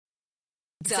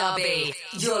Derby,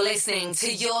 you're listening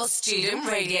to your student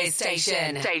radio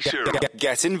station.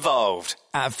 Get involved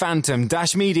at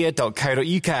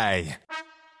phantom-media.co.uk.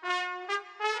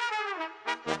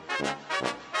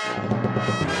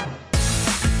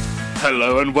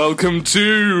 Hello and welcome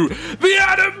to the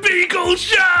Adam Peakall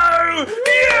Show!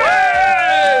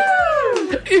 Yeah!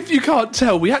 If you can't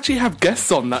tell, we actually have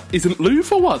guests on that isn't Lou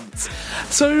for once.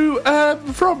 So,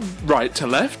 from right to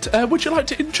left, would you like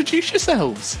to introduce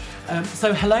yourselves?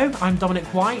 Hello, I'm Dominic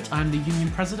White. I'm the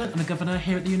Union President and the Governor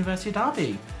here at the University of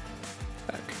Derby.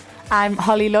 I'm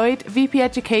Holly Lloyd, VP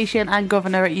Education and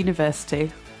Governor at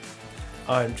University.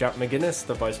 I'm Jack McGuinness,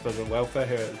 the Vice President of Welfare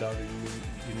here at the Derby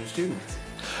Union Students.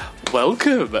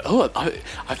 Welcome. Oh,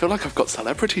 I feel like I've got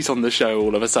celebrities on the show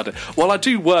all of a sudden. Well, I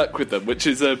do work with them, which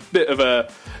is a bit of an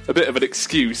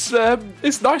excuse.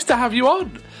 It's nice to have you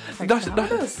on.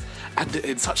 Nice. And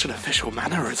in such an official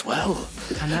manner as well.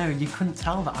 I know, you couldn't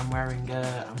tell that I'm wearing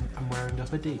a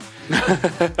hoodie.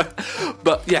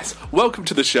 But yes, welcome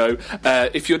to the show.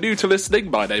 If you're new to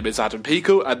listening, my name is Adam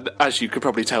Peakall, and as you can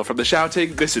probably tell from the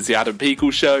shouting, this is the Adam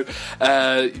Peakall Show.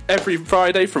 Every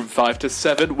Friday from 5 to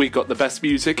 7, we got the best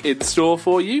music in store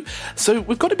for you. So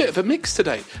we've got a bit of a mix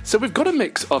today. So we've got a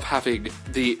mix of having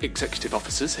the executive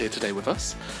officers here today with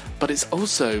us, but it's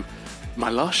also my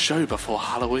last show before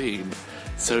Halloween.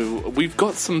 So we've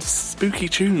got some spooky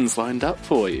tunes lined up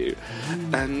for you.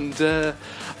 And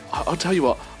I'll tell you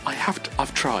what,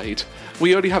 I've tried.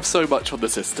 We only have so much on the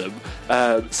system.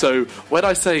 So when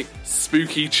I say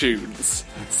spooky tunes,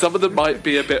 some of them might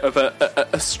be a bit of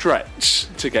a stretch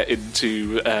to get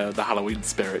into the Halloween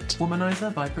spirit.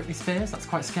 Womanizer by Britney Spears, that's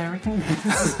quite scary.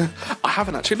 I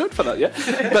haven't actually looked for that yet.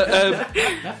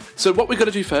 But so what we're going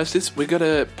to do first is we're going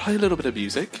to play a little bit of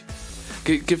music.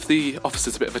 Give the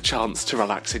officers a bit of a chance to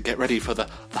relax and get ready for the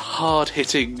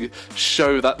hard-hitting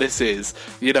show that this is.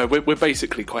 You know, we're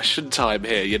basically question time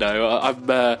here, you know.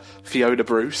 I'm Fiona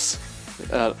Bruce.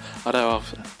 I know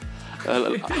I've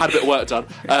had a bit of work done.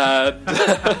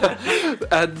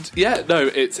 And yeah,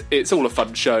 no, it's all a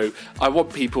fun show. I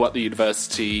want people at the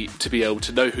university to be able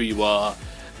to know who you are,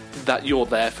 that you're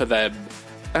there for them.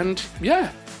 And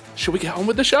yeah, shall we get on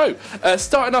with the show?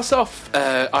 Starting us off,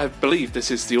 I believe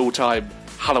this is the all-time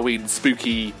Halloween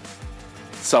spooky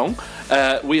song.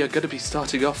 We are going to be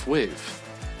starting off with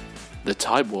The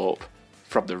Time Warp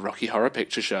from the Rocky Horror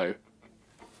Picture Show.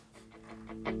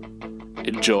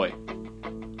 Enjoy.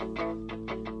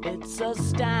 It's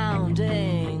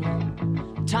astounding.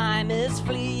 Time is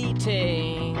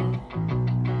fleeting.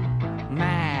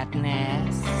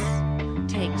 Madness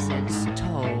takes its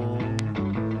toll.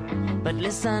 But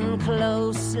listen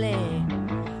closely,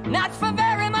 not for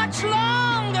very much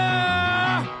longer.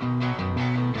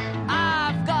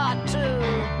 I've got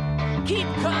to keep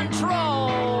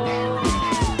control.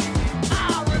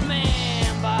 I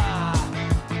remember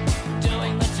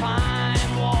doing the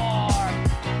time warp,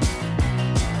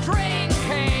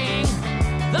 drinking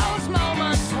those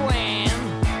moments when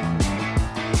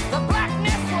the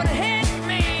blackness would hit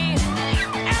me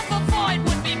and the void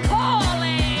would be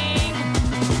calling.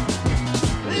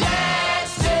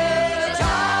 Let's do the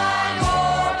time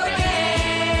warp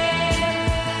again.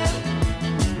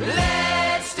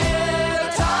 Let's do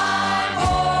the time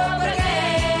warp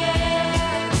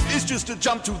again. It's just a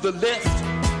jump to the left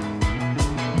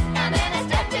And then a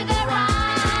step to the right.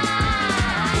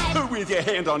 with your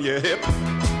hand on your hip.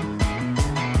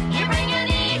 You bring your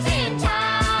knees in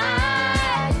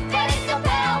tight, but it's the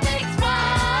pelvic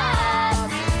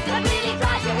thrust that really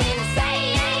drives you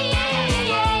insane.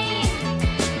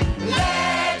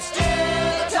 Let's do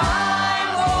the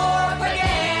time warp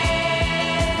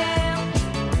again.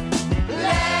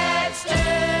 Let's do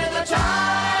the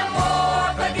time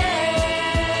warp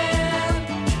again.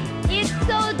 It's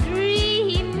so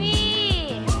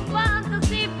dreamy,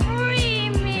 fantasy free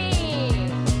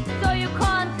me. So you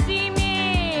call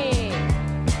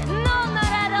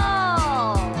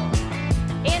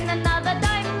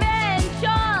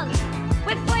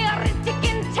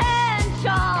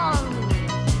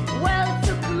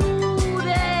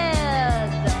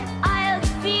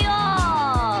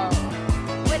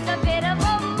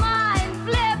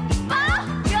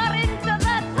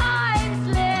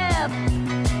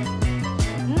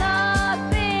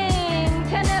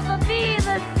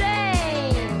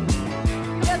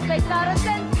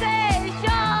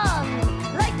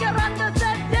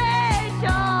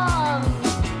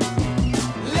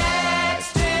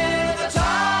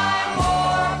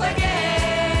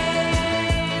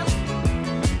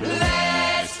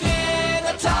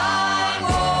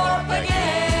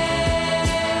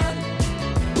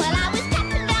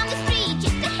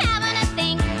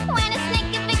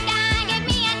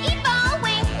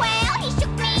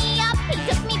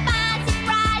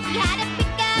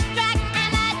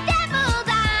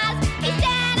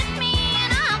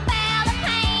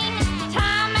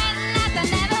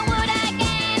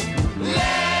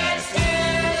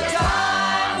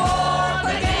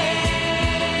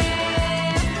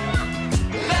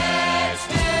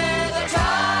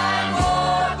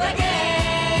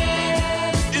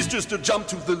Mr. Jump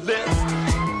to the left.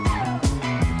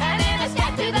 And then a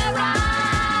step to the right.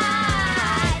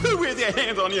 With your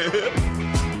hands on your hip.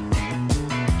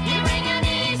 You bring your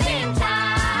knees in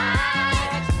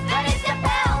tight. That is the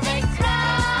pelvic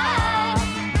thrust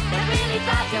that really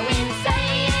drives you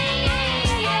insane.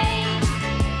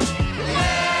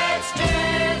 Let's do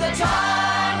the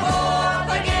time warp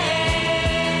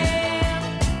again.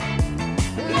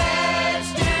 Let's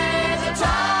do the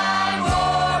time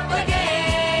warp again.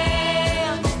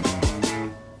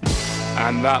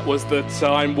 And that was the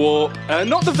Time Warp.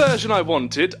 Not the version I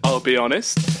wanted, I'll be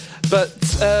honest. But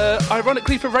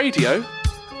ironically for radio,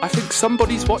 I think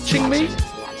somebody's watching me.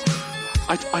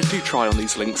 I do try on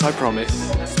these links, I promise.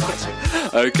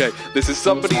 Okay, this is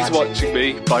Somebody's Watching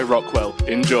Me by Rockwell.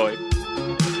 Enjoy.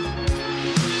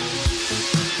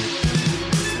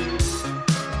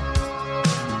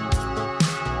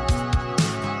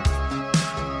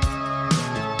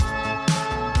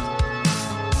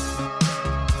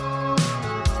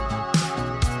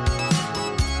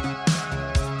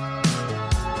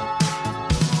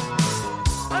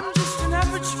 I'm just an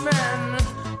average man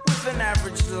with an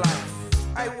average life.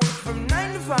 I work from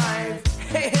 9 to 5.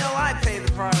 Hey, hell, I pay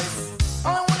the price.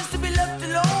 All I want is to be left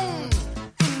alone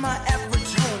in my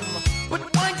average home. But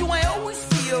why do I always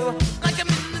feel like I'm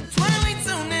in the twilight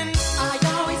zone? And I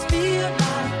always feel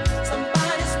like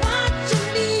somebody's watching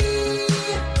me,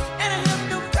 and I have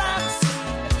no privacy.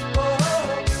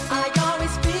 Oh, I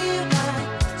always feel like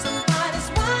somebody's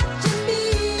watching me.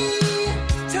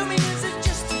 Tell me, is it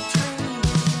just a dream?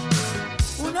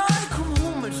 When I come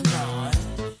home at night,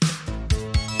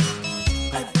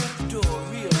 I break the door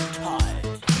real tight.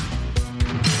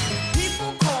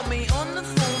 People call me on the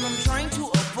phone, I'm trying to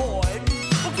avoid.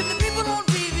 Well, can the people on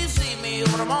TV see me,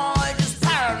 or am I just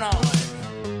paranoid?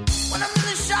 When I'm in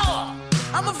the shower,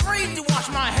 I'm afraid to wash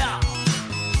my hair,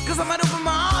 'cause I might open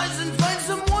my eyes and find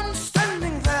someone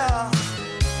standing there.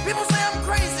 People say I'm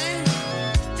crazy,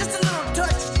 just a little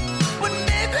touched, but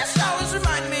maybe showers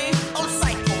remind me of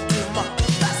psycho doom.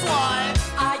 That's why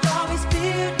I always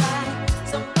feel like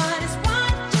somebody's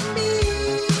watching me,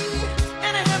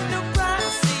 and I have no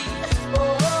privacy.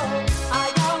 Oh, I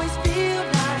always feel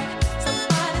like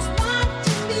somebody's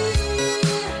watching me.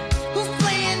 Who's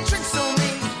playing tricks on me?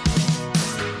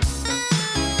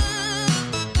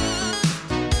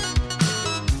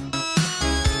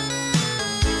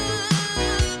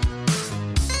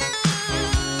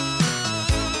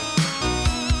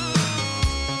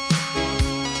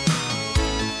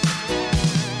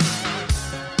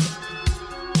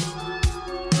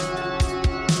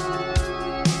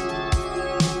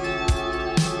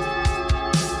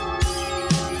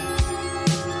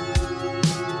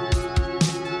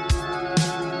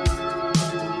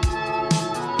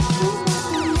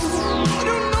 I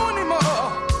don't know anymore.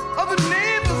 Are the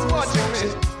neighbors watching me?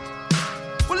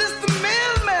 Well, it's the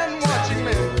mailman watching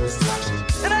me.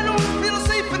 And I don't feel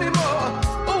safe anymore.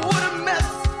 Oh, what a mess.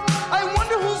 I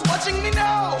wonder who's watching me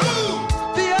now.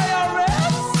 The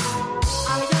IRS?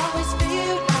 I always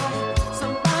feel like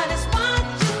somebody's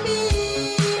watching me,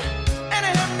 and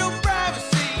I have no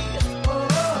privacy.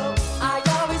 Oh, I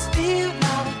always feel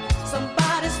like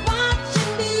somebody's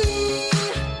watching me.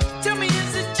 Tell me,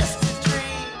 is it just a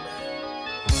dream?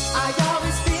 I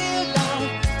always feel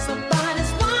like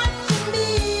somebody's watching me,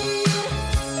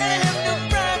 and I have no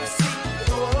privacy.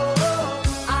 Oh,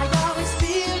 I always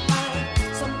feel like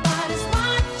somebody's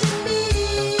watching me.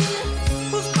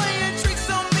 Who's playing tricks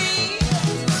on me?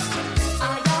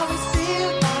 I always feel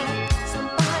like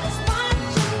somebody's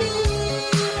watching me.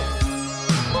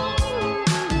 Oh,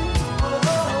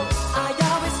 I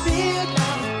always feel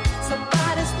like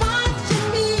somebody's watching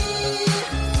me.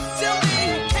 Tell me,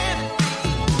 can it be?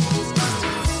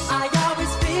 I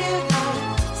always feel like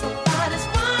somebody's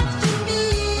watching me.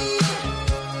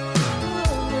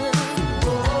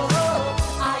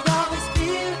 I always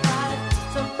feel like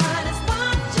somebody's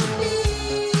watching me.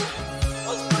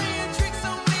 Who's playing tricks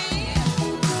on me?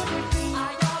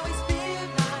 I always feel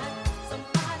like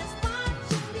somebody's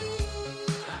watching me.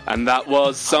 And that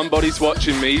was Somebody's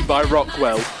Watching Me by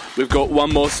Rockwell. We've got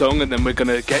one more song and then we're going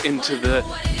to get into the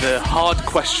hard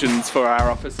questions for our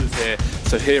officers here.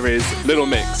 So here is Little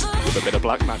Mix with a bit of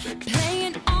black magic.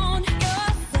 Playing on your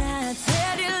side,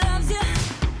 said he loves you,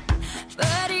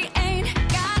 but he ain't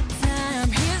got time.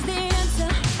 Here's the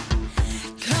answer: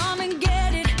 come and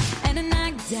get it at a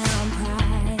knockdown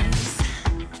price.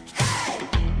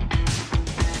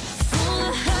 Full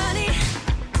of honey,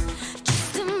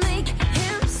 just to make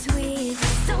him sweet.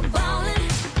 Still ballin',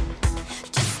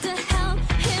 just to help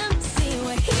him see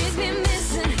what he's been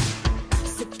missing.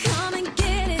 So come and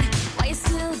get it while you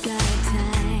still got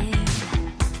time.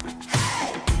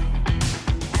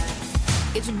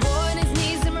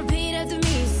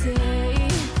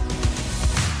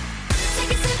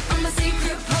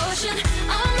 potion.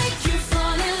 I'll make you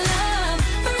fall in love.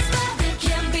 For a spell that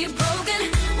can't be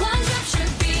broken, one drop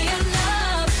should be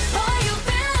enough. Boy, you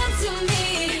belong to me.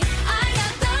 I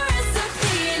got the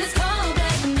recipe, and it's called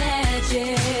black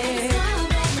magic.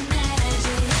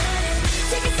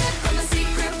 Take a sip from a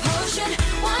secret potion.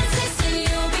 One taste and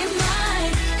you'll be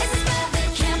mine. It's a spell that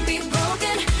can't be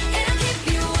broken. It'll keep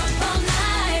you up all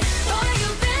night. Boy, you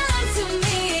belong to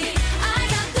me. I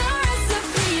got the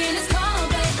recipe, and it's called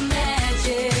black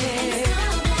magic.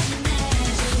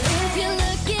 If you're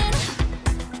looking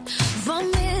for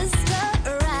Mr.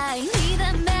 Right, need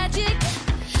that magic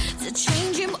to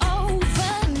change him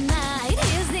overnight.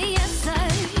 Here's the answer.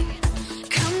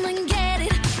 Come and get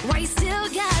it while you still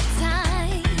got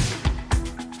time.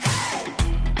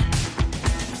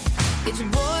 Get your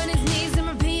boy on his knees and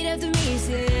repeat after me.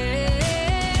 Say,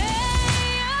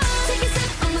 take a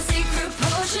sip from a secret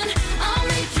potion. I'll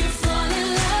make you fall in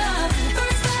love. For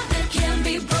a spell that can't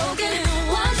be broken,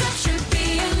 one drop should be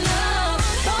enough.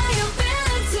 Boy, you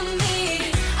belong to me.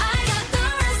 I got the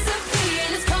recipe,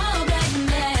 and it's called black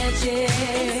magic.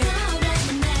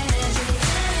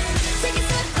 Take a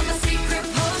sip from a secret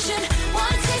potion.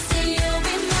 One taste and you'll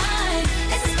be mine.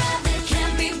 It's a spell that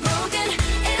can't be broken.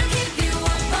 It'll keep you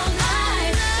up all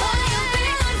night. Boy, you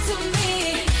belong to me.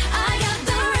 I got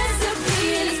the recipe,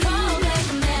 and it's called black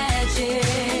magic.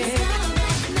 All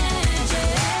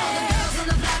the girls on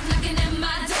the block knocking at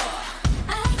my door.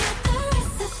 I got the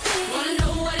recipe. Wanna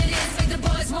know what it is? Make the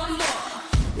boys want more.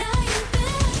 Now you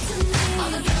belong to me.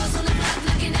 All the girls on the block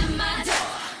knocking at my door.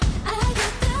 I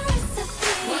got the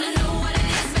recipe. Wanna know what it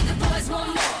is? Make the boys want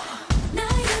more.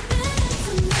 Now you belong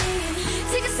to me.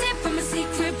 Take a sip from a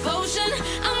secret potion.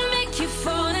 I'll make you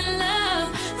fall in love.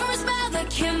 For a spell that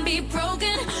can be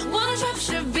broken, one drop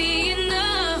should be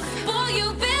enough. Boy,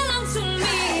 you belong to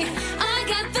me. I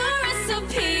got the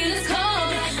recipe, and it's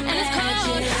called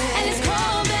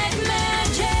black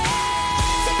magic.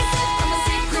 Take a sip from a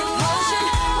secret potion.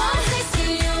 One taste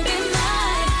and you'll be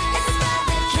mine. It's a spell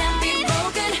that can't be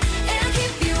broken. It'll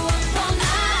keep you up all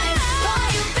night. Boy,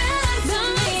 you belong to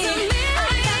me.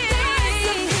 I got the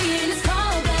recipe, and it's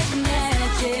called black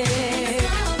magic.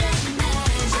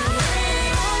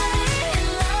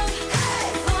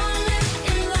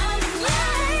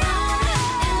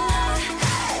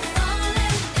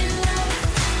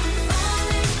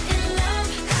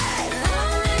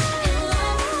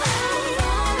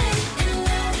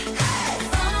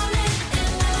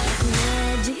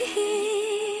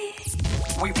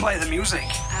 We play the music.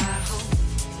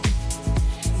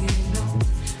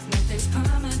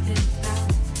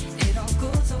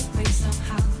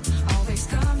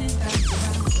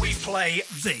 We play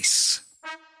this.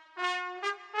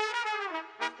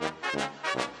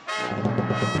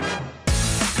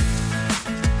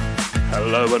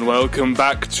 Hello and welcome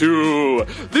back to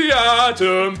the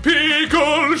Adam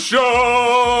Peakall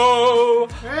Show.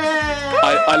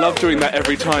 I love doing that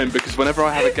every time because whenever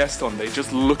I have a guest on, they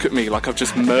just look at me like I've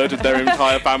just murdered their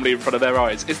entire family in front of their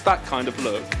eyes. It's that kind of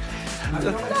look. Do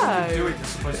it. It's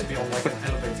supposed to be on like an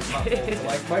elevated platform. To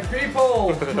like my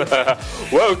people.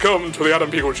 Welcome to the Adam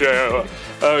Peakall Show.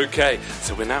 Okay,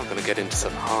 so we're now going to get into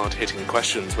some hard-hitting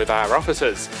questions with our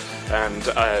officers. And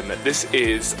this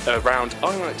is a round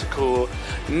I like to call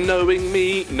Knowing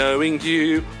Me, Knowing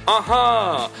You.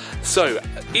 Aha! So,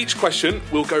 each question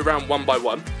will go round one by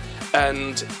one,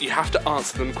 and you have to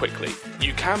answer them quickly.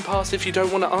 You can pass if you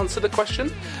don't want to answer the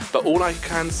question, but all I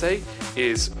can say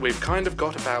is we've kind of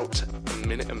got about a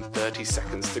minute and 30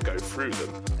 seconds to go through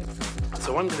them.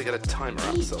 So I'm going to get a timer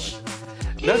outside.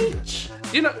 No,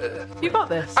 you know... You got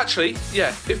this. Actually,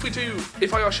 yeah,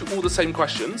 if I ask you all the same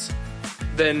questions,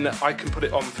 then I can put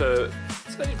it on for,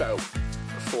 say, about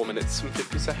 4 minutes and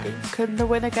 50 seconds. Can the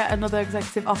winner get another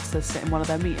executive officer sit in one of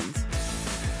their meetings?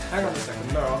 Hang on a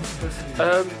second. No, I'm supposed to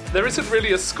do There isn't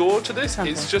really a score to this. Okay.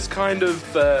 It's just kind of...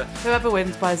 Whoever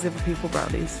wins buys the other people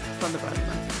brownies. From the brownie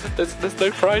man. There's no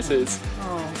prizes.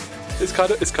 Oh. It's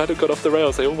kind of got off the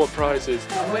rails. They all want prizes.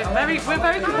 We're very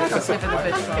competitive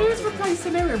individuals. Who's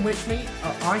replacing her in which meet?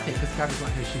 I think because Gabby's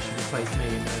not here, she should replace me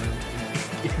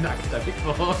in academic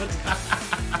board.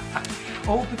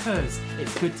 All because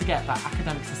it's good to get that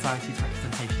academic society's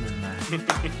representation in there.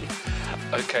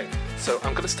 Okay, so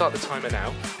I'm going to start the timer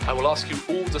now. I will ask you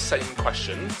all the same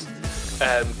questions,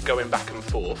 going back and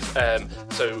forth.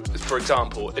 So, for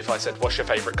example, if I said, what's your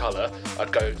favourite colour?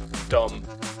 I'd go, Dom,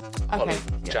 Holly,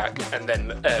 Jack, and then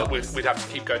we'd have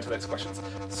to keep going to the next questions.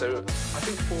 So, I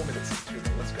think 4 minutes is too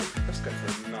long. Let's go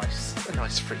for a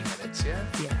nice 3 minutes, yeah?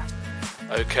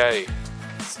 Yeah. Okay,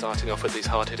 starting off with these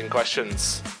hard-hitting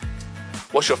questions.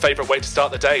 What's your favourite way to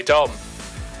start the day, Dom?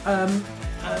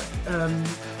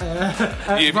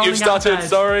 You've started,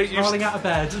 sorry. Rolling out of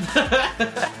bed.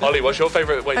 Ollie, what's your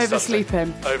favourite way to start?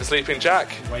 Oversleeping. Oversleeping,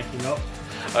 Jack? Waking up.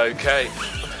 Okay.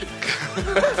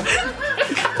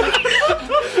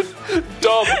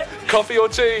 Dom, coffee or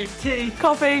tea? Tea.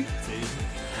 Coffee.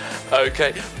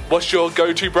 Okay. What's your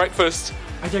go-to breakfast?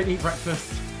 I don't eat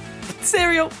breakfast.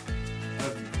 Cereal.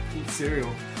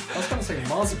 Cereal. I was going to say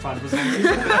marzipan, but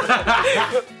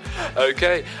it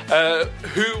Okay.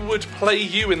 Who would play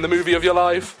you in the movie of your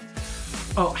life?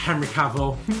 Oh, Henry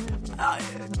Cavill.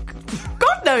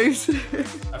 God knows.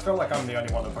 I feel like I'm the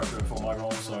only one appropriate for my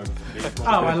role, so...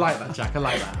 Oh, I like that, Jack. I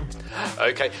like that.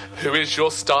 Okay. Who is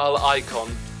your style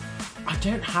icon? I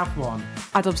don't have one.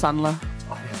 Adam Sandler.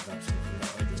 I have absolutely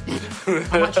no idea.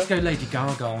 I might just go Lady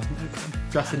Gaga.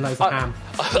 Dressing loads of ham.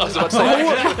 I was about to say...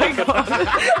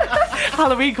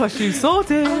 Halloween costume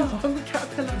sorted. Oh,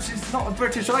 Caterpillar, she's not a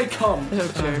British icon.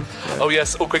 Oh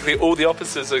yes, quickly, all the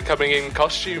officers are coming in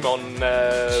costume on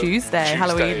Tuesday,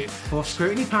 Halloween. For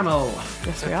scrutiny panel.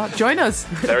 Yes, we are. Join us.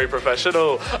 Very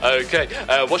professional. Okay,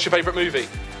 what's your favourite movie?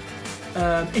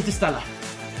 Interstellar.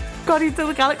 Guardians of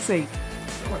the Galaxy.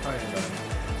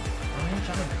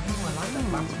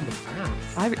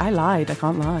 I lied. I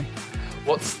can't lie.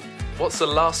 What's the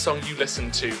last song you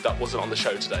listened to that wasn't on the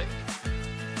show today?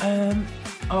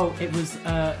 It was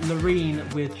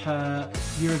Loreen with her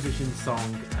Eurovision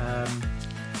song.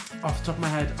 Off the top of my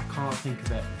head, I can't think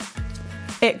of it.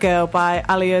 It Girl by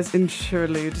Alia's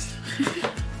Interlude.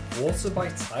 Water by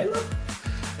Tyler?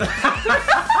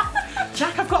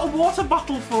 Jack, I've got a water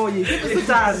bottle for you. Give us a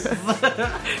dance.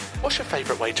 What's your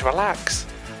favourite way to relax?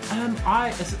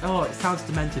 It sounds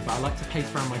demented, but I like to pace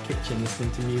around my kitchen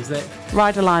listening to music.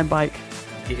 Ride a line bike.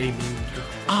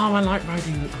 Oh, I like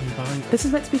riding on bike. This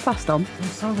is meant to be fast on. I'm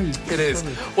sorry. It is.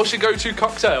 What's your go-to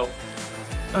cocktail?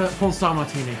 Porn star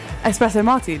martini. Espresso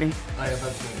martini. I have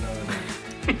absolutely no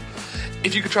idea.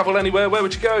 If you could travel anywhere, where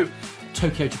would you go?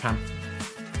 Tokyo, Japan.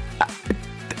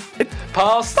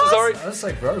 Pass. Sorry. I'd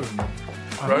say Rome.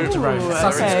 I went to Rome.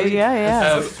 Okay,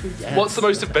 yeah. What's the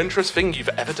most adventurous thing you've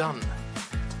ever done?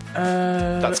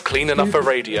 That's clean enough for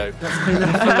radio.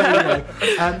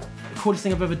 Coolest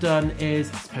thing I've ever done is,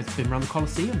 I suppose, it's been around the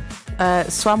Colosseum.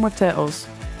 Swam with turtles.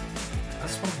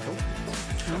 That's one of the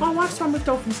Oh, I've swam with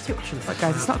dolphins too. I should have But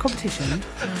guys, it's not a competition.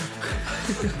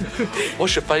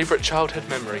 What's your favourite childhood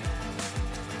memory?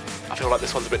 I feel like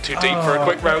this one's a bit too deep for a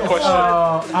quick round question.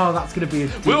 Oh, that's going to be a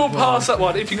deep We'll one. pass that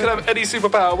one. If you could have any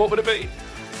superpower, what would it be?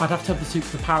 I'd have to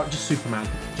have the power, just Superman,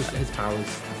 just his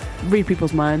powers. Read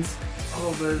people's minds.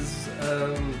 Oh, there's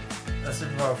a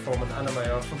superpower from an anime.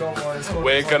 I forgot what it's called.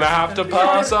 We're gonna have to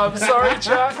pass. I'm sorry,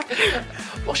 Jack.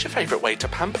 What's your favourite way to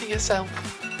pamper yourself?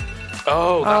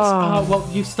 Oh, that's... Oh, well,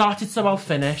 you've started, so I'll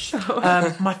finish.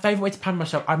 My favourite way to pamper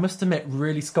myself, I must admit,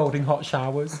 really scalding hot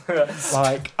showers.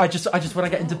 Like, I just when I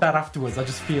get into bed afterwards, I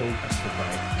just feel extra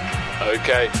great.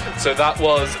 Okay, so that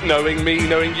was Knowing Me,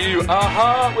 Knowing You,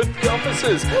 Aha, with the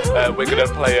officers. We're going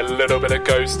to play a little bit of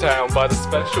Ghost Town by the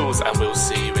Specials, and we'll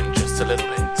see you in just a little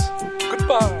bit.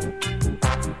 Goodbye.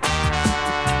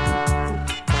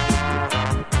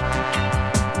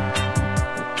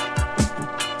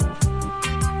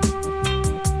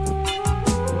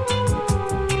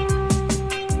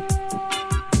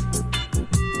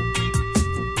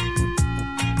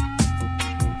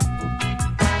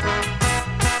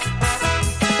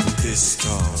 This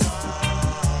storm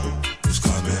is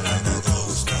coming like a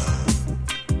ghost town.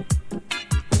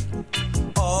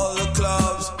 All the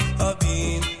clubs are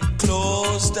being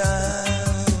closed down.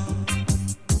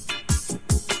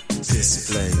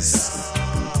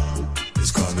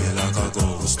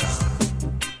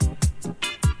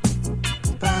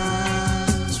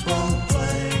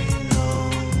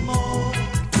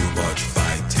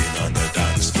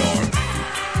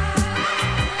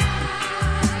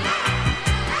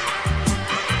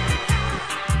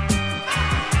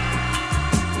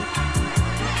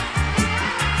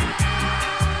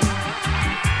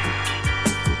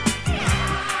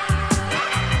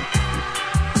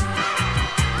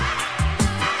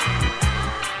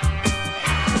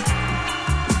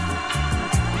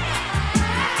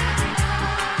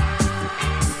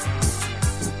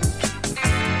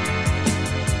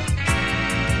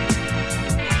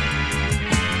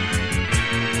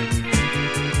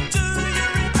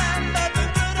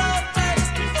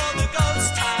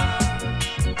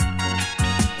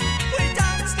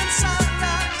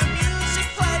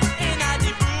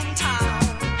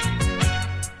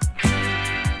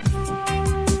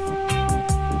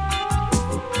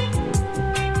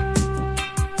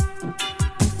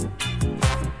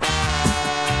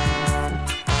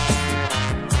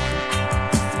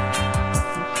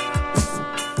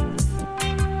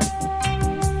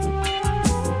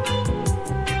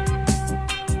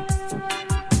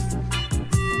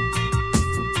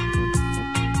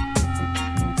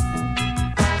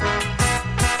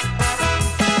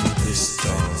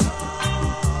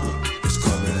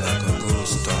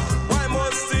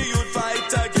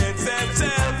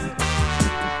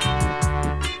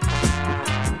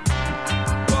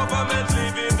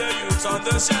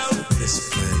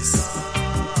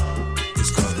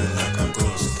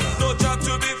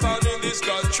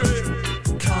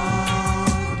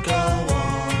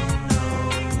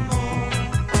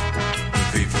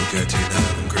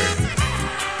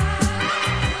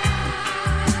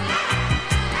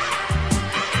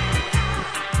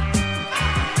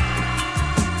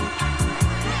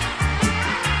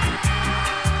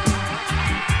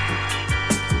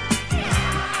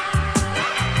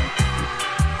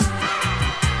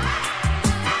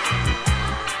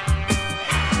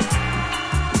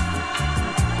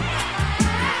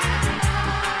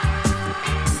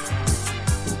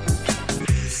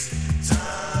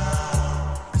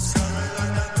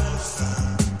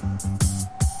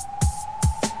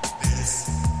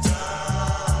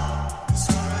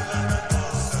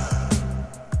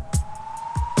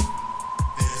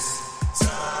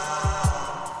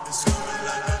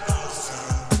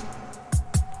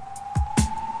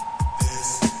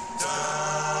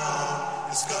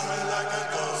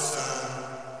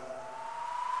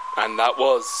 And that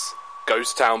was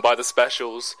Ghost Town by the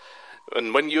Specials.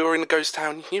 And when you're in a ghost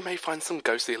town, you may find some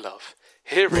ghostly love.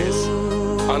 Here is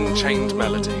Unchained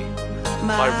Melody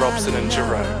by Robson and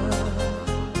Jerome.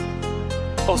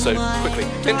 Also, quickly,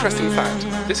 interesting fact.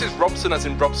 This is Robson as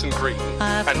in Robson Green,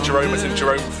 and Jerome as in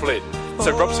Jerome Flynn.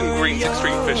 So Robson Green's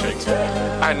Extreme Fishing,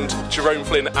 and Jerome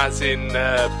Flynn as in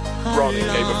Bronn in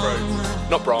Game of Thrones.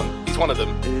 Not Bronn, he's one of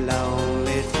them.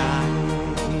 Lonely time.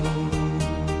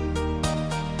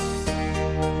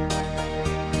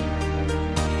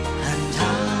 And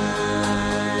time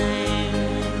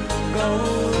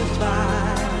goes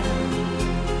by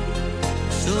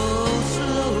so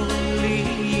slowly,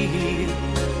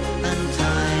 and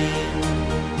time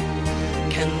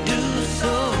can do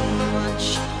so much.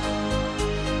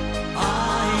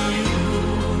 Are you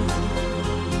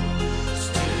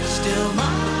still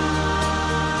mine?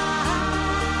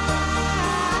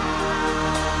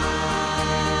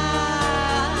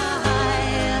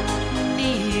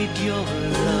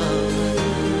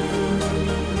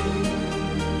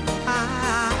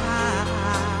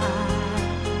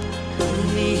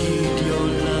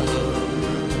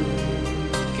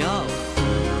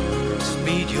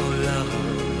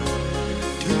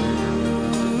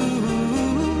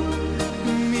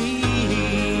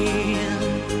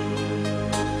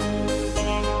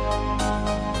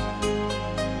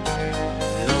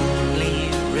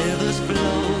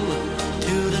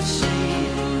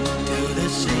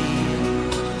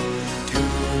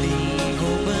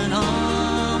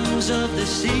 Of the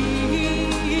sea,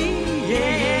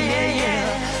 yeah.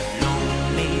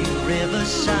 Lonely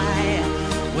riverside,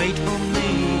 wait for me,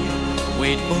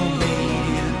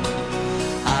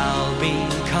 I'll be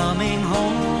coming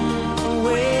home,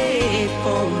 wait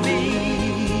for me.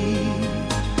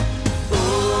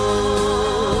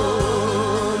 Oh,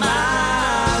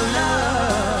 my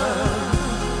love,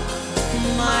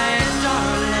 my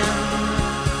darling,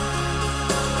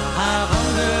 I've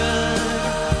hungered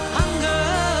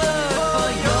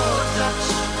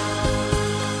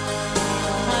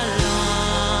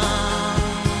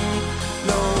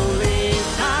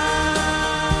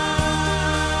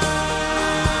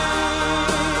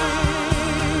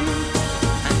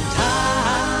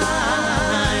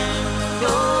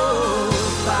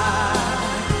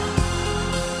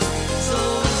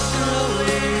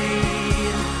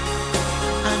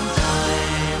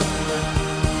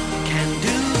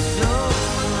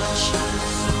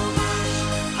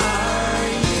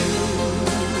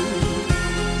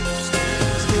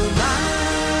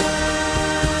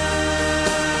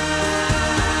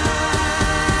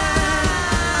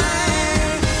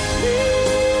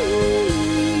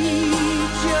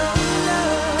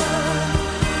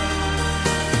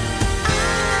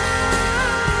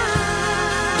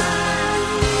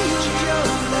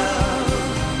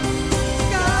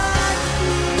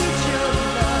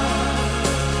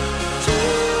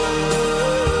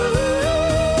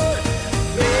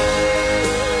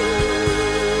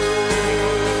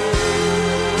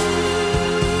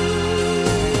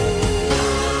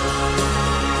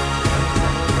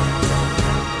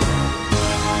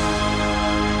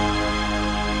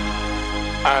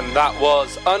And that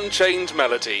was Unchained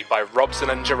Melody by Robson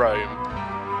and Jerome.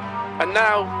 And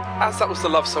now, as that was the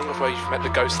love song of where you've met the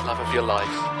ghost love of your life,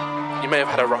 you may have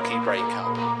had a rocky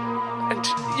breakup, and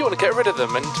you want to get rid of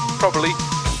them and probably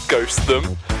ghost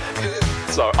them.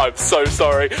 So, I'm so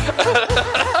sorry.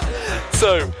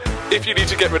 So, if you need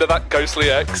to get rid of that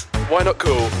ghostly ex, why not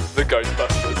call the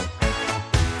Ghostbusters?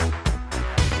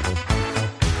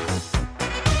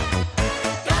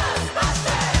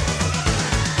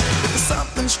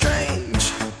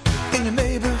 Strange in your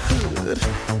neighborhood,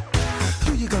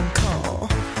 who you gonna call?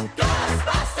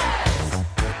 Ghostbusters!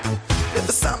 If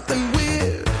there's something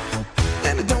weird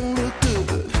and it don't look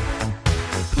good,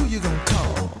 who you gonna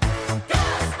call?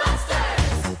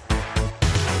 Ghostbusters!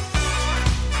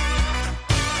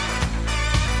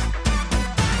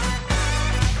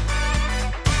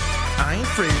 I ain't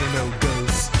afraid of no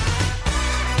ghosts.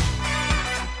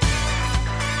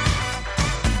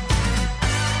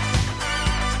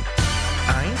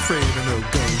 Afraid of no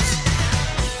ghosts.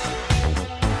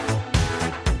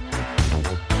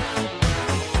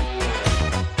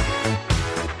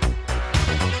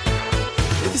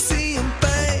 If you're seeing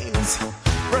things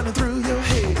running through your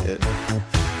head,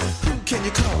 who can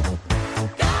you call?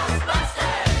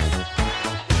 Ghostbusters!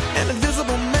 An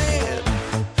invisible man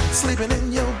sleeping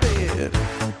in your bed.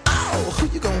 Oh, who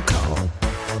you gonna call?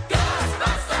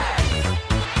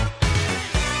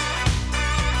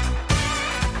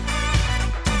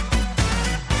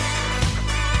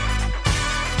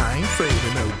 Afraid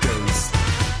of no ghosts.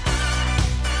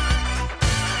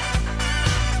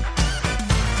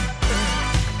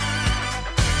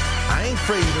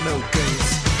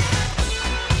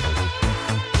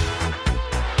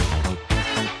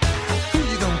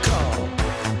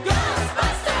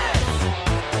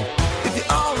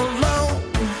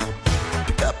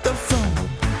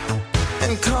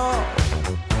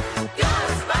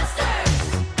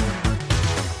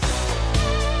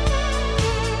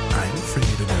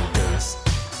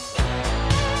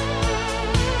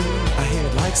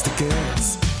 just a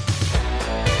guess.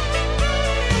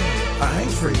 I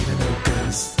ain't afraid of no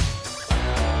ghosts.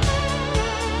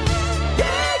 Yeah,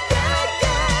 yeah,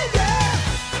 yeah, yeah.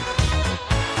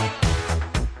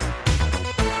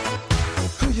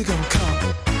 Who you gonna call?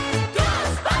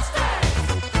 Ghostbusters!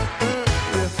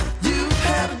 If you've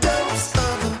had a dose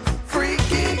of a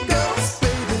freaky ghost,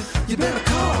 baby, you better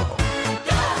call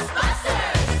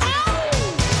Ghostbusters!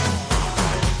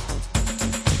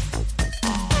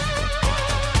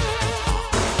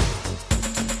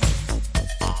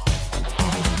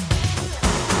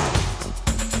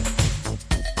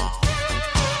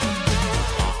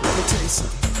 Let me tell you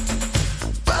something.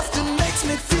 Bustin' makes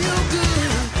me feel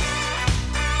good.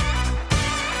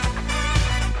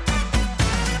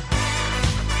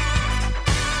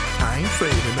 I ain't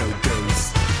afraid of no ghosts.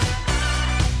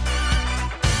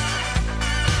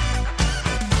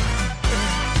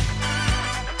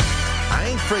 I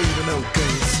ain't afraid of no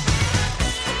ghosts.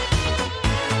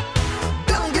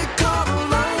 Don't get caught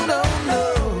alone, no, no.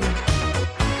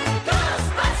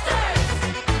 Ghostbusters!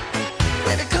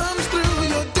 When it comes through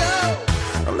your door,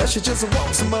 unless you just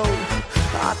want some more,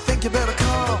 I think you better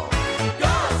call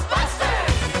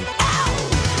Ghostbusters! Ow!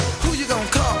 Who you gonna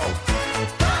call?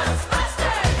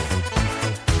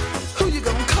 Who you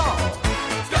gonna call?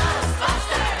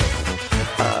 Ghostbusters!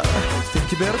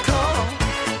 Think you better call?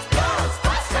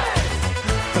 Ghostbusters!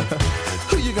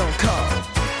 Who you gonna call?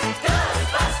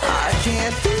 Ghostbusters! I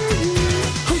can't hear you.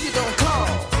 Who you gonna call?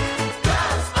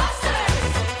 Ghostbusters!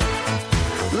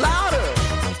 Louder!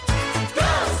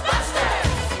 Ghostbusters!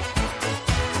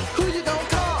 Who you gonna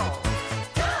call?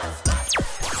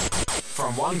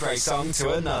 From one great song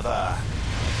to another.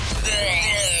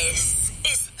 This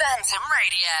is Phantom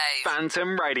Radio.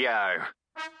 Phantom Radio.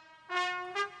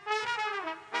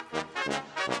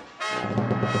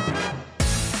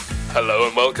 Hello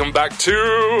and welcome back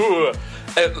to...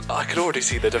 I can already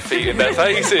see the defeat in their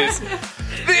faces.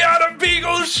 The Adam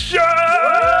Peakall Show!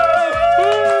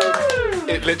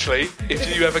 It literally,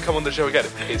 if you ever come on the show again,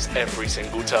 it's every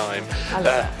single time.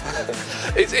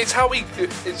 It's how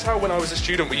when I was a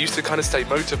student we used to kind of stay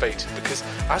motivated, because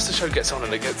as the show gets on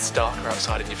and it gets darker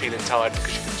outside and you're feeling tired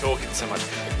because you've been talking so much,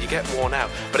 you get worn out.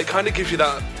 But it kind of gives you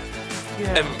that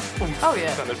oomph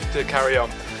kind of to carry on.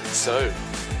 So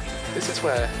this is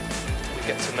where we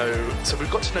get to know. So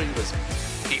we've got to know you as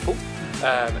people.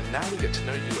 Now we get to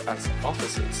know you as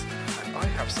officers. And I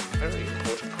have some very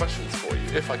important questions for you.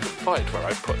 If I could find where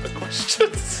I put the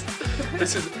questions.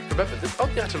 Remember,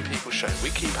 on the Adam Peakall Show, we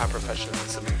keep our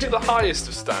professionalism to the highest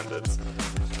of standards.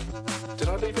 Did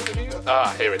I leave it with you?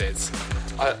 Ah, here it is.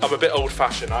 I'm a bit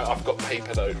old-fashioned. I've got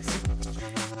paper notes.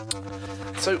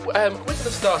 So we're going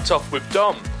to start off with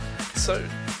Dom. So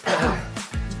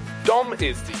Dom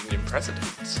is the union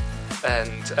president.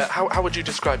 And how would you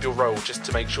describe your role, just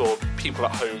to make sure people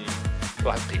at home,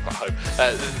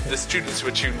 the students who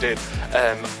are tuned in,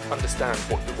 understand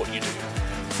what you do?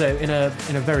 So in a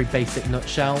very basic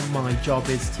nutshell, my job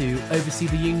is to oversee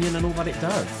the union and all that it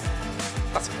does.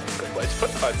 That's a very good way to put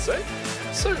it, I'd say.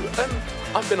 So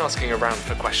I've been asking around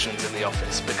for questions in the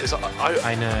office because I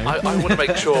know I want to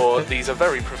make sure these are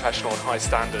very professional and high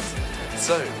standards.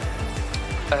 So,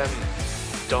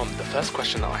 Dom, the first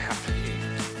question that I have for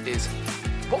you is,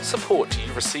 what support do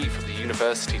you receive from the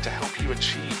university to help you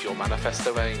achieve your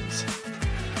manifesto aims?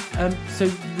 So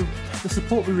the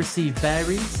support we receive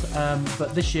varies,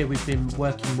 but this year we've been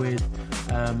working with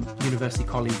university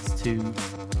colleagues to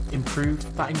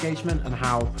improve that engagement and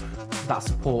how that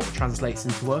support translates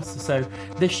into us. So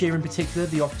this year in particular,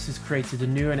 the office has created a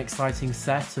new and exciting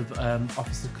set of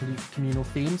officer communal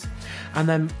themes, and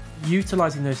then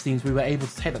utilising those themes, we were able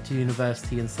to take that to the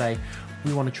university and say,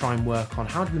 we want to try and work on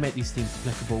how do we make these themes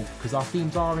applicable, because our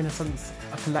themes are in a sense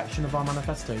a collection of our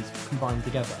manifestos combined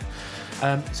together.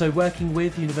 So working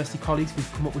with university colleagues,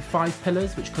 we've come up with 5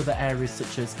 pillars which cover areas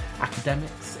such as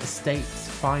academics, estates,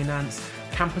 finance,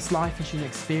 campus life and student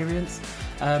experience,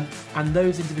 and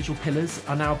those individual pillars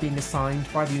are now being assigned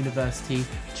by the university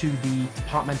to the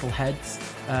departmental heads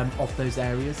of those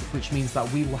areas, which means that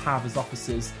we will have as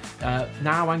officers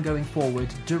now and going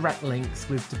forward direct links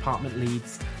with department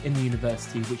leads in the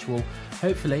university, which will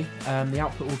hopefully the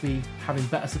output will be having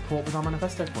better support with our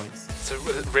manifesto points. So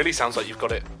it really sounds like you've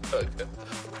got it.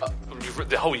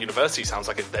 The whole university sounds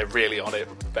like they're really on it,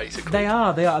 basically. They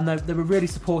are, and they were really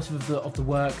supportive of the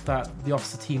work that the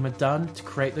officer team had done to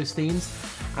create those themes,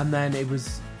 and then it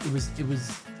was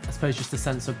I suppose just a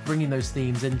sense of bringing those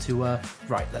themes into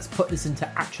right, let's put this into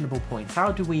actionable points.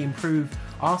 How do we improve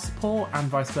our support and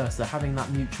vice versa, having that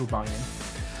mutual buy-in?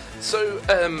 So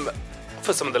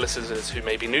for some of the listeners who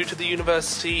may be new to the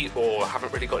university or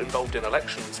haven't really got involved in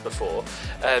elections before,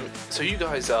 so you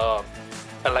guys are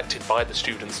elected by the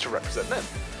students to represent them.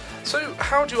 So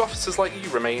how do officers like you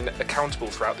remain accountable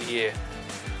throughout the year?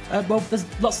 Well, there's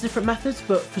lots of different methods,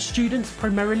 but for students,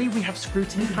 primarily, we have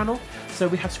scrutiny panel. So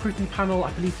we have scrutiny panel,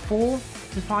 I believe, 4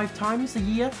 to 5 times a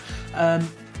year.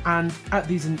 And at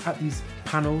these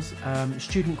panels,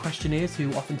 student questionnaires,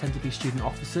 who often tend to be student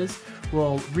officers,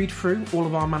 will read through all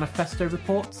of our manifesto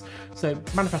reports. So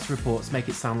manifesto reports make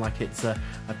it sound like it's a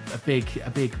big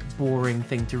boring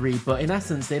thing to read, but in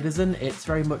essence it isn't. It's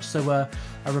very much so a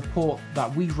report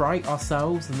that we write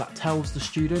ourselves and that tells the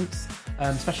students,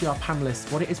 especially our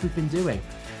panellists, what it is we've been doing.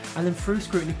 And then through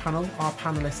scrutiny panel, our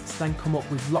panellists then come up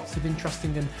with lots of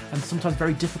interesting and sometimes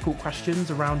very difficult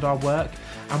questions around our work,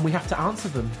 and we have to answer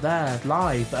them there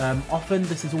live. Often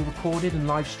this is all recorded and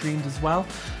live streamed as well.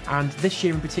 And this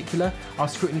year in particular, our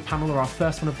scrutiny panel, or our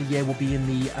first one of the year, will be in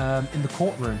the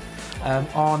courtroom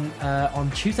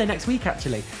on Tuesday next week,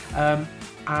 actually.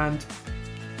 And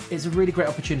it's a really great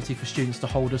opportunity for students to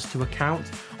hold us to account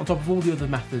on top of all the other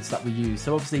methods that we use.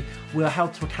 So obviously we're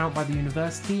held to account by the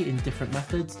university in different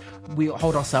methods. We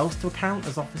hold ourselves to account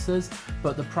as officers,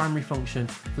 but the primary function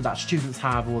that students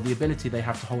have, or the ability they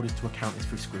have to hold us to account, is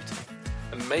through scrutiny.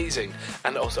 Amazing.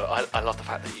 And also I love the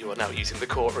fact that you are now using the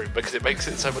courtroom, because it makes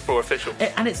it so much more official.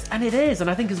 And it is, and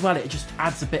I think as well it just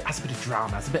adds a bit of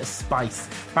drama, adds a bit of spice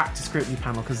back to scrutiny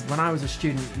panel, because when I was a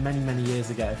student many years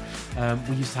ago,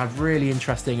 we used to have really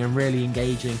interesting and really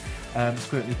engaging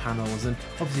scrutiny panels, and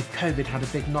obviously COVID had a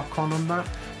big knock on that,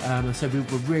 and so we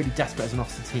were really desperate as an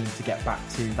officer team to get back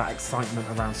to that excitement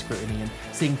around scrutiny and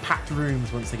seeing packed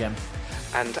rooms once again.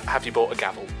 And have you bought a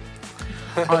gavel?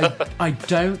 I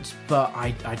don't, but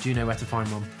I do know where to find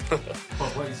one. But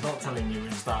what he's not telling you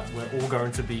is that we're all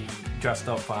going to be dressed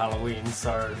up for Halloween,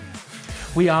 so...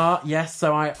 We are, yes,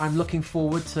 so I'm looking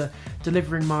forward to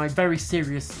delivering my very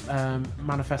serious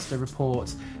manifesto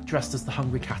report dressed as the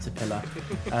Hungry Caterpillar,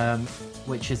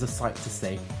 which is a sight to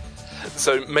see.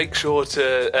 So make sure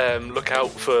to look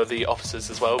out for the officers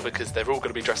as well, because they're all going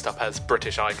to be dressed up as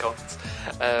British icons.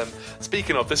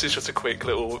 Speaking of, this is just a quick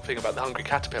little thing about the Hungry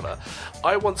Caterpillar.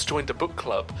 I once joined a book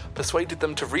club, persuaded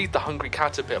them to read the Hungry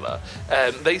Caterpillar.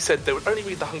 They said they would only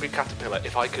read the Hungry Caterpillar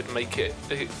if I could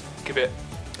give it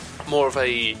more of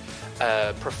a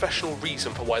professional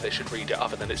reason for why they should read it,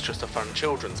 other than it's just a fun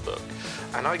children's book.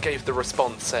 And I gave the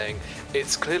response saying,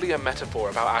 it's clearly a metaphor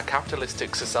about our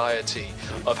capitalistic society,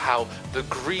 of how the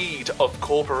greed of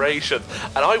corporations,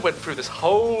 and I went through this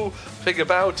whole thing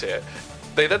about it.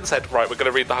 They then said, right, we're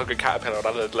going to read the Hungry Caterpillar, and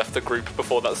I had left the group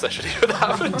before that session even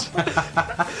happened.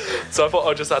 So I thought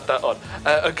I'll just add that on.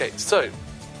 Okay, so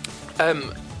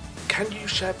can you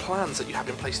share plans that you have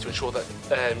in place to ensure that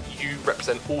you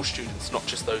represent all students, not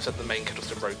just those at the main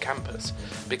Kiddleston Road campus?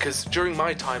 Because during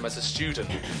my time as a student,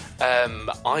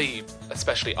 I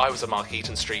was a Mark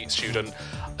Eaton Street student.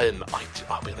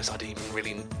 I'll be honest, I didn't even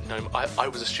really know. I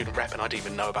was a student rep, and I didn't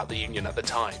even know about the union at the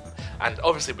time. And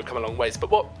obviously we've come a long ways, but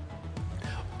what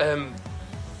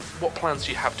plans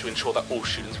do you have to ensure that all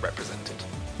students are represented?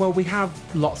 Well, we have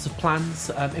lots of plans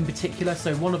in particular.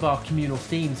 So one of our communal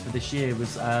themes for this year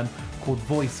was called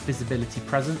Voice, Visibility,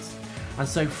 Presence. And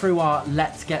so through our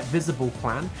Let's Get Visible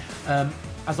plan,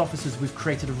 as officers, we've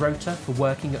created a rota for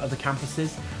working at other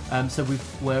campuses. So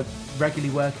we're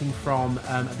regularly working from,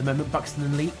 at the moment, Buxton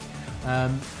and Leek,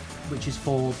 which is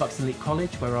for Buxton Leek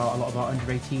College, where a lot of our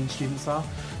under-18 students are.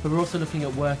 But we're also looking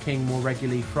at working more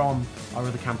regularly from our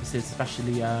other campuses,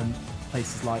 especially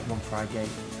places like One Friargate,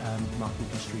 Mark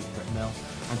Eaton Street, Brick Mill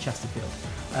and Chesterfield.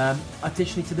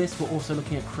 Additionally to this, we're also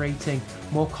looking at creating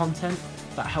more content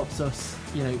that helps us,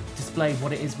 display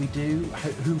what it is we do,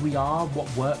 who we are, what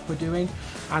work we're doing,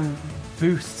 and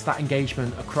boosts that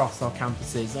engagement across our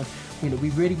campuses. And we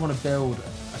really want to build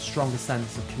a stronger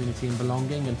sense of community and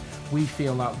belonging, and we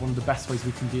feel that one of the best ways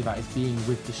we can do that is being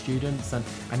with the students and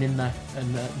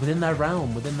within their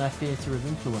realm, within their theatre of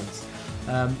influence.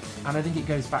 And I think it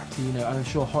goes back to, and I'm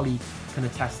sure Holly can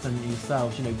attest, and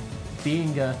yourselves,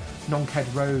 being a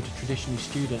non-Ked Road traditionally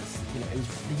students, it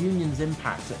was the union's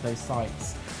impact at those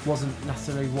sites wasn't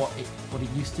necessarily what it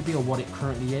used to be or what it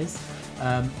currently is.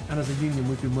 And as a union,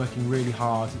 we've been working really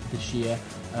hard this year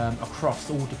across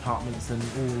all departments and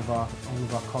all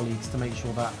of our colleagues to make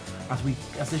sure that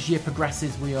as this year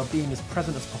progresses, we are being as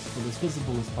present as possible, as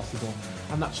visible as possible,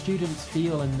 and that students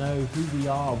feel and know who we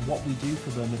are, what we do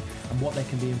for them, and what they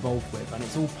can be involved with. And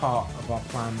it's all part of our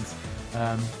plans,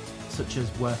 such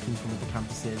as working from other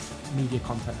campuses, media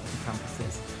content at the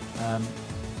campuses,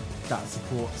 that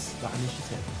supports that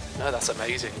initiative. No, that's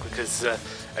amazing because,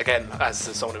 again, as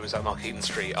someone who was at Mark Eaton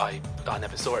Street, I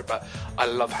never saw it, but I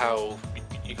love how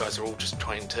you guys are all just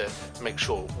trying to make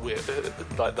sure we're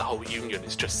like the whole union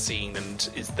is just seen and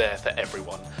is there for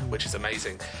everyone, which is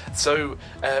amazing. So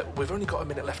we've only got a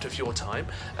minute left of your time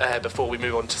before we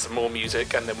move on to some more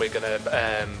music, and then we're going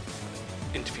to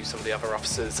interview some of the other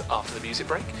officers after the music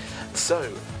break.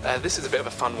 So this is a bit of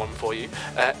a fun one for you.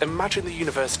 Imagine the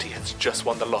university has just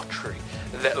won the lottery.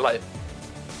 They're like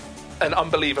an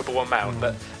unbelievable amount,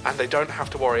 and they don't have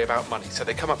to worry about money. So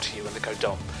they come up to you and they go,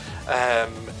 Dom,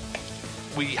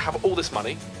 we have all this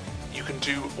money. You can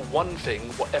do one thing,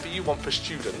 whatever you want for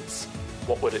students.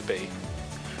 What would it be?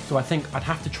 So I think I'd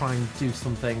have to try and do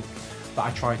something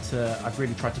that I've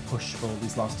really tried to push for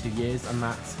these last 2 years, and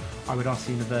that's I would ask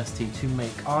the university to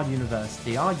make our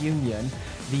university, our union,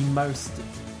 the most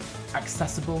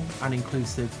accessible and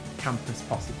inclusive campus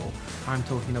possible. I'm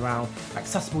talking about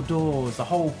accessible doors, a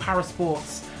whole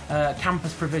parasports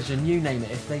campus provision, you name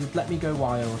it. If they would let me go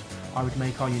wild, I would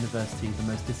make our university the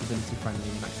most disability friendly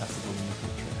and accessible in the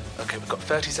country. Okay, we've got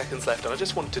 30 seconds left, and I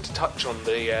just wanted to touch on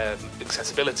the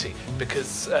accessibility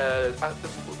because I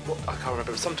can't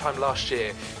remember, sometime last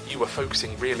year you were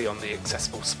focusing really on the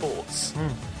accessible sports.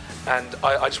 And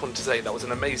I just wanted to say that was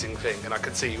an amazing thing, and I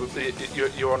can see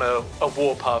you're on a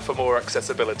warpath for more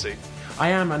accessibility. I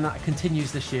am, and that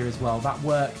continues this year as well. That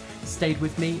work stayed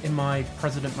with me in my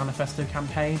President Manifesto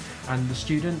campaign, and the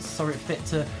students saw it fit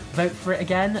to vote for it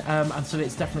again, and so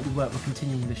it's definitely work we're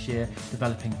continuing this year,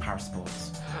 developing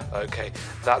parasports. Okay,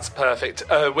 that's perfect.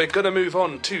 We're going to move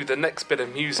on to the next bit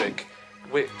of music,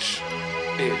 which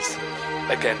is,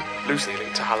 again, loosely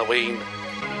linked to Halloween.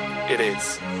 It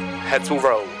is Heads Will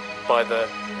Roll by the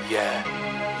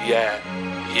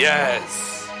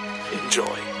Yes. Enjoy.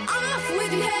 Off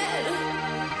with your head.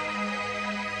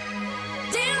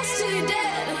 Dance till you're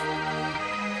dead.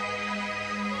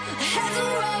 Heads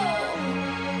will roll.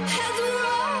 Heads will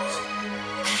roll.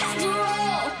 Heads will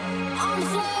roll on the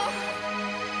floor.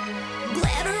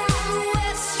 Glitter on the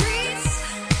wet streets.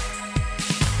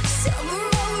 Silver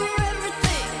over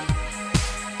everything.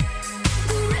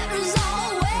 The river's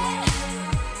all wet.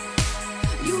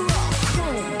 You're all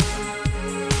chrome.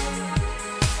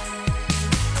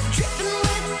 Dripping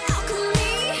with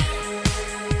alchemy.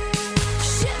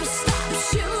 Shiver, stop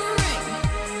shivering.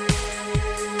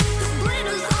 The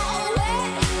glitter's all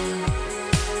wet.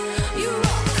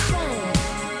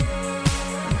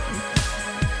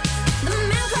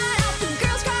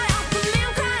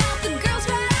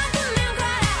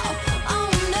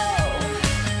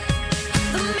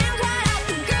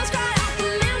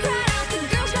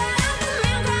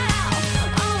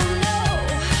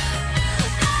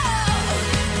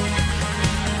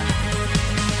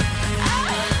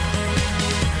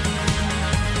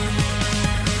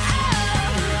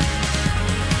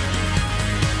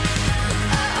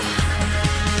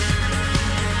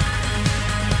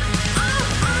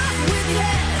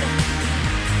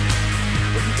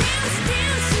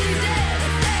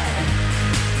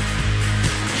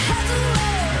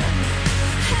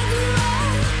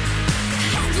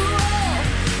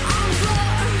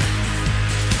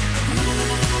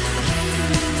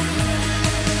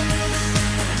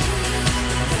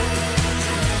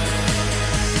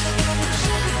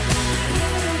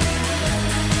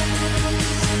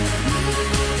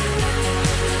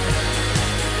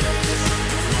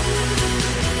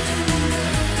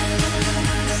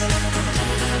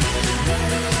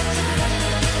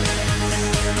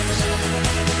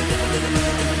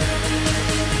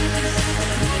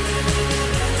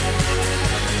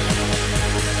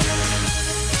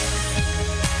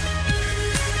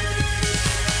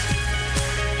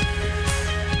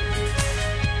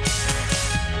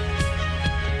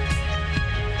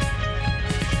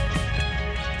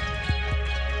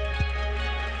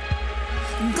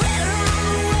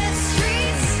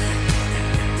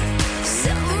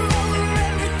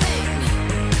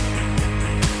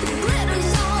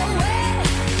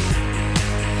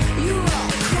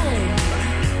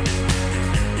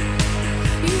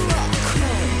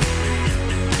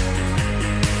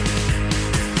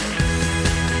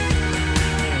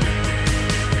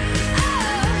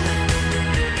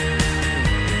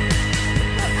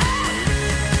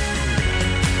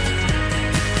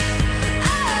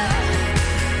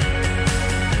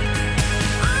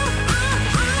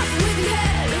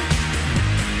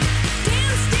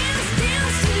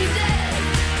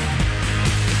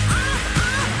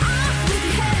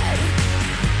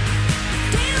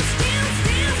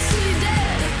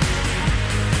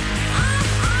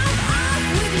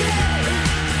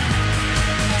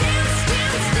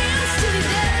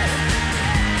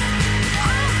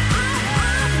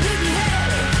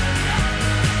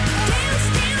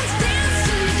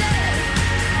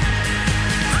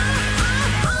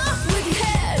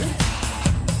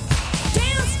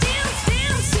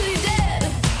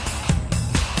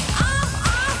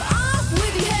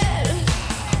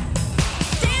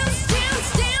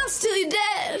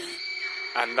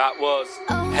 that was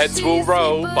Heads Will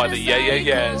Roll by the Yeah Yeah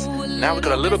Yeahs. Now we've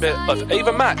got a little bit of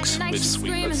Ava Max with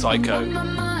Sweet But Psycho.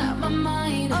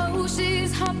 Oh,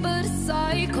 she's hot but a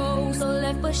psycho. So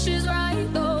left but she's right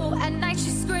though. At night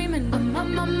she's screaming, my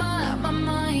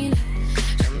mind.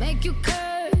 She'll make you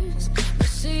curse, but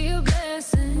she a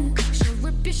blessing. She'll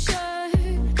rip your shirt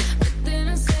within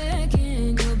a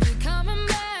second. You'll be coming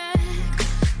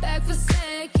back for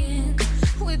seconds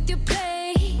with your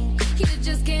play. You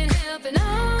just can't help it.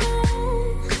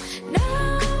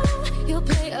 No, you'll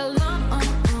play along.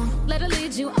 Let her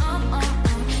lead you on.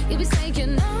 You'll be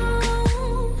saying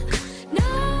no,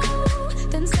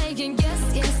 then saying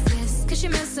yes, 'cause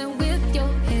you're messing with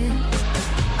your head.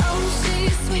 Oh,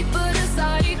 she's sweet but a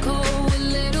psycho, a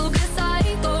little bit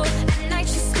psycho. At night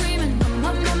she's screaming,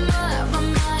 my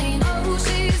mind. Oh,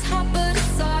 she's hot but a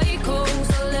psycho,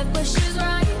 so left but she's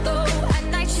right though. At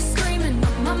night she's screaming,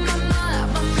 my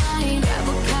mind. Grab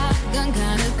a cop gun,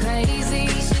 kinda crazy.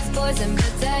 She's poison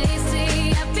but tasty.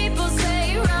 And people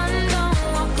say run, don't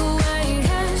walk away.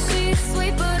 'Cause she's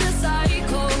sweet but a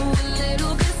psycho, a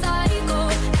little bit psycho.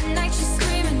 At night she's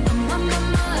screaming, my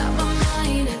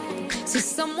mind. So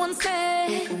someone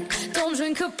said, don't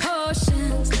drink her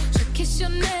potions. She'll kiss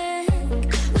your neck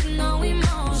with no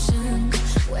emotion.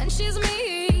 When she's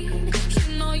mean, you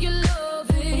know you love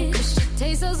it. If she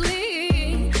tastes so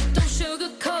sweet, don't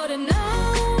sugarcoat it. No,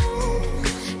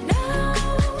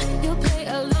 you'll play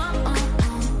along.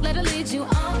 Let her lead you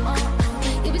on.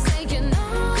 You'll be saying no,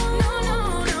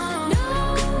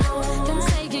 then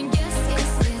saying yes,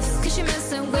 'cause you're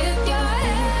messing with your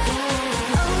head.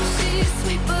 Oh, she's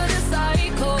sweet but a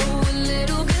psycho, a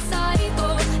little bit psycho.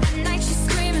 At night she's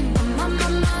screaming, my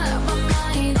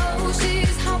mind. Oh,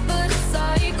 she's hot but a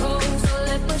psycho, so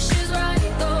left but she's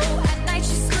right though. At night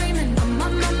she's screaming, my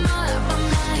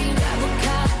mind. Grab a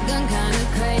cop gun, kinda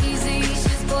crazy.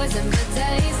 She's poison but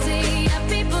tasty. And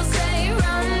people say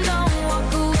run, don't walk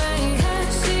away.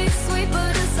 'Cause she's sweet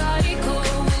but a psycho,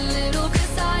 a little bit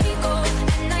psycho.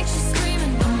 At night she's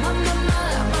screaming, my mind.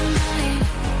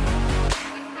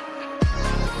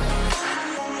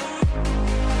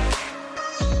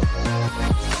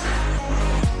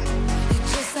 You're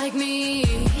just like me,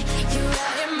 you're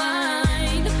out your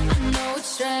mind. I know it's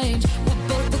strange, we're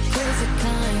both the crazy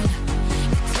kind.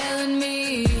 You're telling me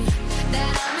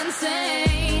that I'm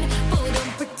insane, but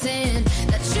don't pretend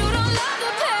that you don't love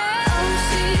the pain. Oh,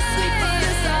 she's sweet but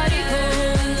a psycho,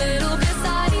 a little bit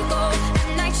psycho. At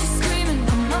night she's screaming,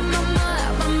 my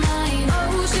mind.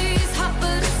 Oh, she's hot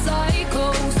but a psycho,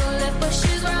 so left but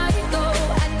she's right though.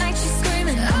 At night she's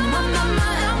screaming, my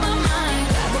mind.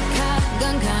 Grab a cop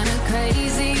gun, kinda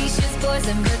crazy. She's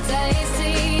poison but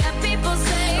tasty. And people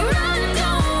say run,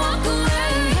 don't walk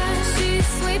away. She's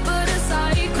sweet but a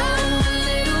psycho, a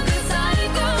little bit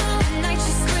psycho. At night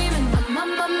she's screaming,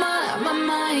 my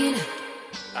mind.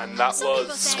 And that was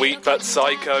Sweet But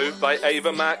Psycho by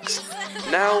Ava Max.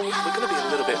 Now we're going to be a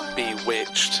little bit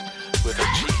bewitched with a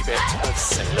cheeky bit of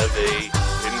C'est La Vie.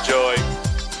 Enjoy.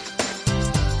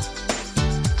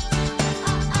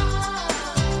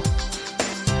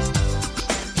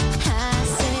 I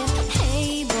said,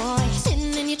 hey boy,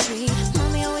 sitting in your tree.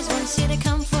 Mommy always wants you to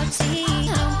come for tea.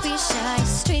 Don't be shy,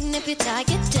 straighten up your tie.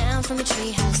 Get down from a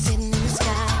tree house sitting in the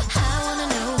sky. I wanna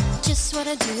know just what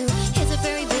I do. Is it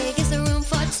very big? Is there room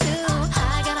for two?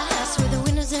 I got a house with the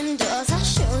windows and doors. I'll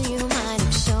show you mine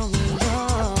and show me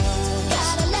yours.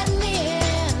 Gotta let me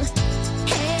in.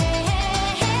 Hey,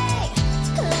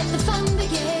 let the fun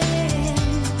begin.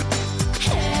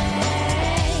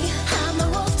 Hey, I'm the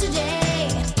wolf today.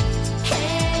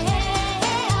 Hey,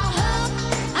 I'll huff.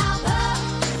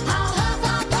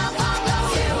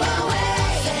 You away.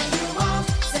 Say you won't,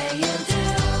 say you do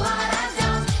what I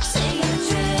don't. Say you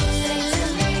true, say to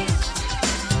me.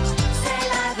 Say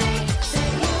la vie, say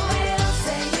you will,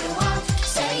 say you won't.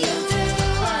 Say you do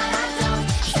what I don't.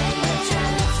 Say you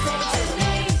true, say to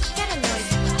me. Get a noise.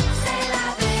 Say la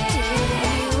vie. Do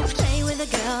you play with the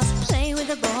girls, play with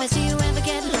the boys? Do you ever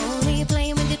get lonely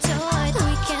playing with your toys?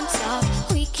 We can talk,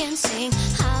 we can sing.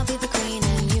 I'll be the queen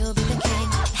and you'll be the king.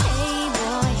 Hey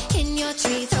boy, in your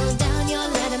tree, throw down your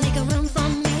ladder, make a room for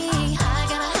me. I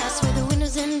got a house with the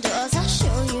windows and doors. I'll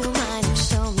show you mine and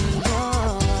show me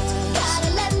yours. Gotta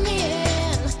let me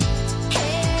in.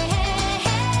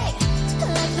 Hey,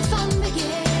 let the fun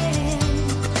begin.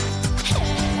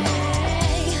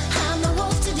 Hey, I'm the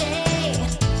wolf today.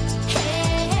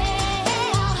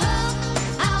 Hey, I'll huff.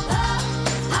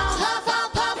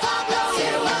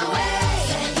 You away.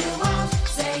 Say you won't,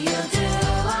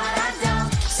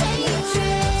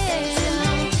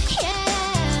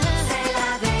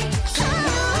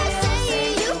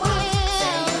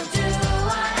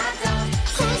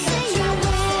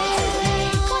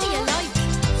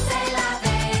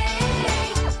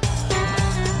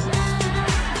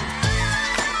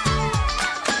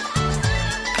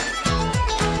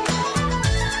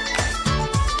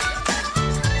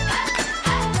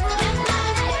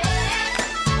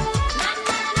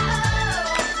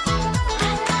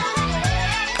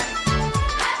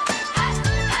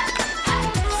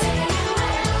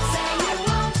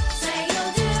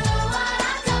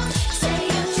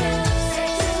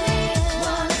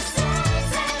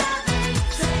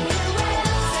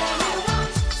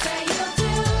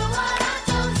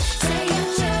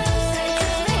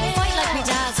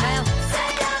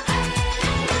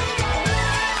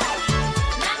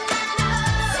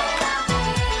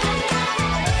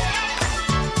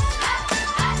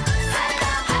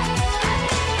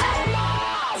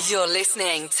 You're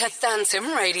listening to Phantom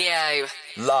Radio.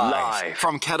 Live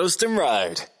from Kettleston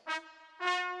Road.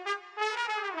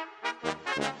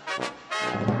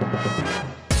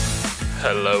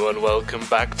 Hello and welcome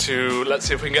back to, let's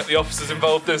see if we can get the officers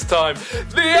involved this time,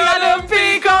 the Adam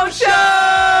Peakall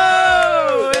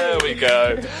Show! There we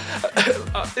go.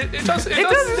 It does.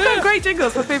 It's got great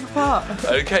jingles, my favourite part.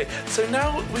 Okay, so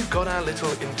now we've got our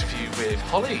little interview with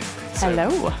Holly. So,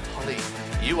 Hello. Holly,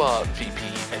 you are VP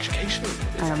Education.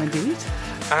 I am indeed.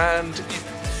 And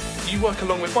you work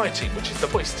along with my team, which is the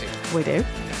voice team. We do.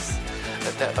 Yes.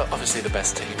 They're obviously the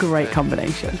best team. Great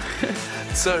combination.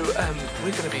 So,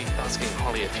 we're going to be asking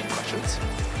Holly a few questions.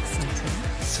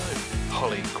 Exciting. So,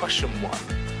 Holly, question one.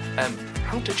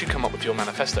 How did you come up with your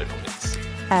manifesto points?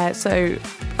 So,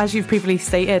 as you've previously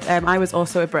stated, I was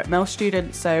also a Brit Mill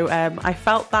student, so I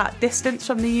felt that distance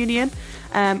from the union.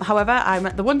 However, I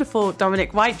met the wonderful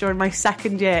Dominic White during my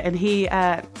second year, and he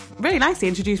really nicely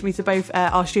introduced me to both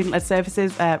our student-led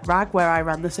services, RAG, where I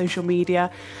ran the social media,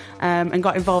 and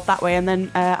got involved that way. And then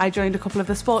I joined a couple of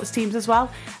the sports teams as well,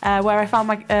 where I found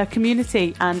my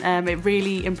community, and it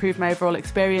really improved my overall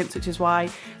experience, which is why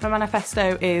my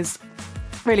manifesto is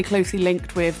really closely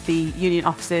linked with the union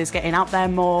officers getting out there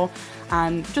more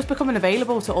and just becoming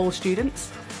available to all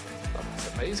students. Oh,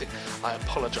 that's amazing. I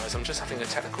apologise, I'm just having a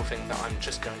technical thing that I'm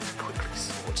just going to quickly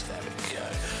sort. There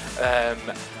we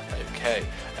go. Okay.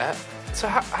 So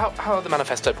how are the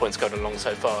manifesto points going along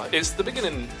so far? It's the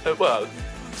beginning, well,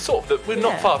 sort of, we're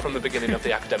not far from the beginning of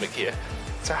the academic year.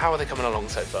 So how are they coming along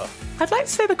so far? I'd like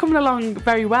to say they're coming along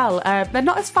very well. They're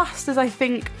not as fast as I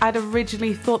think I'd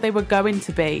originally thought they were going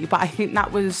to be, but I think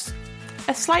that was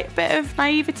a slight bit of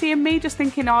naivety in me, just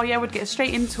thinking, oh yeah, we'd get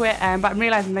straight into it, but I'm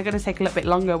realising they're going to take a little bit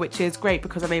longer, which is great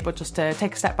because I'm able just to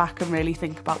take a step back and really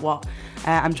think about what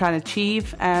I'm trying to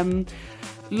achieve.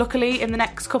 Luckily, in the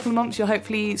next couple of months, you'll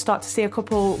hopefully start to see a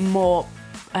couple more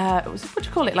what do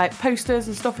you call it, like posters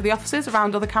and stuff for the officers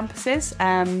around other campuses.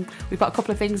 We've got a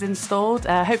couple of things installed.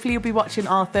 Hopefully you'll be watching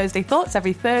our Thursday Thoughts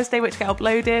every Thursday, which get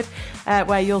uploaded,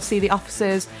 where you'll see the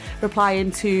officers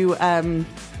replying to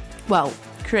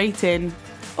creating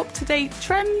up-to-date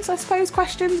trends, I suppose,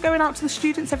 questions going out to the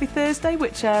students every Thursday,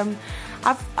 which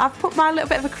I've put my little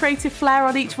bit of a creative flair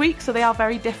on each week, so they are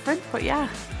very different, but yeah.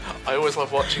 I always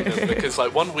love watching them because,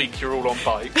 like, one week you're all on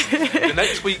bikes, the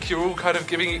next week you're all kind of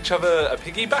giving each other a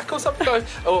piggyback or something,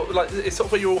 or like it's sort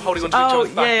of where you're all holding onto each other's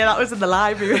back. Yeah, that was in the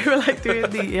library. We were like doing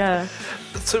the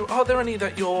So, are there any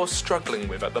that you're struggling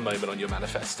with at the moment on your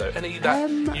manifesto? Any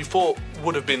that you thought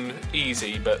would have been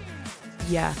easy, but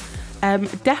yeah.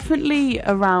 Definitely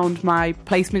around my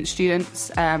placement students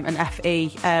and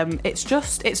FE.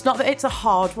 It's not that it's a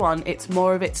hard one, it's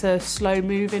more of it's a slow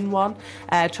moving one.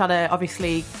 Trying to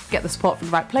obviously get the support from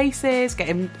the right places, get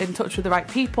in touch with the right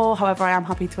people. However, I am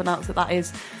happy to announce that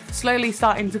is slowly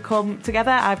starting to come together.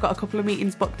 I've got a couple of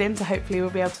meetings booked in, so hopefully we'll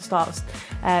be able to start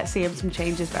seeing some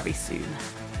changes very soon.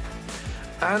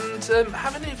 And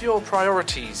have any of your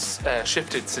priorities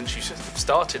shifted since you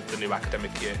started the new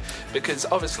academic year? Because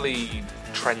obviously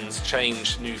trends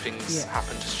change, new things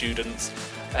happen to students.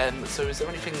 So is there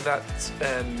anything that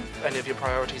any of your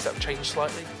priorities have changed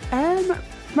slightly?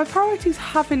 My priorities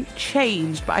haven't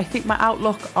changed, but I think my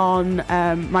outlook on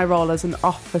my role as an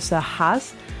officer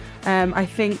has. I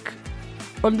think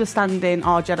understanding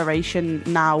our generation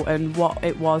now and what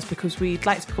it was, because we'd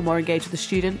like to become more engaged with the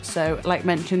students. So, like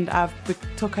mentioned, we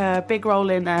took a big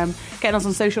role in getting us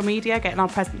on social media, getting our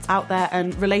presence out there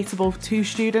and relatable to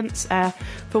students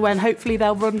for when hopefully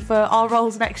they'll run for our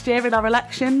roles next year in our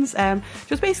elections.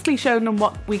 Just basically showing them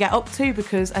what we get up to,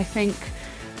 because I think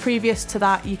previous to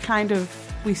that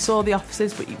we saw the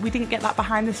officers, but we didn't get that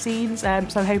behind the scenes. So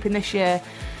I'm hoping this year,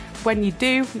 when you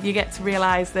do, you get to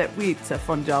realise that it's a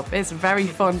fun job. It's very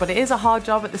fun, but it is a hard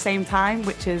job at the same time,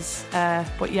 which is,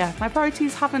 but yeah, my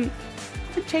priorities haven't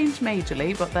changed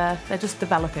majorly, but they're just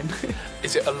developing.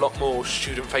 Is it a lot more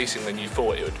student-facing than you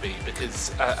thought it would be?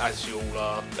 Because as you all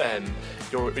are,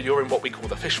 you're in what we call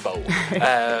the fishbowl,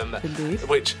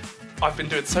 which I've been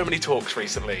doing so many talks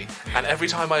recently, and every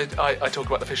time I talk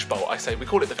about the fishbowl, I say we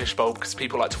call it the fishbowl because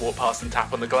people like to walk past and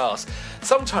tap on the glass.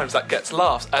 Sometimes that gets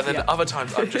laughs, and then other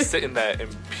times I'm just sitting there in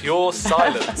pure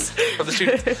silence from the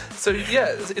students. So yeah,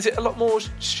 is it a lot more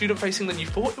student-facing than you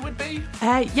thought it would be?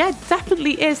 Yeah,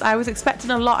 definitely is. I was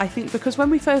expecting a lot, I think, because when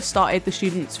we first started, the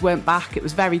students weren't back. It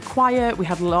was very quiet. We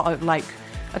had a lot of,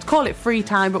 I'd call it free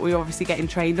time, but we were obviously getting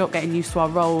trained up, getting used to our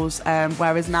roles,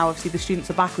 whereas now obviously the students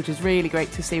are back, which is really great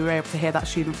to see. We're able to hear that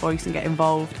student voice and get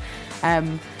involved.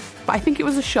 But I think it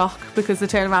was a shock because the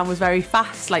turnaround was very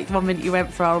fast. Like 1 minute you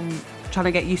went from trying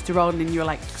to get used to rolling and you're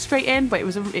like straight in, but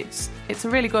it's a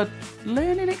really good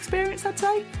learning experience, I'd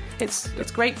say.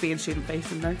 It's great being student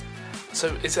facing though. So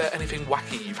is there anything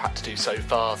wacky you've had to do so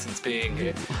far since being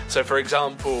here? So for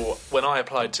example, when I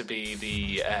applied to be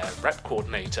the rep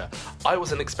coordinator, I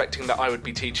wasn't expecting that I would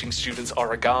be teaching students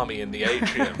origami in the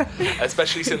atrium,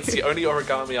 especially since the only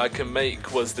origami I can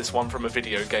make was this one from a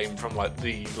video game from like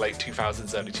the late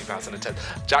 2000s, early 2010.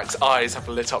 Jack's eyes have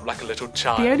lit up like a little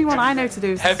child. The only one I know to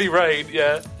do is... Heavy Rain,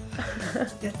 yeah.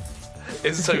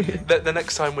 So the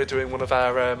next time we're doing one of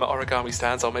our origami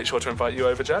stands, I'll make sure to invite you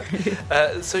over, Jack.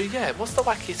 So yeah, what's the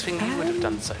wackiest thing you would have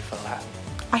done so far?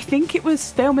 I think it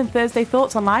was filming Thursday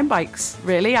Thoughts on line bikes,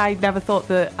 really. I never thought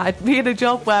that I'd be in a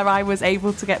job where I was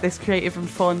able to get this creative and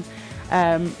fun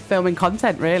filming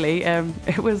content, really.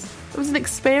 It was an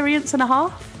experience and a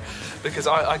half. Because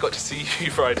I got to see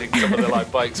you riding some of the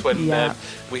live bikes when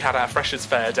we had our freshers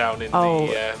fair down in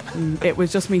it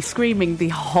was just me screaming the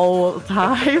whole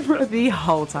time. The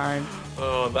whole time.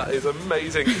 Oh, that is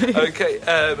amazing. Okay,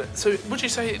 so would you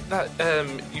say that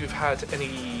you've had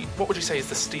what would you say is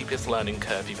the steepest learning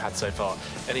curve you've had so far?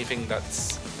 Anything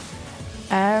that's...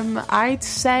 I'd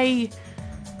say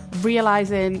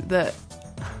realising that...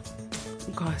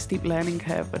 God, a steep learning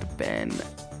curve would have been...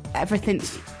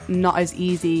 Everything's not as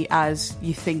easy as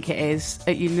you think it is.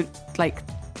 I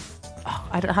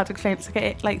don't know how to explain it. To get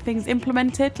it, like, things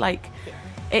implemented, like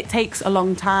it takes a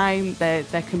long time. There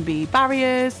can be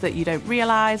barriers that you don't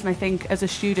realise, and I think as a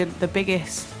student, the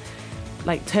biggest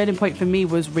like turning point for me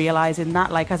was realising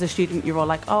that, like, as a student, you're all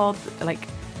like, oh, like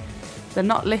they're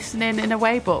not listening in a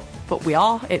way, but we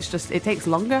are. It's just it takes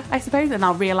longer, I suppose. And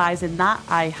now realising that,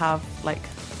 I have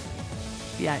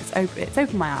it's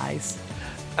opened my eyes.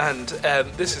 And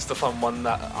this is the fun one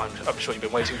that I'm sure you've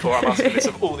been waiting for. I'm asking this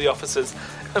of all the officers.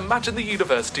 Imagine the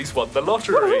university's won the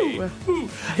lottery.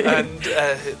 And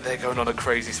they're going on a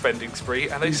crazy spending spree,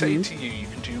 and they say to you, you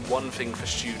can do one thing for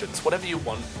students, whatever you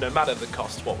want, no matter the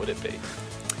cost. What would it be?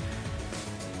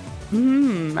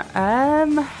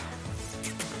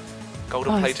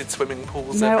 Golden-plated swimming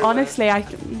pools. No, everywhere. Honestly,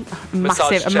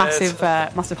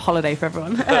 massive holiday for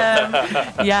everyone.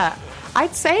 Yeah,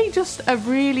 I'd say just a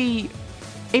really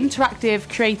interactive,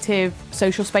 creative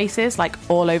social spaces, like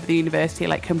all over the university,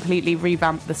 like completely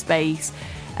revamp the space,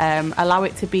 allow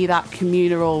it to be that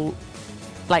communal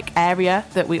like area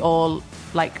that we all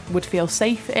like would feel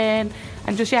safe in,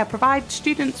 and just provide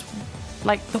students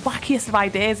like the wackiest of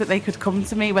ideas that they could come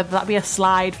to me, whether that be a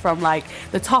slide from like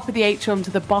the top of the atrium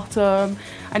to the bottom,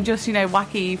 and just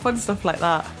wacky fun stuff like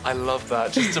that. I love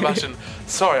that. Just imagine,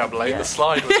 sorry I'm late, the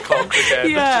slide was clogged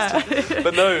again.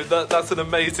 But no, that's an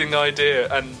amazing idea,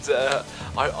 and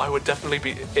I would definitely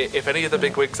be, if any of the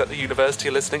big wigs at the university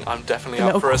are listening, I'm definitely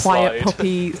up for a quiet slide.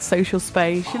 puppy social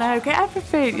space, get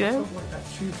everything,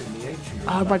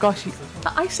 Oh my gosh,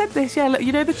 I said this, look,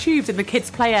 the tubes in the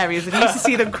kids' play areas, and you used to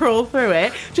see them crawl through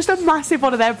it. Just a massive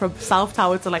one of them from South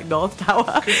Tower to like North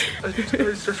Tower. It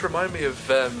just remind me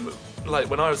of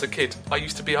like when I was a kid, I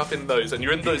used to be up in those, and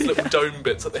you're in those little dome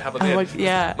bits that they have on the end.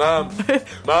 Yeah. Mum,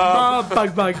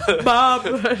 bang, bang,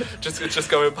 mum. just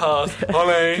going past,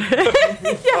 Holly,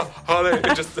 Holly,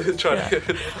 just trying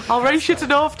to. I'll race you to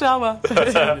North Tower.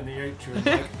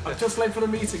 I'm just late for the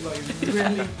meeting. Like,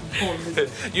 really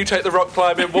important. You take the rock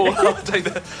climbing wall. I'll take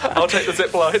the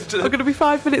zip line. I'm going to be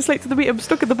 5 minutes late to the meeting. I'm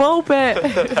stuck in the ball bit.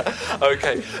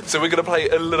 Okay, so we're going to play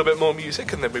a little bit more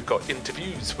music, and then we've got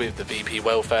interviews with the VP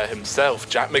Welfare himself,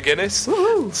 Jack McGuinness.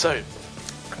 Woo-hoo. very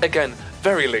Again,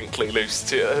 very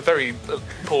very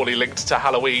poorly linked to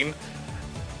Halloween.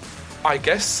 I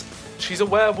guess she's a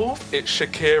werewolf. It's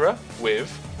Shakira with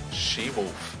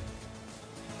She-Wolf.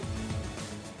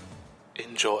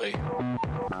 Enjoy.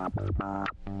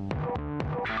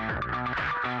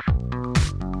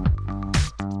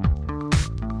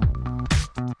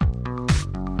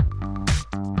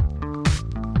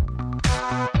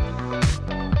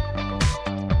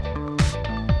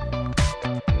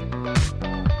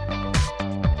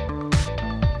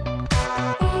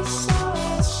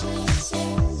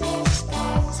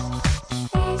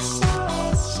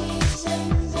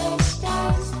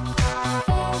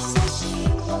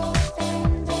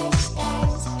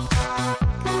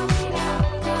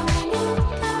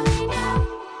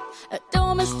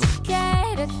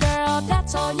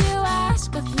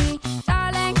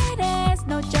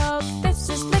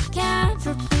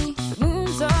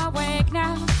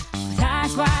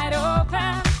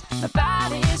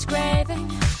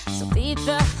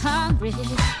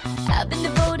 I've been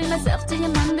devoting myself to you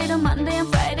Monday to Monday and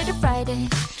Friday to Friday.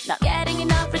 Not getting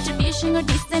enough retribution or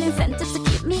decent incentives to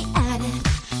keep me at it.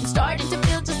 I'm starting to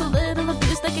feel just a little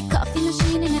abused, like a coffee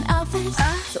machine in an office.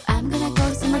 So I'm gonna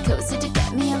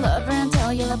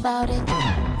about it.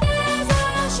 Here's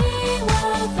how she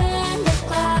was in the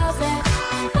closet.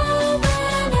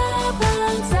 Open up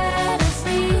and set us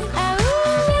free.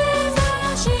 Here's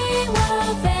how she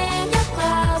was in your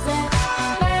closet.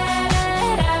 Let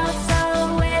it out so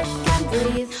it can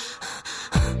breathe.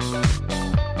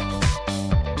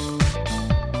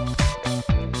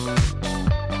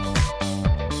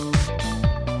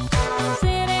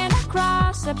 Sitting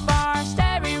across the bar,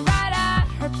 staring right at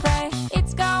her prey.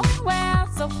 It's going well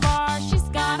so far, she's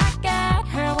gonna get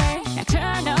her way.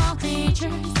 Nocturnal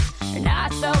creatures are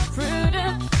not so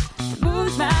prudent. The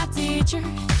moon's my teacher,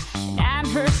 and I'm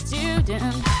her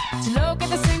student. To look at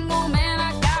the single man,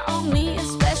 I got only a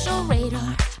special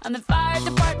radar. On the fire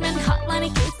department hotline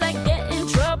in case I get in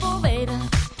trouble later.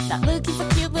 Not looking for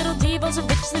cute little divas or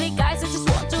rich city guys, I just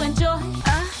want to enjoy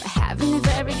having a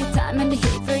very good time and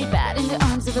behave very bad in the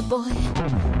arms of a boy.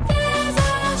 Here's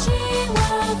how she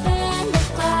was in the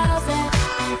closet.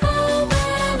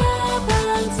 Open up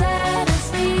and set us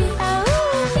free.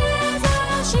 Here's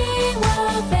how she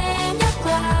was in your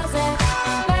closet.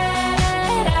 Let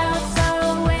it out so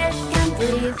it can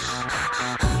breathe.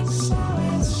 So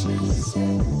she's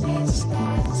in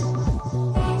disguise.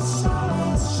 So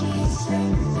she's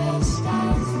in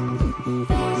disguise.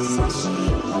 So she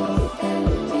was in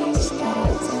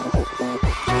disguise.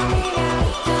 Coming out,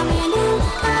 coming out,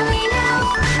 coming out.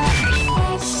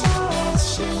 SOS,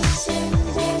 she's in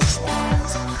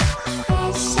disguise.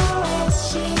 SOS,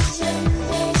 she's in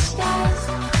disguise.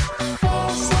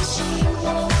 SOS, she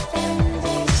was in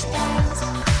disguise.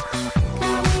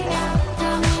 Coming out,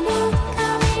 coming out,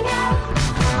 coming out.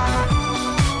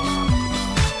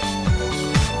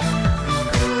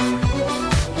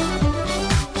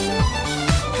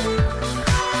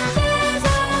 Here's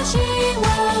how she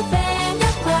was in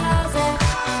your closet.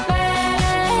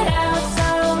 Let it out so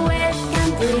it can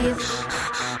breathe.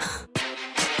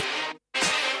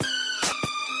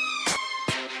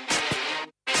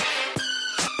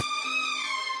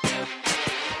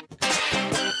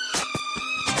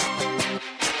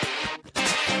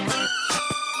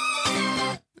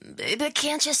 Baby,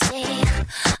 can't you see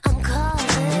I'm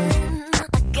calling?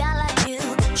 A guy like you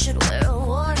should wear a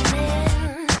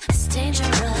warning. It's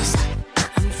dangerous.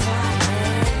 I'm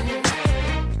falling.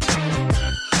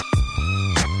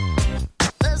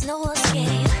 There's no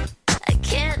escape. I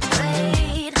can't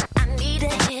wait. I need a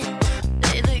hit.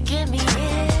 Baby, give me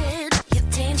it. You're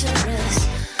dangerous.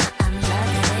 I'm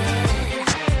loving it.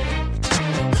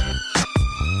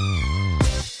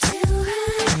 Too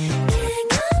high, can't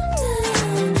come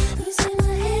down. Losing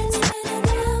my head, spinning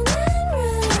round.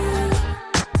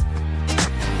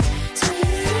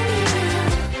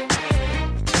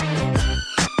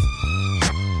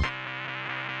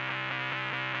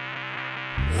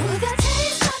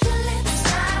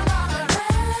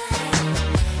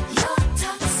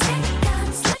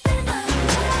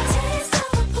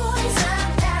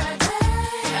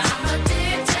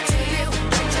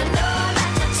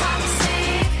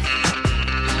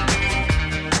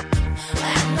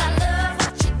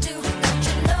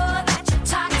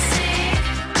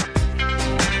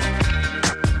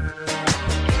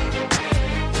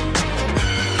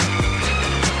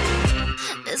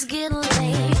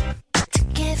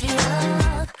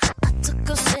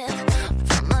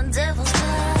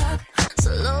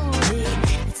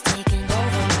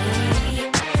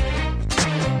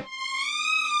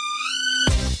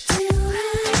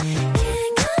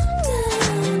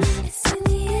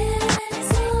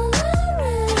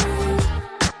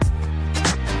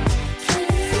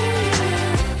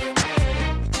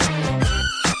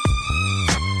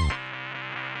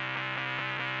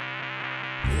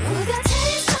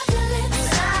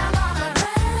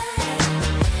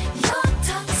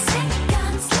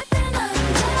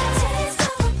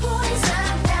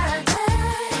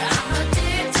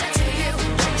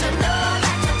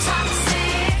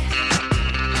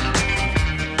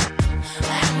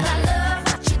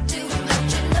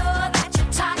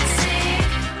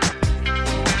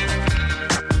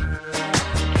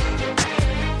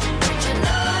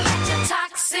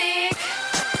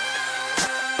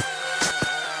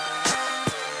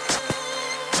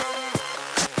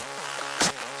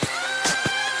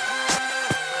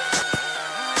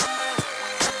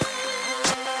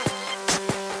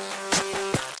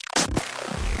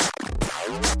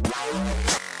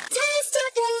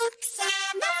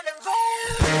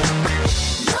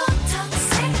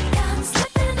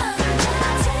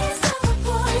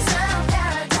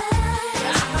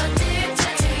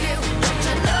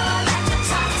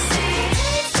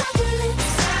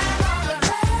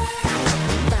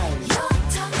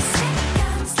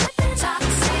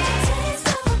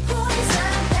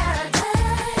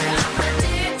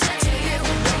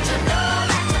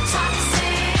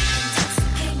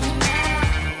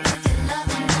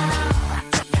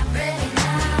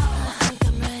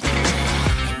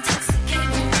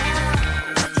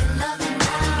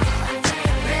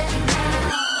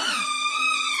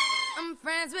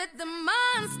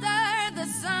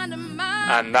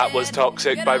 And that was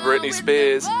Toxic by Britney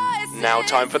Spears. Now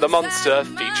time for The Monster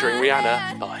featuring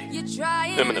Rihanna by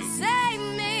Eminem.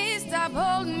 Stop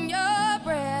holding your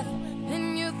breath.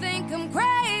 And you think I'm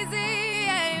crazy.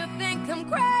 Yeah, you think I'm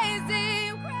crazy.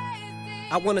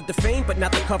 I wanted the fame, but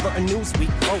not the cover of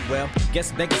Newsweek. Oh well,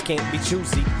 guess beggars can't be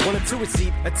choosy. Wanted to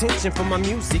receive attention from my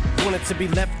music. Wanted to be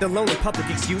left alone in public,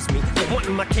 excuse me. But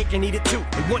wanting my cake and eat it too.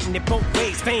 And wanting it both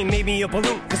ways. Fame made me a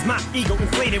balloon. Cause my ego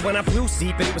inflated when I flew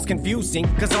see. But it was confusing.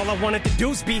 Cause all I wanted to do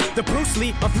was be the Bruce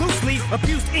Lee of loosely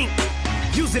abused ink.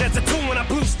 Use it as a tool when I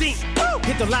blew steam. Woo!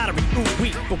 Hit the lottery, ooh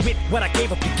wee. But with what I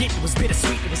gave up to get, it was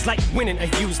bittersweet. It was like winning a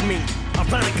used me.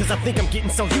 Ironic, cause I think I'm getting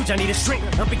so huge I need a shrink.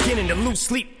 I'm beginning to lose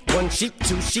sleep. One sheep,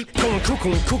 two sheep, going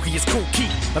cuckoo and kooky is cool key.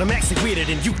 But I'm actually weirder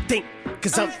than you think.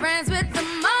 Cause I'm friends with the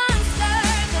monster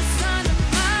that's under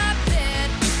my bed.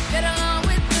 Get along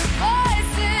with the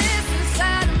voices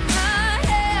inside of my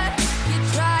head. You're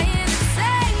trying to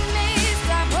save me.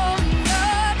 Stop holding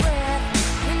your breath.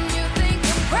 And you think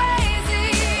I'm crazy.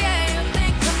 Yeah, you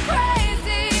think I'm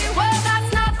crazy. Well, that's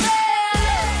not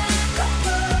fair.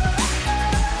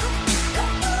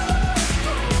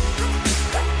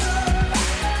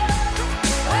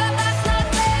 Well, that's not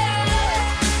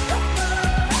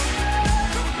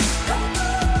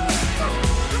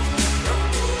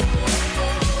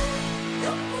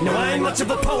No, I ain't much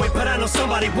of a poet, but I know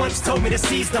somebody once told me to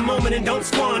seize the moment and don't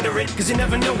squander it. Cause you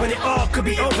never know when it all could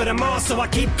be over tomorrow, so I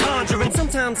keep conjuring.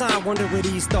 Sometimes I wonder where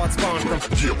these thoughts spawn from.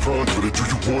 Yeah, ponder it. Do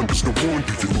you wonder? No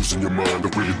wonder you're losing your mind the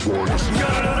way it wanders.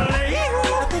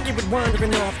 I think you were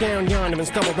wandering off down yonder and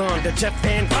stumbled on to Jeff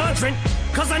Van Vondren.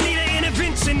 Cause I need an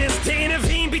interventionist to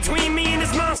intervene between me and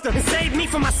this monster and save me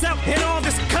from myself and all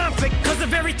this conflict. Cause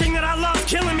of everything that I love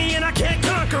killing me and I can't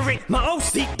conquer it. My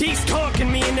OCD's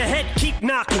talking me in the head, keep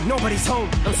knocking. Nobody's home,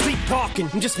 I'm sleepwalking.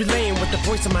 I'm just relaying what the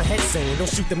voice in my head saying. Don't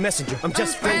shoot the messenger, I'm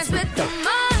just friends with the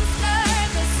monster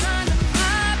that's under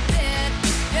my bed.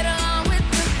 Get along with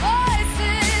the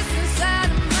voices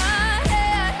inside of my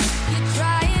head. You're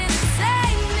trying to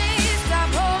save me. Stop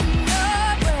holding your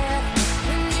breath.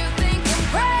 And you think I'm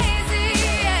crazy.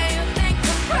 Yeah, you think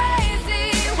I'm crazy.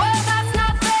 Well, that's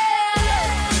not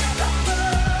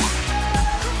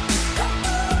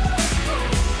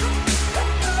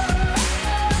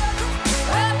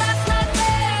Well, that's not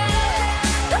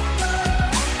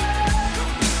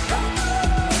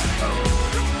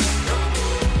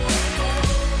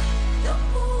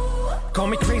Call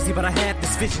me crazy, but I had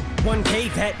this vision. One day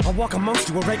that I'll walk amongst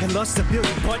you, a regular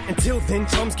civilian. But until then,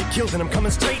 drums get killed and I'm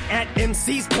coming straight at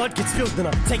MC's blood gets spilled. And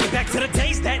I take it back to the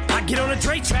days that I get on a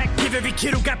Dre track. Give every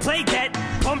kid who got played that.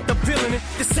 Pumped up feeling it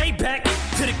to say back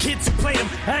to the kids who played them.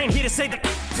 I ain't here to say the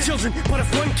children, but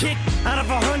if one kid out of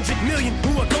 100 million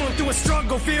who are going through a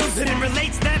struggle feels it and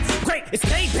relates, that's great. It's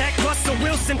payback. Russell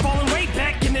Wilson falling way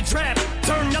back in the draft.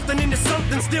 Turn nothing into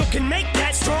something, still can make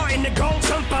that. Straw in the gold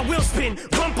jump, I will spin.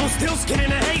 Rumpelstiltskin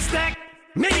in a haystack.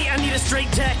 Maybe I need a straight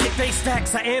jacket, face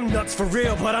facts. I am nuts for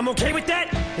real, but I'm okay with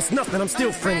that. It's nothing, I'm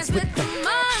still friends with the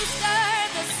monster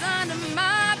that's under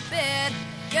my bed.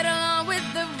 Get along with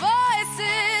the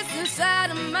voices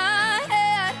inside of my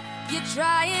head. You're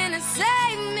trying to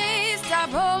save me. Stop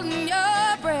holding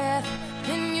your breath.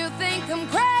 And you think I'm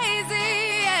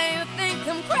crazy. Yeah, you think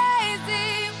I'm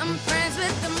crazy. I'm friends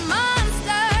with the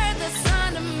monster that's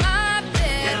under my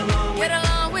bed. Get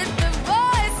along with the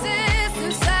voices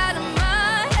inside of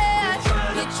my head.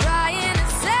 You're trying to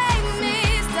save me.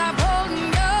 Stop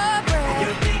holding your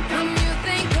breath. And you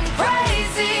think I'm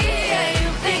crazy. Yeah, you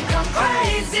think I'm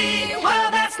crazy.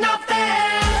 Well, that's not fair.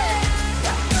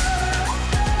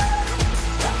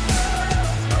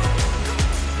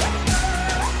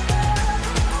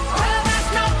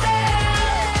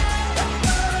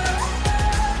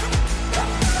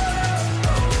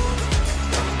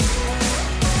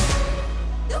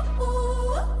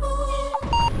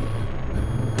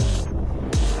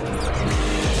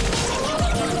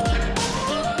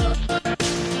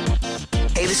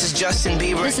 Hey, this is Justin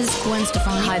Bieber. This is Gwen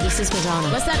Stefani. Hi, this is Madonna.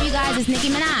 What's up, you guys? It's Nicki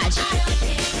Minaj.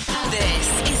 This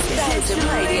is Phantom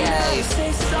Radio.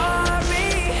 Say sorry.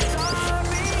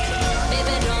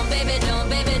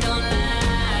 Baby, don't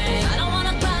lie. I don't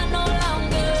wanna cry no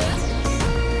longer.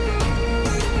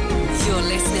 You're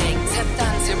listening to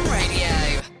Phantom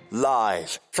Radio.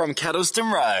 Live from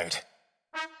Kettleston Road.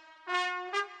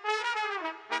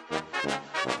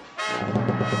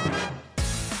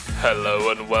 Hello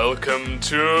and welcome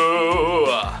to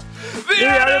the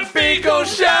Adam Peakall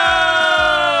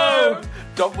Show!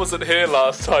 Dom wasn't here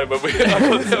last time when we.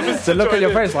 So look at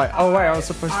your face like, oh wait, I was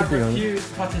supposed to be on. You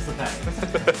participate.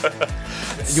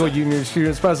 Your union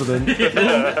students president. There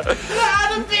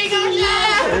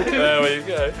we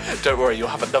go. Don't worry, you'll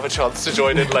have another chance to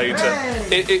join in later.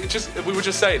 We were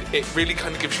just saying, it really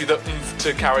kind of gives you the oomph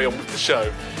to carry on with the show.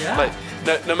 Yeah. Like,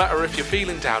 no matter if you're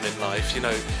feeling down in life, you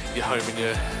know, you're home and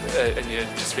you're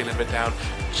just feeling a bit down,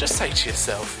 just say to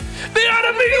yourself, "The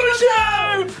Adam Peakall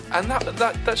Show!" And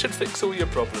that should fix all your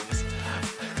problems.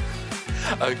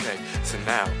 Okay, so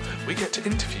now we get to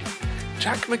interview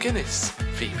Jack McGuinness,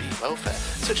 VP Welfare.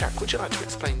 So Jack, would you like to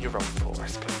explain your role for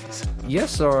us, please?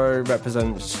 Yes, so I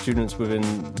represent students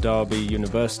within Derby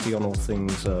University on all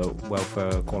things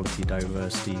welfare, quality,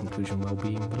 diversity, inclusion,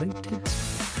 well-being related.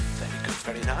 Very good,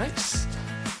 very nice.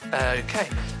 Okay,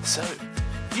 so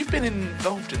you've been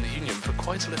involved in the union for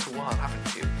quite a little while,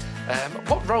 haven't you?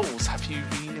 What roles have you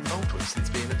been involved with since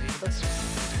being at the university?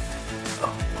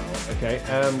 Oh, wow, okay.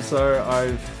 So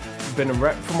I've been a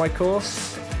rep for my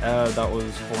course. That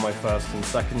was for my first and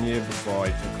second year before I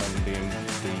took on being the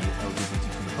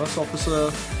LGBTQ plus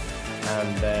officer.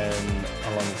 And then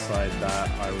alongside that,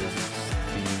 I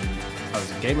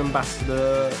was a game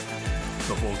ambassador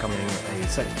before becoming a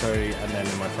secretary. And then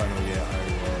in my final year, I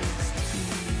was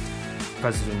the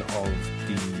president of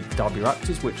the Derby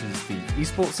Raptors, which is the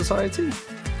esports society.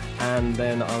 And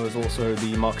then I was also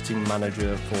the marketing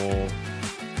manager for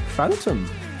Phantom.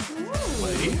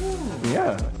 Wait.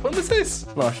 Yeah. When was this?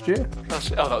 Last year. Oh,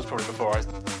 that was probably before I...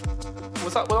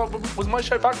 Was my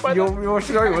show back by then? Your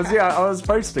show was, yeah, I was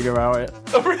posting about it.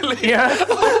 Oh, really? Yeah.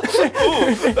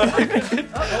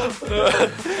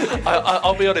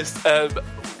 I'll be honest,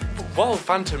 while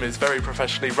Phantom is very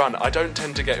professionally run, I don't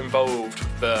tend to get involved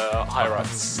with the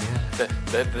higher-ups.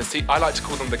 I like to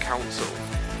call them the council,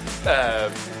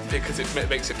 because it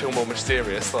makes it feel more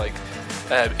mysterious. Like,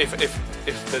 if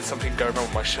there's something going wrong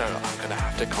with my show, I'm going to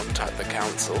have to contact the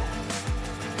council.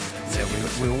 Yeah,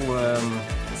 we all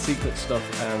secret stuff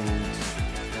and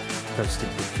posting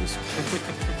pictures.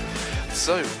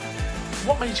 So,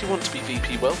 what made you want to be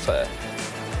VP Welfare?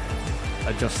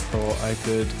 I just thought I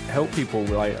could help people.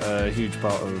 Like, a huge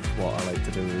part of what I like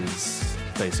to do is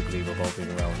basically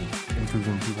revolving around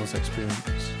improving people's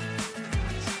experience.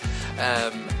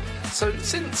 So,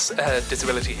 since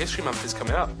Disability History Month is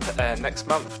coming up next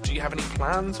month, do you have any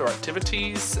plans or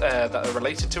activities that are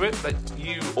related to it that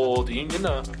you or the union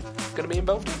are going to be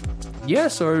involved in? Yeah,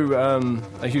 so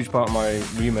a huge part of my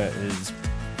remit is,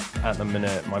 at the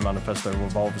minute, my manifesto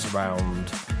revolves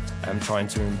around trying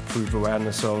to improve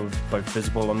awareness of both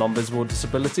visible and non-visible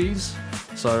disabilities.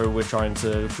 So we're trying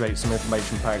to create some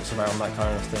information packs around that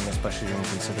kind of thing, especially in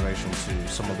consideration to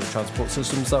some of the transport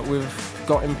systems that we've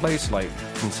got in place, like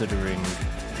considering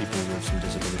people with some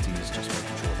disabilities, just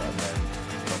making sure that they're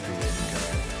not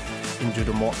being injured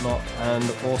and whatnot. And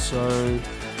also,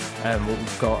 what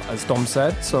we've got, as Dom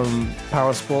said, some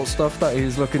para sports stuff that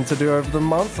he's looking to do over the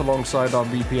month, alongside our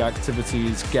VP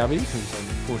activities, Gabby, who's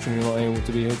unfortunately not able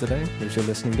to be here today. If you're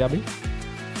listening, Gabby.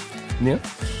 Yeah.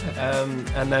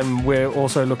 And then we're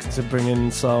also looking to bring in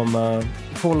some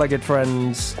four-legged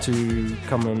friends to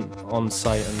come on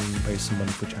site and raise some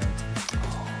money for charity.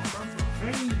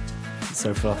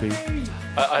 So fluffy.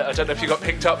 I don't know if you got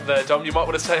picked up there, Dom. You might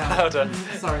want to say it louder.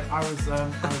 Sorry, I was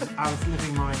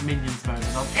living my Minions mode.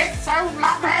 And it's so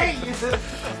fluffy.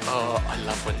 Oh, I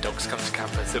love when dogs come to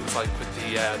campus. It was like with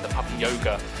the puppy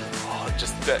yoga. Oh,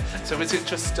 just so is it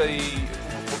just a?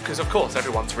 Because of course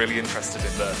everyone's really interested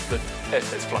in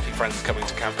there's fluffy friends coming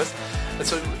to campus. And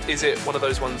so is it one of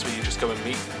those ones where you just go and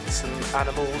meet some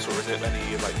animals, or is it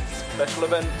any like special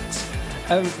events?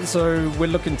 So we're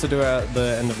looking to do it at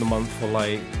the end of the month for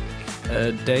like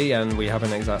a day, and we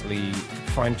haven't exactly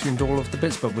fine-tuned all of the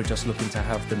bits, but we're just looking to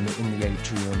have them in the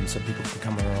atrium so people can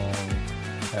come along,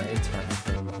 interact with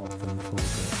them, hold them for and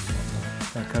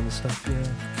whatnot, that kind of stuff, yeah.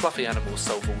 Fluffy animals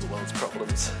solve all the world's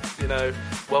problems. You know,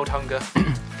 world hunger,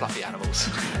 fluffy animals.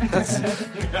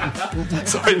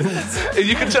 Sorry,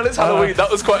 you can tell it's Halloween.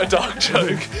 That was quite a dark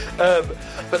joke.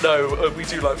 But no, we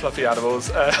do like fluffy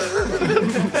animals.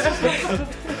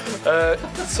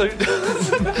 So,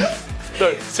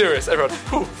 no, serious, everyone.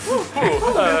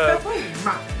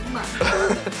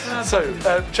 So,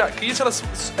 Jack, can you tell us...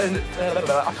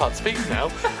 I can't speak now.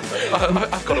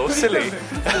 I've got all silly.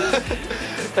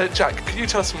 Jack, can you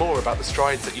tell us more about the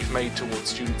strides that you've made towards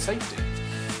student safety?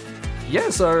 Yeah,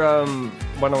 so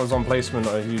when I was on placement,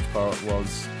 a huge part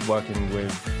was working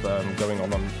with going on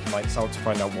nights out to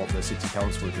find out what the city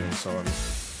council were doing. So I'm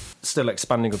still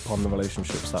expanding upon the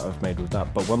relationships that I've made with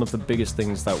that. But one of the biggest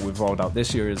things that we've rolled out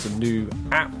this year is a new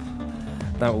app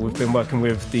Now we've been working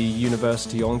with the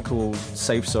university on called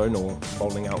Safe Zone, or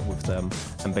rolling out with them,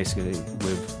 and basically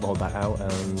we've rolled that out,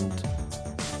 and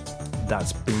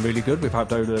that's been really good. We've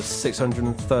had over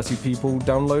 630 people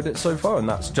download it so far, and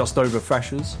that's just over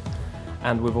freshers.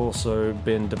 And we've also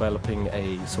been developing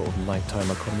a sort of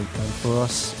nighttime economy plan for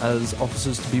us as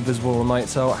officers to be visible on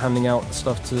nights out, handing out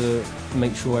stuff to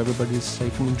make sure everybody's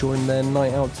safe and enjoying their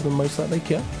night out to the most that they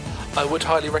can. I would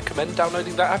highly recommend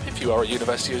downloading that app if you are a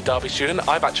University of Derby student.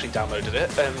 I've actually downloaded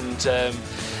it, and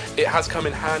it has come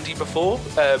in handy before,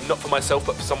 not for myself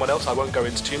but for someone else. I won't go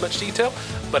into too much detail,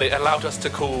 but it allowed us to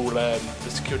call the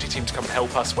security team to come and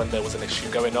help us when there was an issue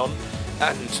going on,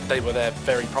 and they were there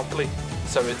very promptly.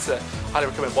 So it's highly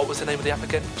recommend. What was the name of the app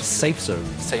again? Safe Zone.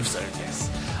 Safe Zone, yes.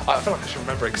 I feel like I should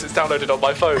remember it because it's downloaded on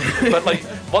my phone. But like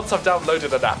once I've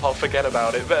downloaded an app, I'll forget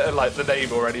about it, like the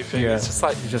name or anything. Yeah, it's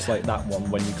just like that one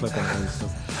when you click on it. It's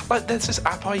just... Like there's this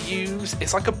app I use.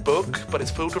 It's like a book, but it's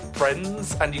filled with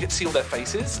friends, and you get to see all their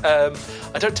faces. I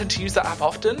don't tend to use that app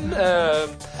often. Are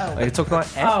you talking about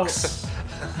X?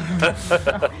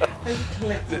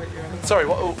 Sorry,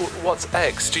 what's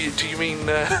X? Do you mean?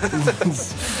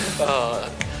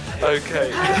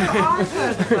 Okay. I've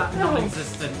heard of that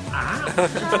non-existent app.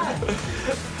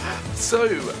 So,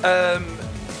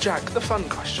 Jack, the fun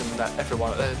question that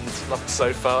everyone has loved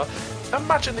so far.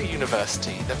 Imagine the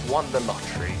university, they've won the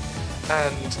lottery,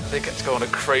 and they get to go on a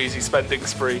crazy spending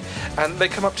spree, and they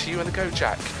come up to you and they go,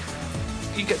 Jack,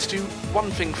 you get to do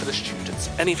one thing for the students,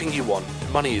 anything you want.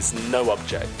 Money is no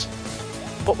object.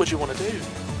 What would you want to do?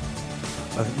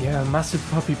 Yeah, a massive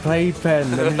puppy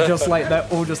playpen, and you're just like, they're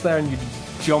all just there, and you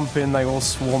jump in, they all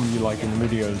swarm you like in the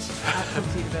videos.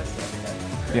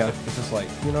 Yeah, it's just like,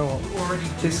 you know what? Already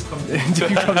this comes in.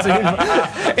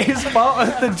 It's part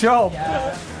of the job.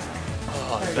 Yeah.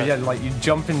 But yeah, like you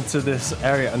jump into this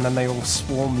area and then they all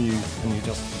swarm you and you're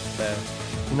just there.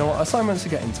 You know what? Assignments are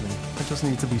getting to me. I just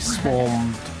need to be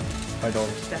swarmed by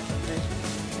dogs. Definitely.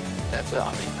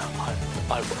 I mean,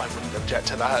 I wouldn't object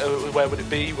to that. Where would it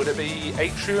be? Would it be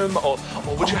Atrium, or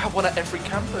would you have one at every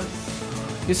campus?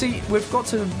 You see, we've got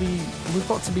to be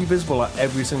visible at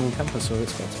every single campus, so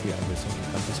it's got to be at every single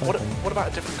campus. What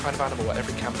about a different kind of animal at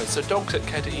every campus? So dogs at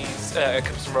Keddy's,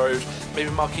 Kimpston Road,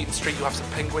 maybe Markeaton Street. You have some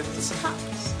penguins.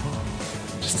 Cats.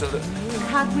 Just a little.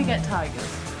 Can we get tigers?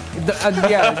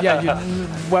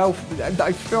 Well,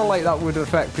 I feel like that would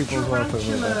affect people's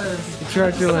welfare.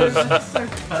 Tarantulas. So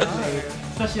funny.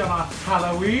 Especially on our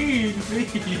Halloween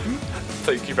theme.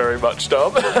 Thank you very much,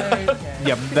 Dom.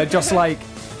 Yeah, they're just like,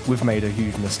 we've made a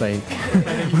huge mistake.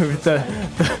 With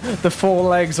the four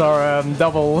legs are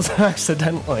doubles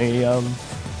accidentally.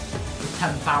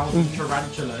 10,000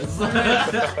 tarantulas. I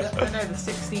know the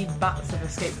 16 bats have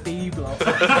escaped the E-block.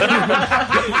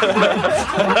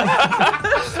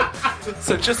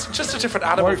 So just a different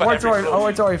animal. Why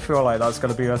do I feel like that's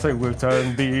going to be a thing? We've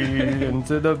turned B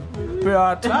into the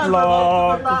bat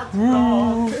block.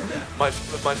 My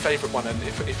favourite one, and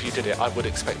if you did it, I would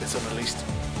expect this on at least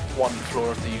one floor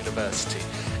of the university.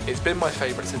 It's been my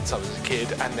favourite since I was a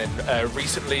kid, and then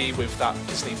recently with that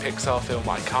Disney Pixar film,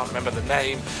 I can't remember the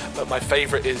name, but my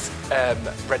favourite is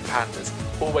red pandas.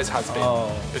 Always has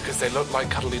been, because they look like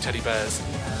cuddly teddy bears.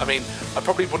 I mean, I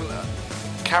probably wouldn't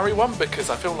carry one because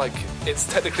I feel like it's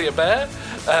technically a bear.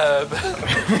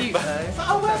 Cute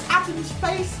though. Where's Adam's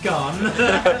face gone?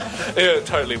 Yeah,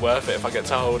 totally worth it if I get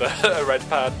to hold a red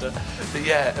panda. But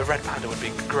yeah, a red panda would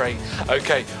be great.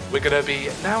 Okay, we're going to be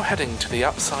now heading to the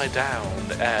Upside Down.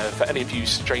 For any of you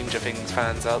Stranger Things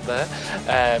fans out there,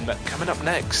 coming up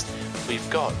next, we've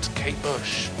got Kate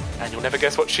Bush, and you'll never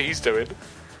guess what she's doing.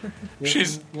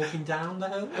 She's walking down the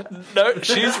hill. No,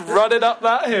 she's running up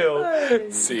that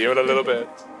hill. See you in a little bit.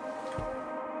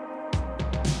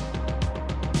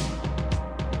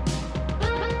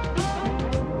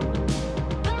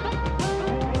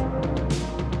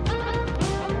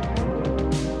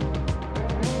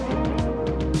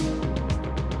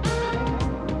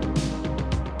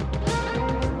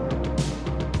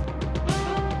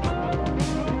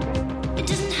 It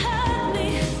doesn't hurt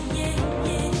me.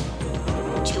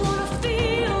 Do you wanna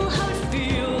feel how it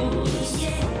feels? Do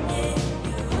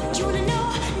you wanna know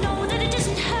that it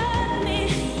doesn't hurt?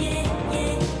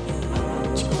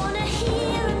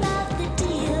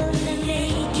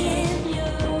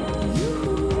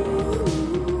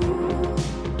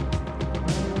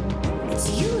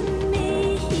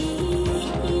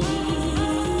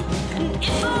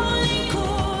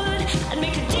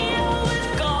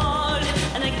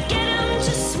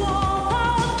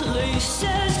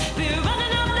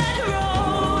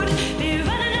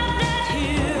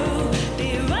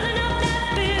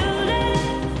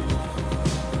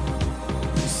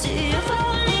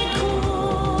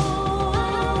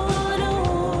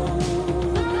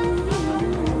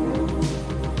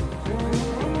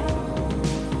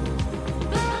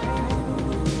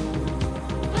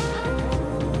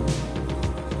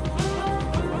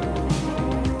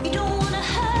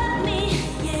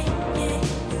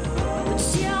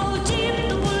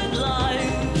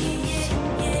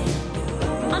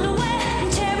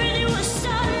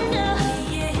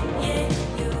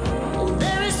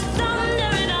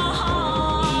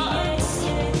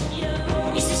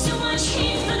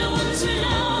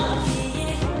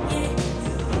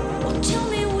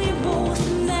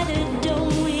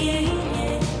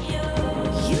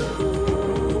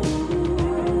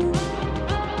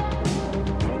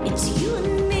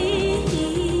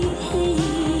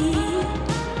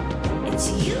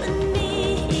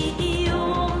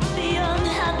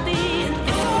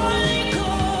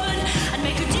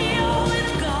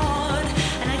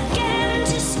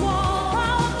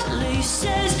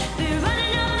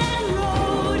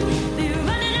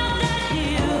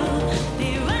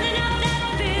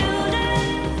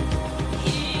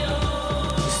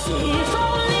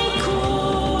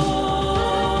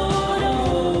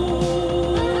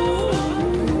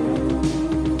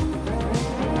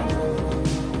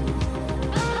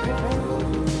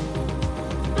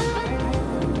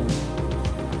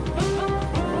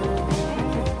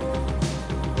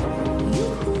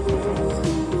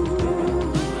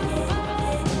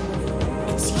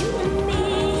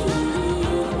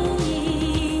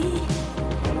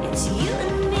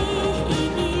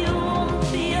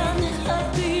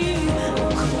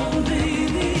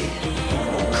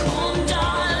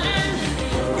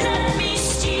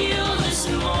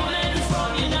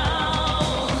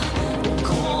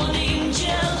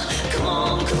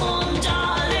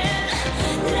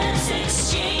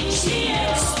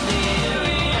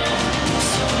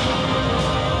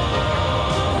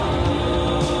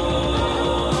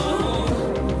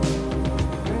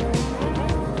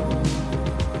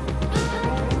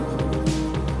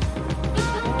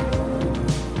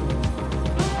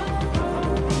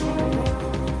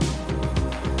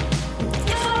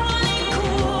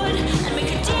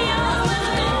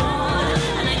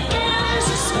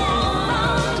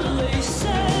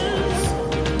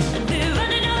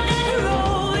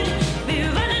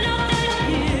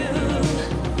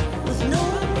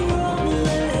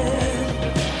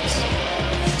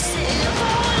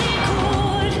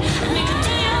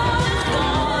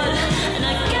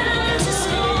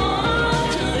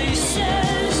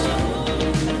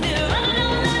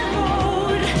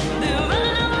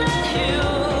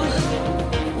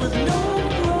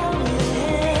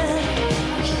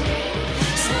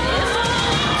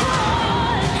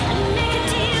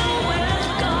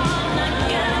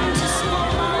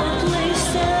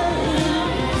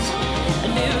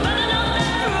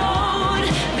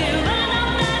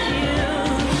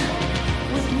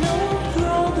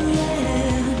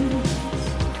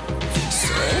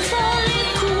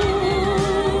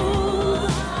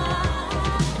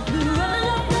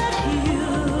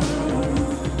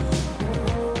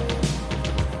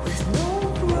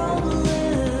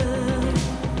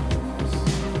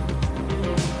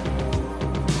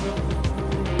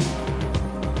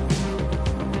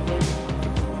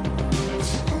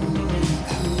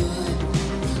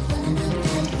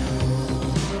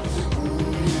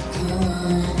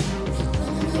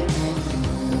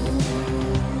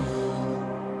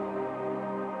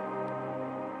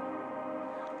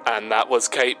 And that was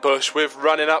Kate Bush with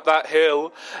Running Up That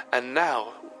Hill. And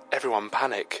now, everyone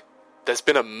panic. There's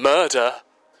been a murder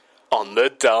on the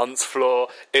dance floor.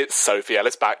 It's Sophie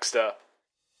Ellis-Baxter.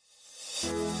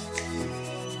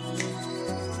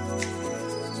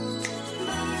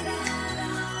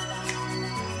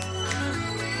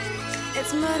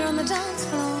 It's murder on the dance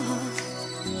floor.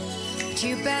 But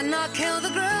you better not kill the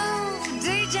groove,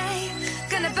 DJ.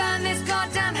 Gonna burn this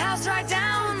goddamn house right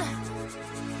down.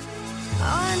 Oh,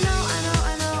 I know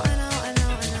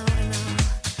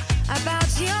about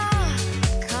your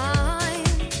kind.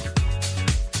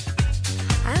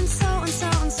 And so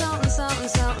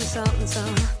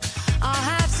I'll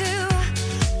have to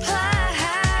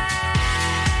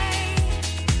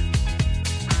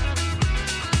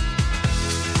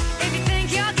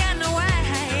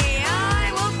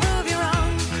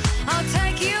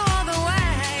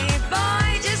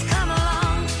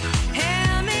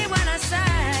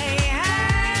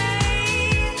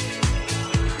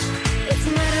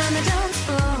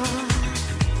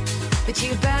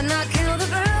you better not kill the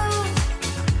groove.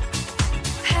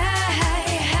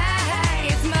 Hey,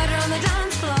 it's murder on the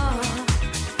dance floor.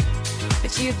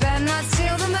 But you better not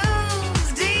steal the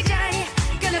moves, DJ.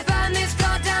 Gonna burn this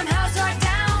goddamn house right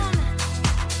down.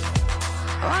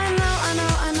 Oh, I know.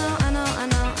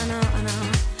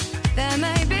 There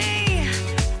may be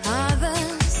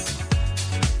others.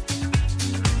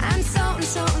 And so.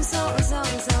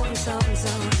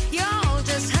 You'll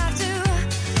just have to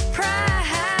pray.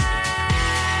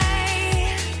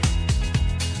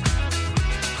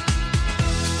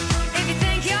 If you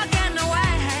think you're getting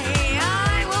away,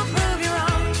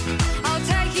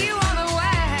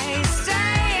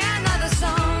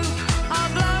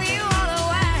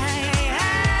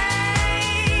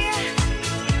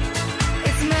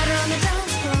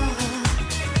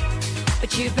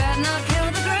 but you better not kill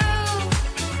the groove.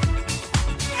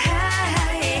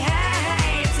 Hey,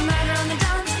 hey, it's murder on the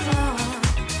dance floor,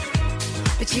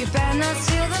 but you better not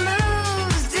steal the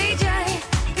moves. DJ,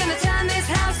 gonna turn this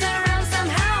house around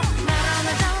somehow. Murder on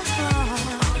the dance floor,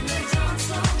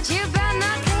 but you better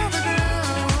not kill the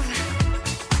groove.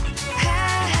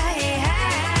 Hey,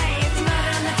 hey, it's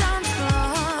murder on the dance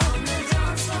floor,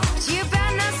 but you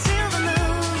better not steal the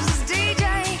moves. DJ,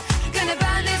 gonna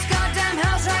burn this goddamn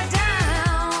house right down.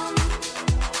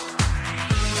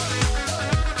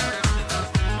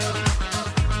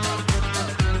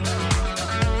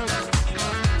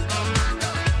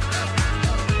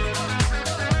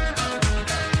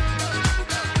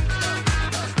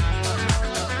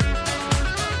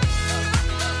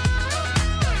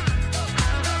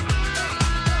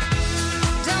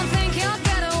 Don't think you'll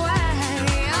get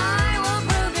away. I will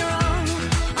prove you wrong.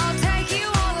 I'll take you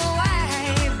all the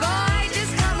way. Boy,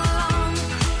 just come along.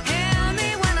 Hear me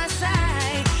when I say,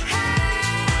 hey.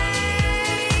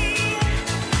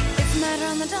 It's murder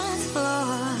on the dance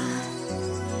floor,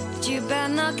 but you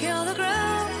better not kill the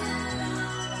groove.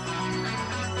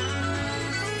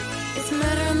 It's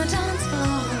murder on the dance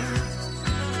floor,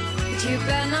 but you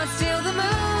better not steal the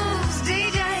moves.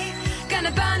 DJ,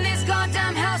 gonna burn this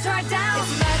goddamn house right down.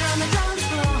 It's murder on the dance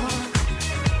floor,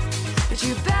 but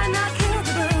you better not kill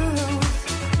the groove.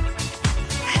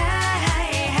 Hey,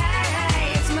 hey,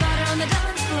 hey, it's murder on the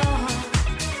dance floor,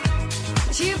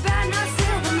 but you better not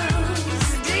steal the moves.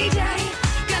 DJ,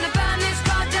 gonna burn this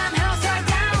goddamn house right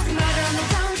down. It's murder on the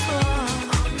dance floor,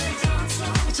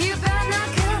 but you better not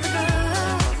kill the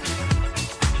groove.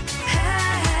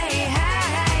 Hey,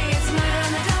 hey, it's murder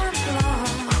on the dance floor,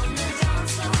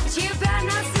 but you better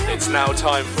not steal the It's now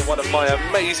time for one of my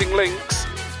amazing links.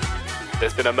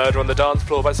 There's been a murder on the dance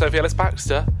floor by Sophie Ellis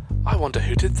Baxter. I wonder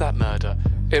who did that murder.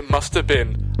 It must have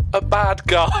been A Bad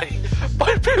Guy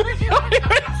by Billie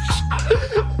Eilish.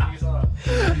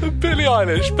 Billie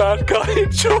Eilish, Bad Guy.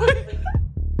 Enjoy.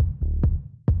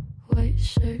 white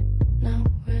shirt, now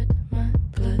red, my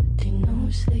bloody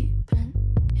nose sleeping.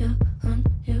 You're on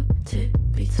your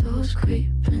tippy toes,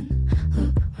 creeping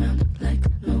around like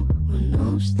no one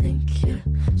knows. Think you're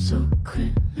so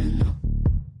criminal.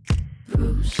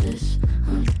 Bruises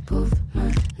on both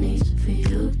my knees for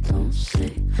you. Don't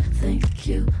say thank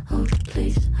you. Oh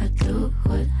please, I do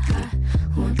what I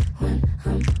want when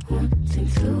I'm wanting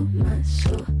to. My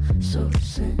soul so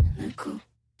cynical.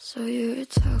 So you're a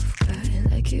tough guy,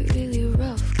 like you're really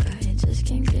rough guy. Just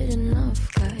can't get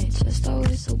enough guy, just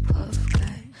always so puff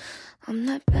guy. I'm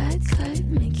that bad type,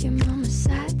 make your mama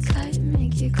sad type,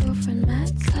 make your girlfriend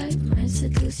mad type, might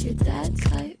seduce your dad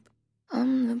type.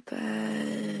 I'm the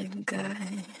bad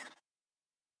guy.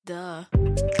 Duh.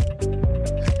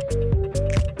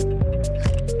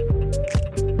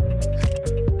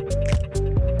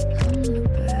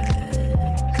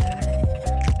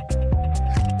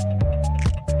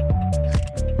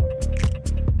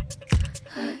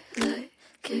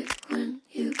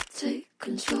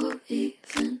 Control,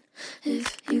 even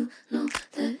if you know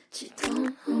that you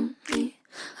don't own me.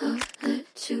 I'll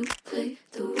let you play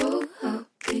the role. I'll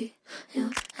be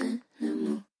your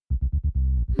animal.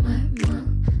 My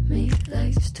mommy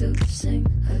likes to sing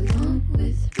along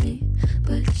with me,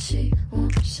 but she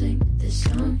won't sing this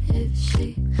song if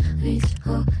she reads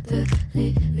all the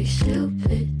lyrics. She'll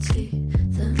pity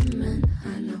the men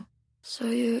I know. So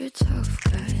you're a tough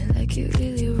guy, like you're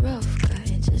really rough guy.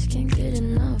 Just can't get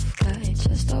enough guy,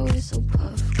 just always so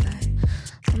puff guy.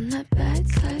 I'm that bad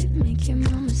type, make your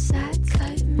mama sad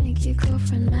type, make your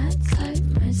girlfriend mad type,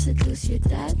 might seduce your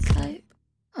dad type.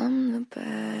 I'm the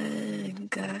bad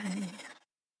guy.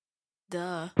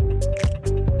 Duh.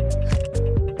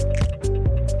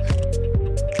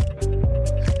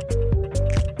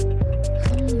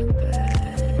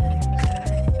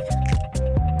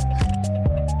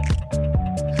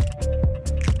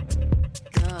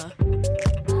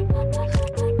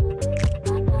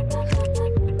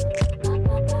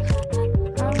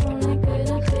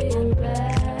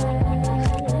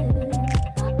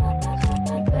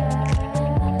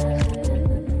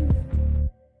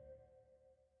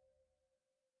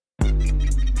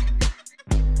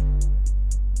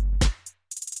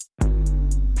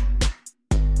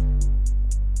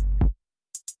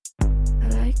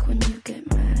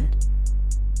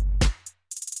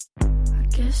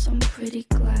 I'm pretty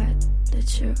glad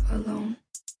that you're alone.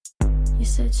 You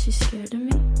said she's scared of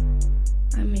me?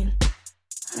 I mean,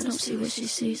 I don't see what she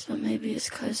sees, but maybe it's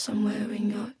 'cause I'm wearing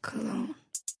your cologne.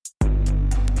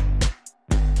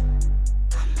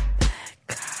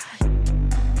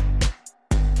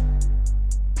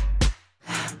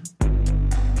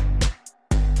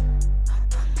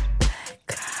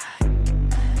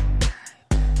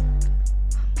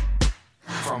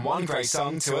 from one great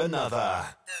song to another.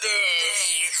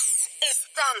 This is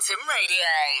Phantom Radio.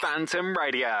 Phantom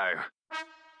Radio.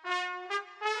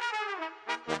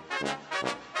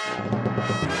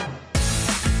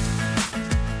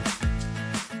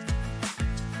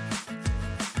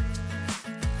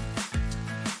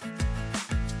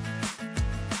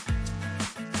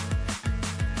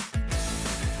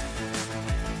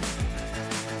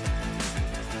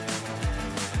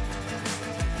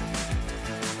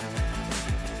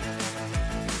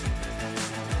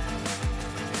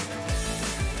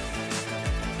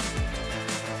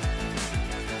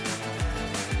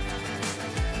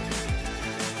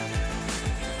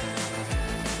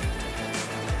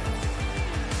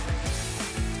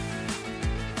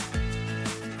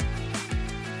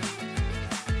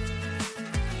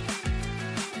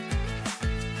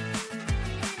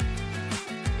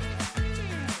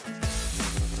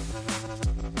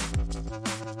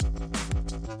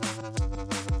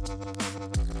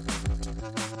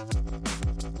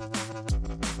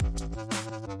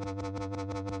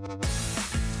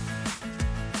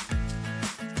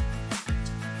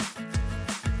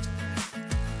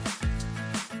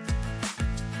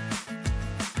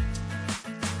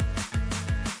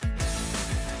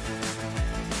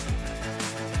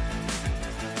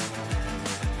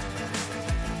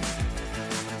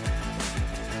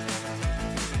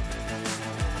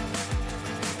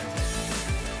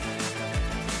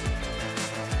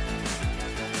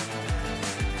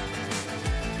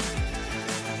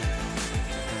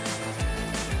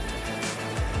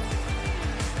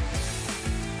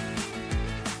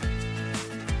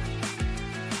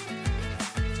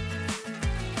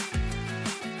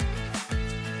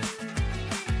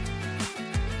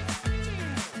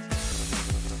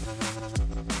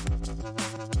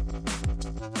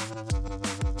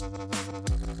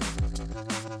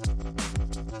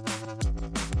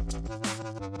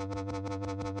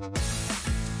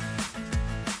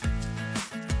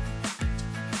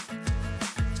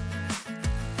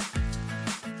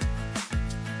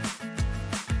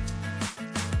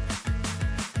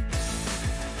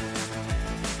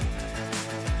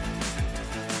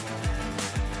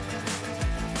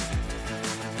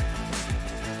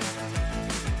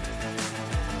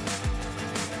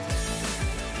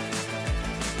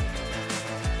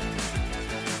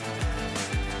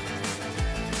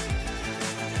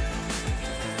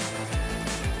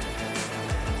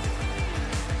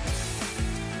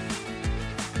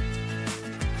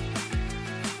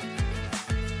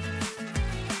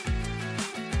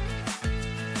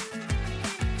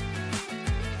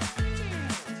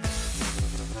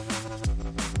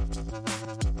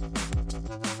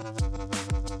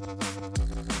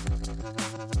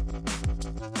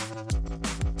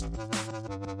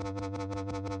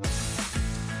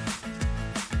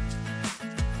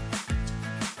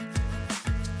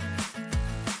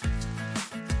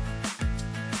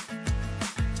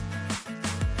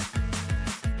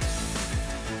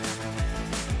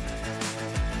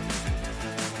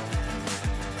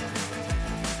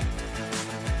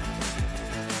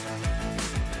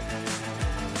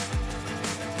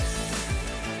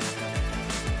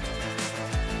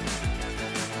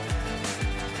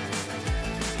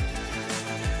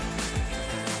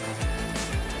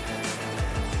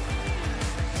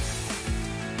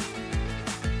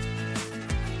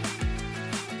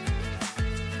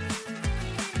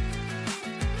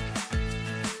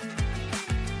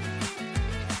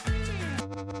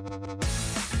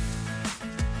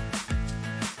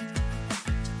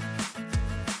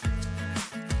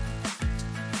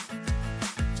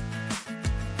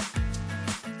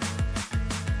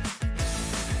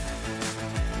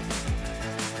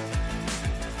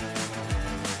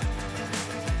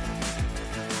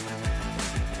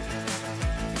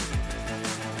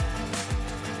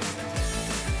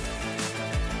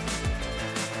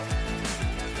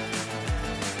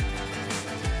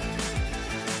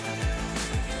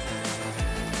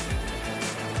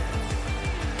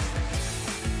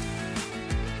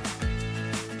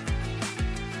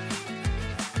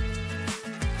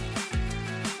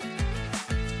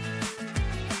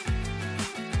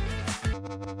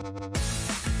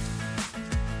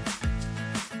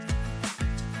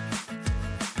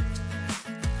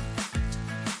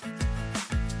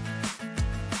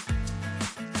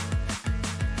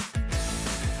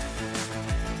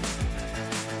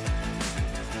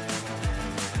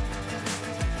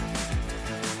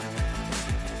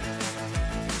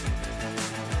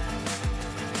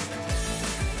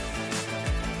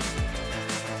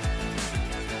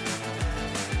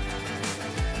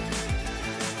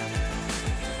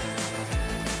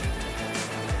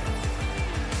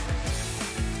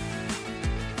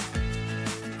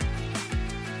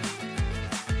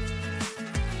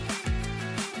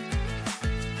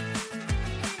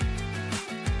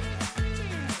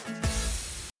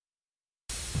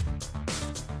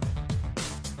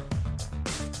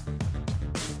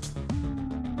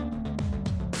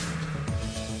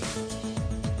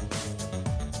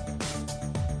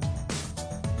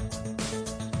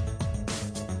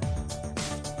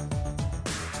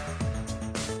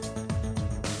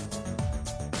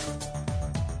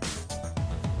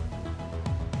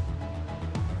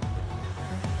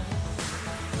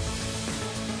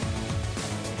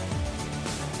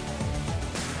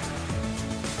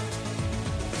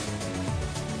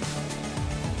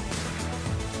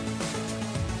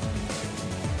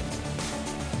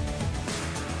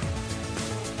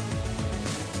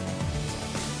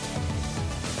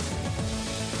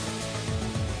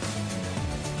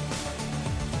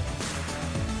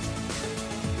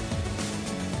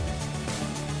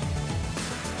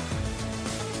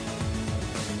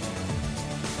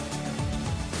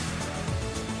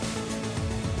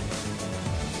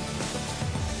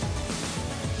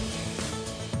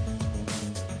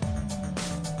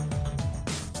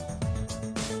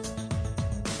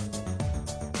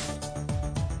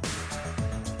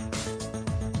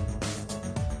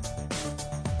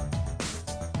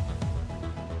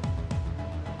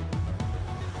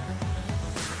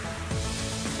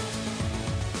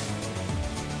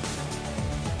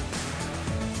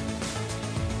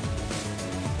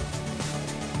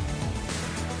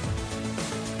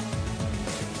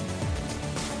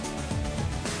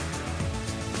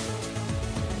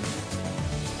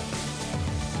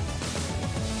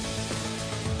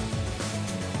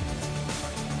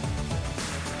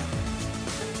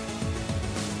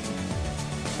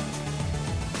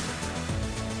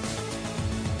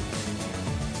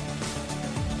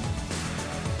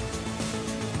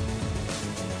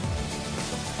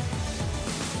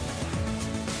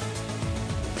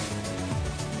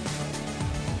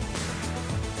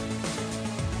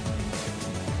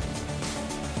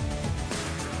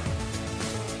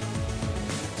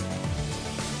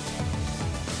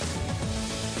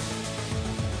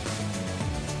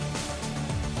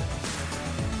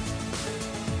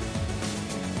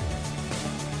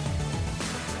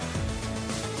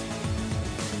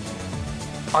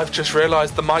 I've just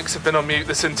realised the mics have been on mute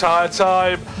this entire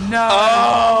time. No.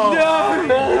 Oh.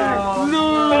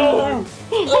 No.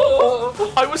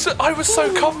 I was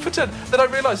so confident that I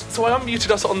realised. So I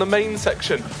unmuted us on the main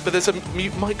section, but there's a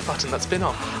mute mic button that's been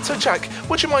on. So Jack,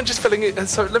 would you mind just filling it?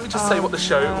 So let me just say what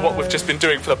we've just been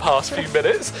doing for the past few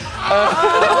minutes.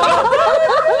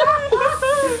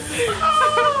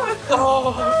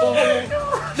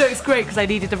 No, it's great because I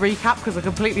needed a recap because I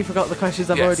completely forgot the questions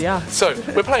I've already asked. So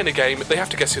we're playing a game. They have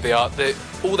to guess who they are.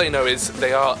 All they know is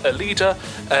they are a leader.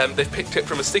 They've picked it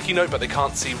from a sticky note, but they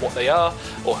can't see what they are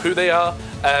or who they are.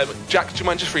 Jack, do you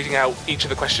mind just reading out each of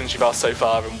the questions you've asked so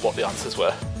far and what the answers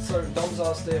were? So Dom's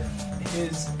asked if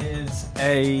his is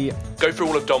a... Go through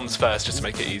all of Dom's first, just to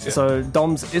make it easier. So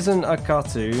Dom's isn't a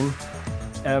cartoon.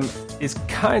 Is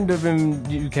kind of in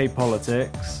UK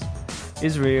politics.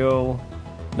 Is real.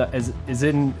 No, is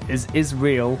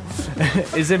real.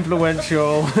 Is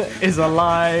influential. Is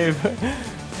alive.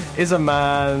 Is a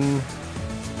man.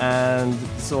 And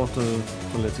sort of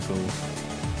political.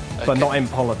 But not in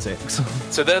politics.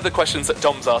 So they're the questions that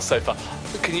Dom's asked so far.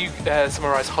 Can you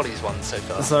summarise Holly's one so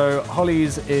far? So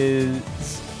Holly's is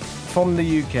from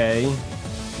the UK,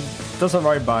 doesn't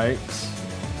ride bikes,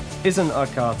 isn't a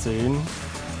cartoon.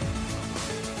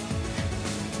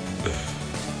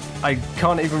 I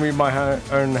can't even read my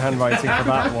own handwriting for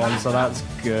that one, so that's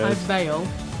good. I'm male.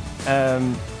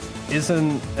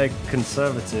 Isn't a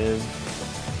conservative.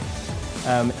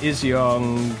 Is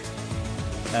young.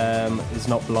 Is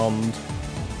not blonde.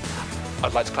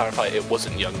 I'd like to clarify, it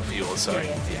wasn't young for yours, sorry.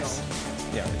 Yes.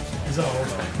 Yeah. It's old.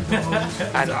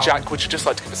 And Jack, would you just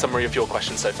like to give a summary of your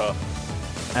questions so far?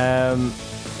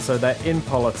 So they're in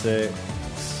politics.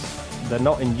 They're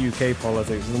not in UK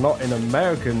politics. They're not in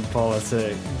American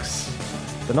politics.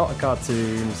 They're not a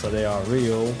cartoon, so they are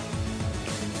real.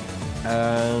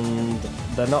 And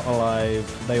they're not alive.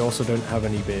 They also don't have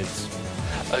any beards.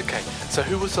 Okay, so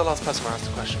who was the last person I asked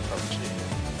a question from?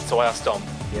 So I asked Dom.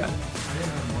 Yeah.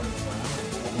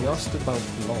 You asked about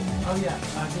blonde. Oh yeah,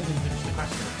 I didn't finish the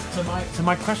question. So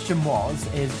my question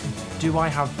is do I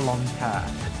have blonde hair?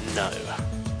 No.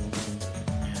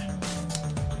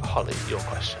 Holly, your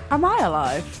question. Am I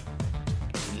alive?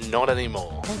 Not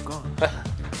anymore. Oh god.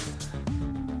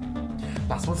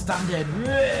 That's what's standing.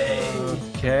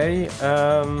 Okay.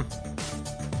 No.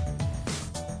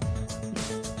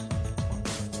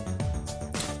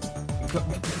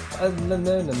 I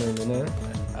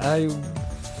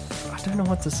don't know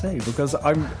what to say because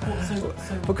I'm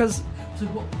because. So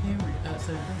what period?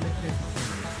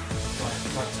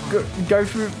 Go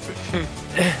through.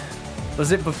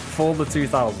 Was it before the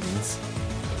 2000s?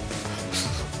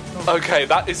 Okay,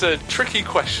 that is a tricky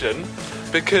question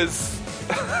because.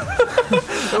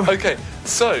 Okay,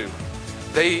 so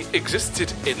they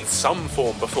existed in some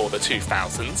form before the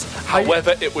 2000s.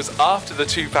 However, it was after the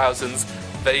 2000s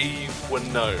they were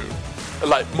known,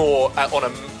 like more on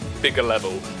a bigger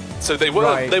level. So they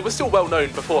were still well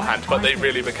known beforehand, but they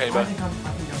really became a.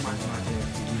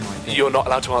 You're not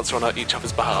allowed to answer on each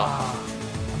other's behalf.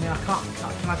 I mean, I can't.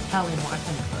 Can I tell him what I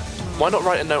think first? Why not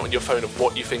write a note on your phone of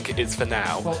what you think it is for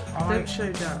now? Well, Don't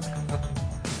show Jack.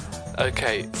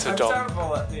 Okay, so I'm Dom.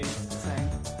 terrible at these. Same.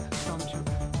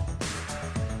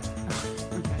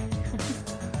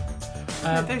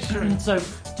 Okay. So,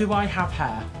 do I have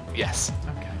hair? Yes.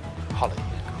 Okay. Holly.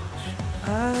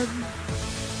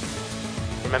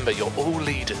 Remember, you're all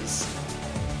leaders.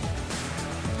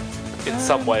 In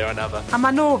some way or another. Am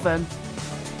I northern?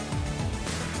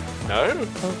 No?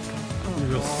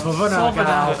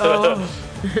 Southerner.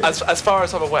 As far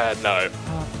as I'm aware, no.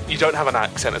 You don't have an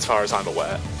accent as far as I'm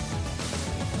aware.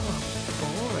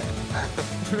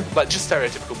 Like, just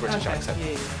stereotypical British accent.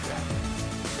 Yeah.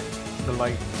 The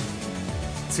like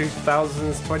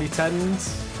 2000s,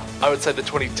 2010s. I would say the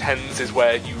 2010s is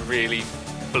where you really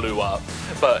blew up,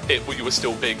 but you were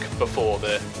still big before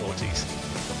the noughties.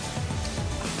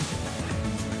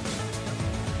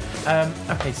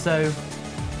 Okay, so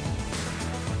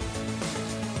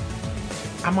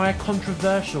am I a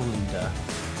controversial leader?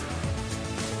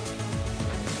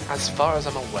 As far as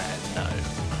I'm aware, no.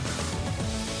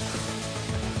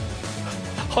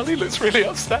 Holly looks really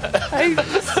upset. I'm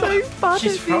so bad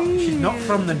She's not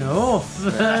from the north.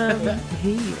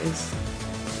 He is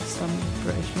some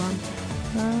British man.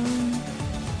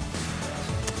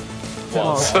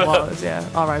 Was, yeah.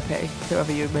 R.I.P.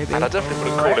 Whoever you may be. And I definitely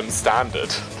wouldn't call him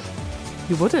standard.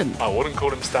 You wouldn't? I wouldn't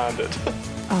call him standard.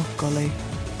 Oh, golly.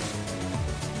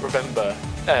 Remember,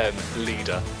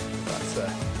 leader. That's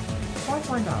Why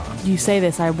find out? You say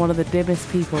this, I'm one of the dimmest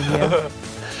people here.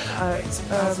 It's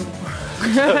passion,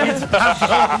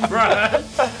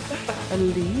 a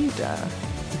leader.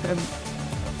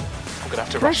 going to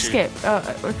have to Can I rush you. skip?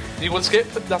 You want to skip?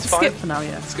 That's fine. Skip for now,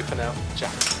 yeah. Skip for now.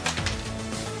 Jack.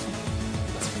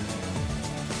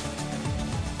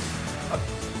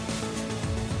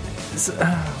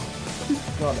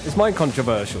 God, is mine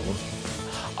controversial?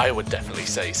 I would definitely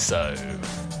say so.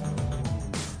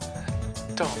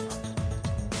 Dom.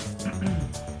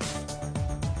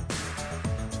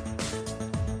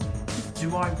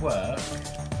 Do I work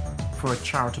for a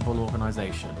charitable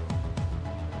organisation?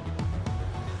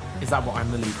 Is that what I'm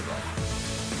the leader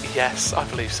of? Yes, I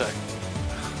believe so. Oh,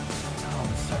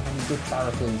 there's so many good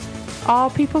charities. Are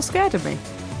people scared of me?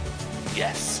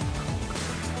 Yes.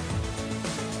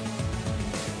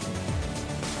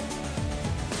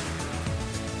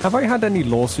 Have I had any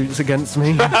lawsuits against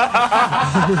me?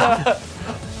 I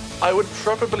would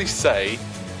probably say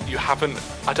you haven't.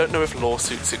 I don't know if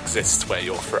lawsuits exist where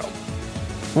you're from.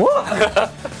 What?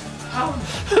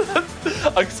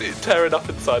 I can see it tearing up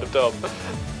inside of Dom.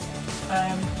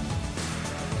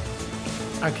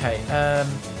 Okay,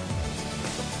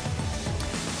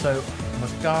 so I'm a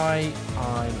guy,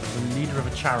 I'm the leader of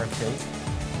a charity.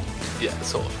 Yeah,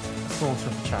 sort of. Sort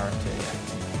of a charity, yeah.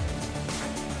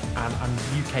 And I'm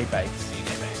UK based.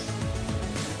 UK based.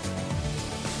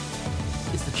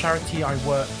 Is the charity I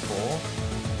work for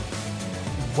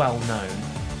well known?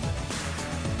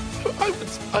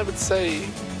 I would say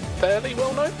fairly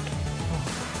well known.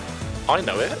 I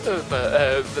know it,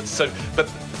 but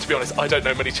to be honest, I don't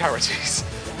know many charities.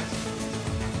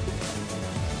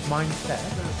 Mine's dead.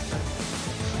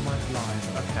 Mine's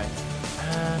live. Okay.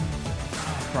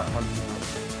 Right, one.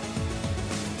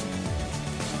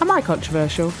 Am I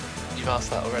controversial? You've asked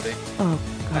that already. Oh,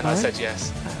 and I said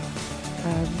yes.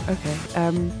 Okay.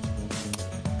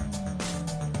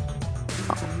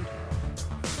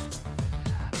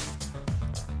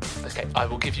 Okay, I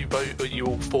will give you you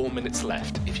all 4 minutes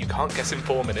left. If you can't guess in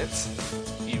 4 minutes,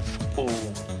 you've all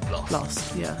lost.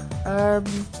 Lost, yeah.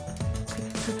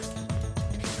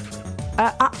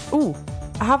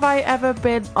 Have I ever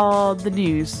been on the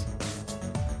news?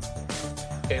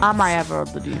 Am I ever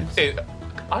on the news?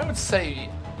 I would say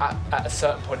at a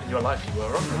certain point in your life you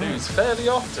were on the news fairly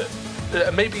often.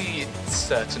 Maybe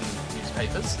certain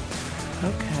newspapers.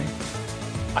 Okay.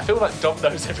 I feel like Dom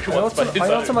knows everyone's by his I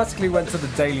own. automatically went to the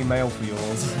Daily Mail for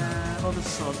yours. Yeah, or the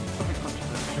Sun. Something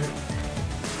controversial.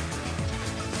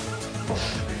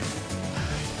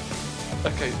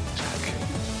 Okay, Jack.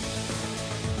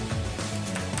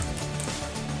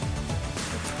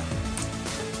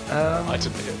 I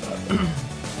didn't hear that.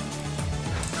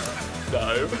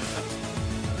 No.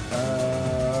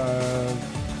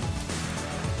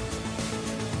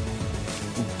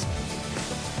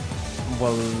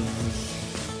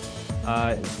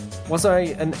 Was I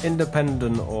an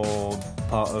independent or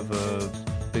part of a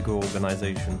bigger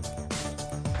organisation?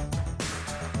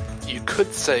 You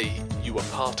could say you were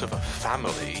part of a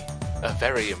family, a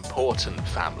very important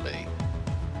family,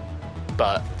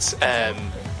 but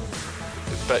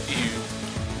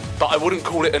I wouldn't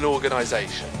call it an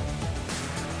organisation.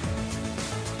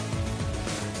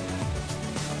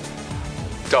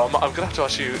 Dom, I'm gonna have to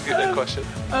ask you a question.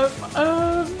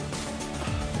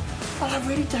 I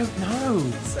really don't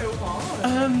know. So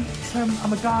hard. So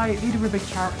I'm a guy, leader of a big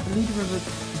charity,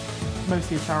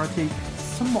 mostly a charity,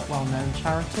 somewhat well-known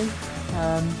charity.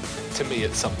 To me,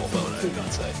 it's somewhat well known,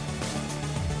 I'd say.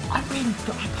 I can't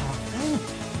think.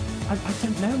 I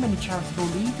don't know many charitable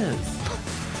leaders.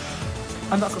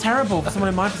 And that's terrible for someone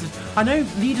in my position. I know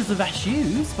leaders of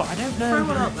SUs, but I don't know. Throw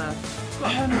one up there.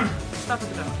 Stab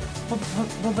it out.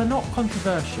 Well, they're not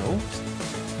controversial,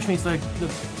 which means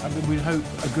we'd hope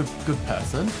a good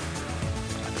person.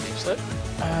 I believe so.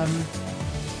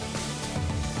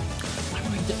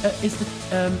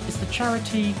 Is the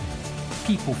charity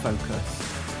people focused?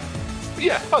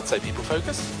 Yeah, I'd say people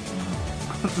focused.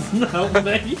 Doesn't help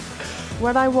me.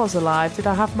 When I was alive, did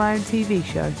I have my own TV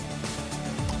show?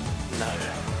 No.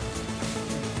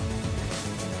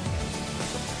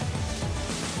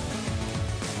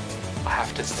 I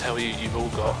have to tell you, you've all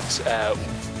got.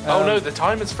 Oh no, the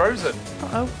timer's frozen.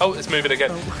 Uh-oh. Oh, it's moving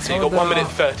again. So you've got 1 minute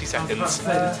 30 seconds.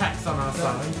 The text on our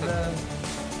side.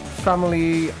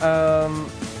 Family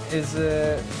is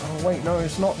it? Oh wait, no,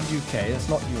 it's not UK. It's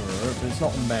not Europe. It's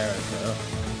not America.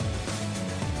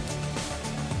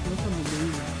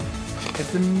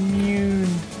 It's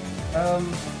immune.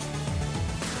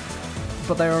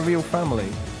 But they're a real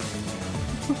family.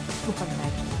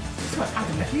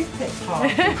 Adam, if you picked hard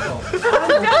people,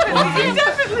 You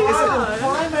definitely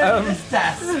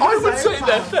I would say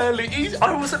they're fairly easy.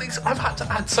 I've had to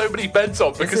add so many beds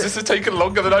on because this has taken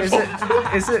longer than I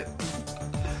thought. Is it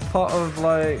part of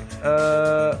like?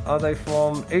 Are they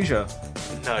from Asia?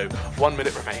 No. 1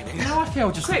 minute remaining. No, I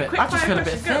feel just a bit. I just feel a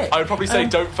bit thick. I would probably say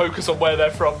don't focus on where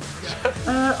they're from.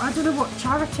 I don't know what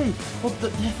charity. Well,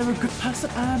 they're a good person.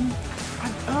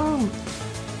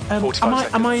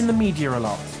 45 am I in the media a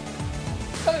lot?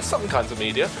 Some kinds of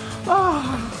media.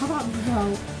 Oh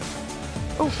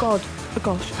God. Oh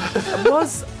gosh.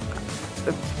 Was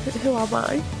who am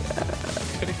I?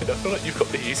 Anything, I feel like you've got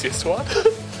the easiest one.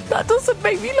 That doesn't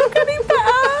make me look any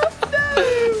better.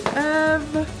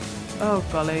 No. Oh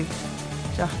golly.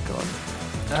 Jack, go on.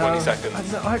 20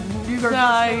 seconds. You go. Do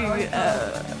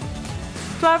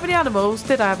I have any animals?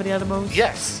 Did I have any animals?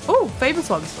 Yes. Oh, famous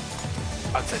ones.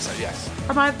 I'd say so, yes.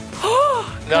 Am I?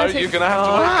 No, you're going to have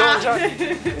to wait. Go on, Jack.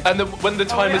 And then when the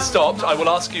time has stopped, I will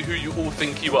ask you who you all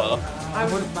think you are. I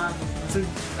would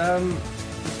imagine.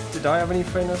 Did I have any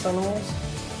famous animals?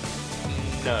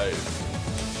 No.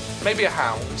 Maybe a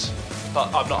hound,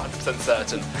 but I'm not 100%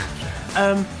 certain.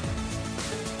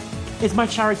 Is my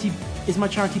charity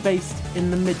based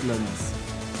in the Midlands?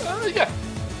 Yeah.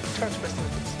 Charity based in the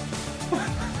Midlands.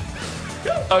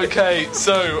 Okay,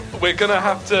 so we're going to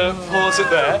have to pause it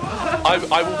there.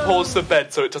 I will pause the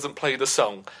bed so it doesn't play the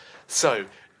song. So,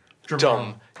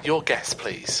 Dom, your guess,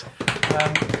 please.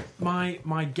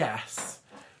 My guess.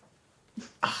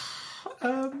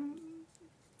 I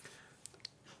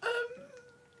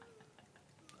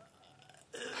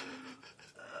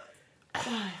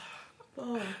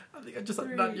think I just had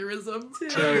an aneurysm.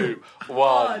 2,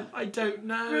 1. I don't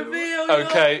know. Reveal.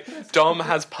 Okay, Dom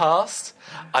has passed.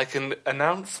 I can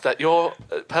announce that your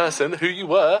person, who you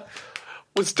were,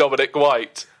 was Dominic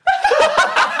White.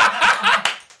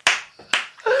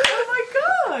 Oh my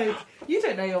God! You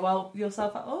don't know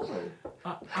yourself at all.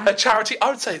 A charity,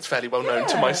 I would say it's fairly well known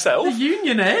to myself. The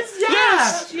union is? Yeah.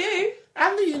 Yes. You.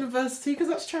 And the university, because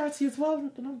that's charity as well.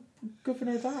 And I'm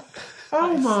governor of that.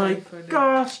 Oh my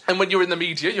gosh. And when you're in the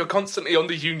media, you're constantly on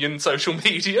the union social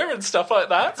media and stuff like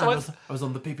that. So I was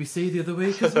on the BBC the other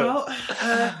week as well.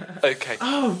 Okay.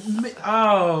 Oh,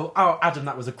 Adam,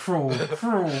 that was a cruel.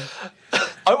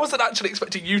 I wasn't actually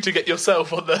expecting you to get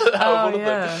yourself on the out of all of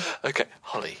them. Okay,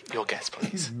 Holly, your guess,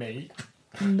 please. Me?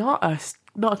 Not a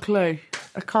clue.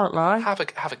 I can't lie. Have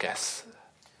a guess.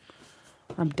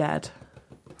 I'm dead.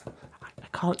 I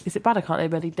can't. Is it bad? I can't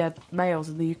name any dead males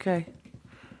in the UK.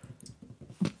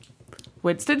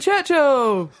 Winston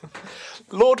Churchill.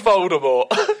 Lord Voldemort.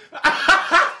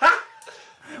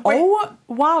 Oh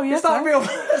wow! Yes, is that a real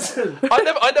person?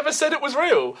 I never said it was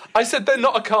real. I said they're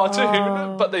not a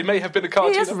cartoon, but they may have been a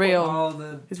cartoon. He is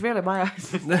real. He's real in my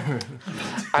eyes.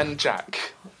 And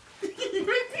Jack,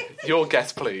 your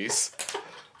guess, please.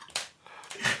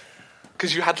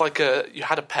 Because you had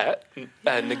a pet,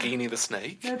 Nagini the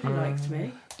snake. Nobody liked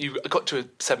me. You got to a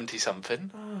 70-something.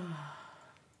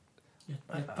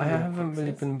 I haven't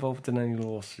really been involved in any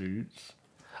lawsuits.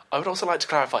 I would also like to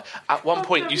clarify, at one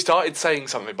point you started saying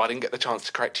something, but I didn't get the chance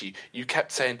to correct you. You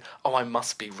kept saying, "Oh, I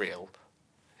must be real."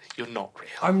 You're not real.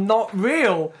 I'm not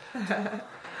real.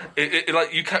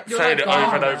 Like you kept saying it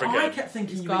over and over again. I kept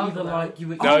thinking you were either like you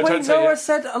were. No, don't say it. I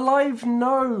said alive.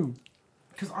 No,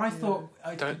 because I thought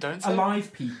don't say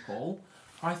alive people.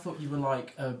 I thought you were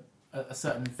like a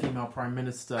certain female prime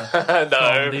minister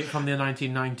No. from the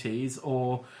 1990s,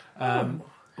 or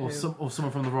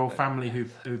someone from the royal family who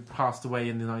passed away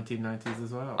in the 1990s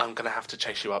as well. I'm going to have to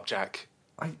chase you up, Jack.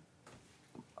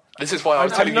 This is why I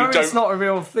was telling you don't... it's not a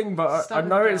real thing, but I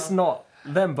know it's not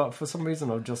them, but for some reason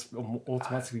I've just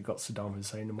automatically got Saddam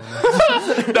Hussein in my mind.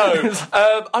 No.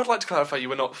 I would like to clarify you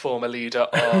were not former leader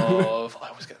of... I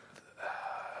always get...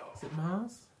 Is it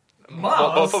Mars?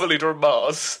 Former leader of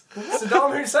Mars.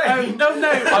 Saddam Hussein?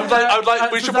 No.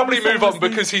 we should probably move on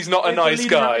because he's not a nice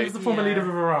guy. He was the former leader of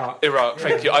Iraq. Iraq,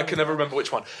 thank you. I can never remember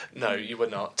which one. No, you were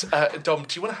not. Dom,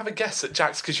 do you want to have a guess at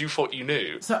Jack's because you thought you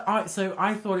knew? So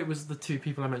I thought it was the two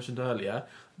people I mentioned earlier,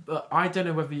 but I don't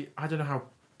know how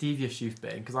devious you've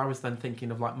been, because I was then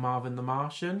thinking of like Marvin the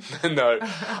Martian. No,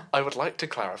 I would like to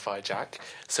clarify, Jack.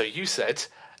 So you said...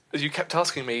 You kept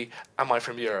asking me, am I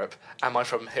from Europe? Am I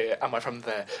from here? Am I from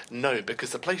there? No,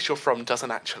 because the place you're from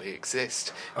doesn't actually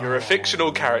exist. You're a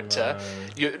fictional character.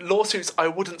 No. Lawsuits, I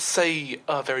wouldn't say,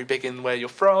 are very big in where you're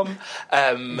from. He's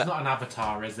not an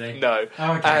avatar, is he? No.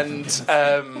 Oh, okay. And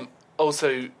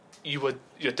also, you're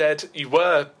dead. You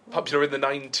were popular in the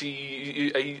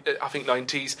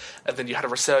 90s, and then you had a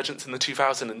resurgence in the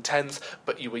 2010s,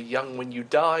 but you were young when you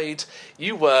died.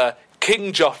 You were...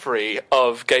 King Joffrey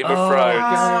of Game of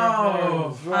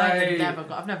Thrones. Right.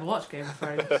 I've never watched Game of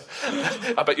Thrones.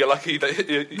 I bet you're lucky that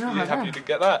you're happy you didn't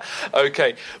get that.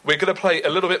 Okay, we're going to play a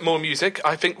little bit more music.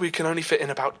 I think we can only fit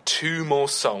in about 2 more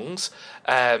songs.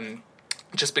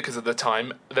 just because of the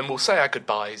time. Then we'll say our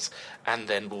goodbyes, and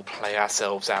then we'll play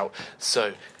ourselves out.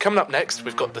 So, coming up next,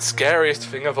 we've got the scariest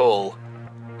thing of all.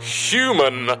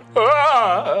 Human!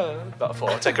 Ah! I thought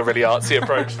I'd take a really artsy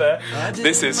approach there.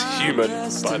 This is Human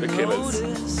by The Killers.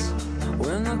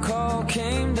 When the call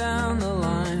came down the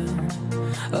line,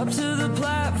 up to the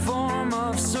platform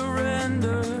of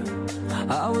surrender,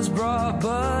 I was brought,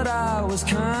 but I was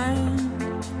kind.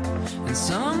 And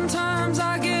sometimes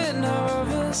I get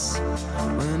nervous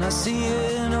when I see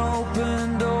an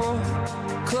open door.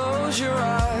 Close your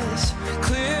eyes,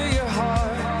 clear your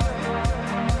heart.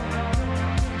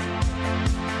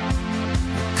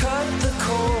 Cut the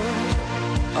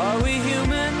cord. Are we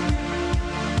human?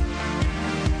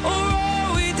 Or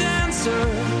are we dancer?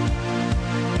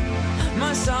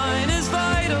 My sign is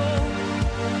vital.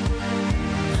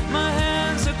 My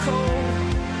hands are cold.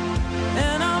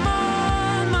 And I'm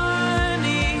on my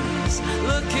knees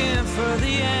looking for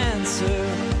the answer.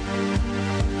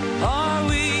 Are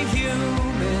we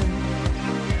human?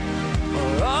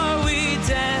 Or are we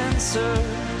dancer?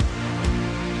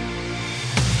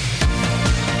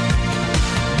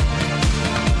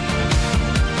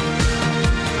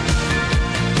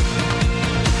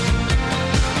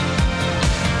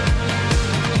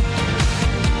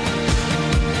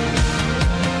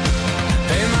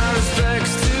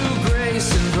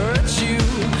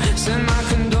 Send my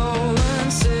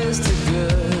condolences to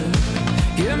good.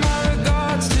 Give my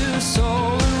regards to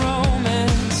soul and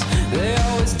romance. They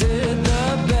always did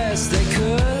the best they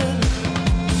could.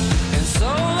 And so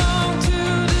long to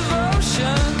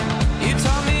devotion. You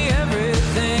taught me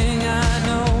everything I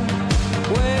know.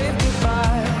 Wave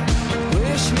goodbye,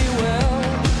 wish me well.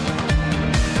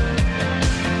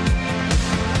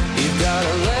 You've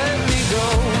gotta let me go.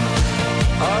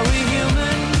 Are we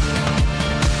human?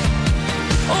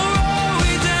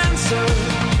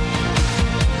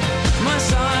 My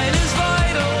sign is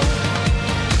vital.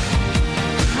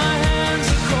 My hands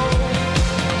are cold.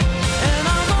 And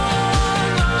I'm on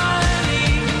my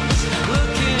knees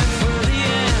looking for the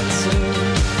answer.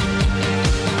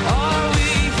 Are we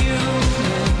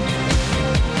human?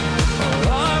 Or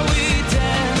are we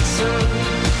dancer?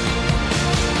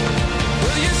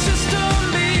 Will your system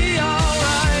be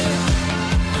alright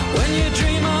when you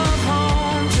dream of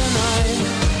home tonight?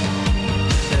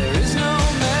 There is no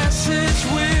message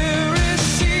we're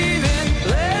receiving.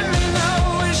 Let me know,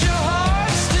 is your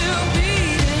heart still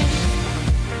beating?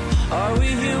 Are we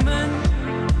human?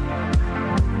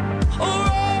 Or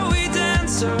are we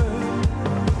dancer?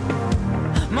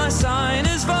 My sign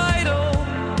is vital.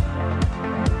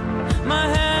 My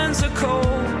hands are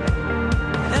cold.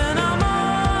 And I'm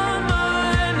on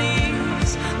my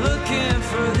knees looking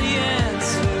for the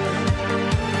answer.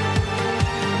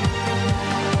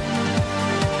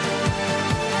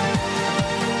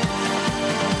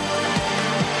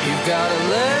 You've gotta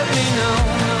let me know.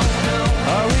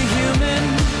 Are we human?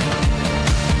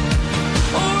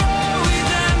 Or are we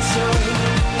dancer?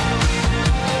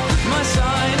 My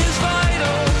sign is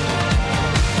vital.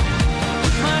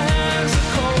 My hands are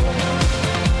cold.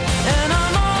 And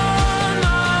I'm on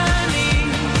my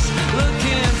knees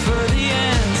looking for the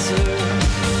answer.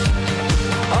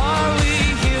 Are we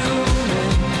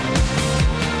human?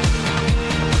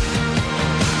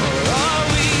 Or are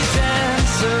we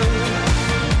dancer?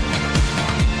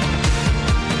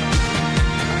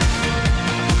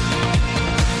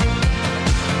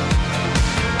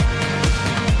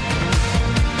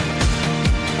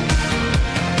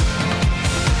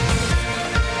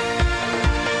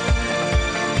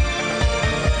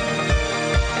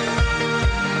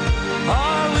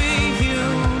 Are we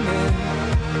human?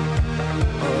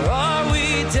 Or are we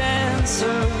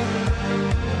dancer?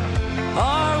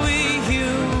 Are we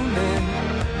human?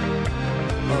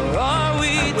 Or are we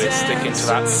And we're sticking to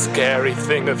that scary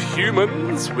thing of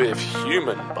humans with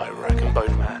Human by Rag and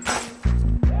Bone Man.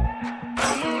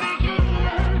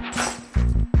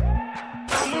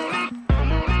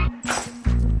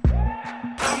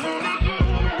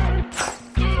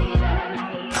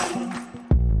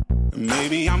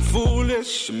 Maybe I'm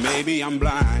foolish, maybe I'm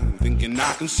blind, thinking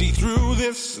I can see through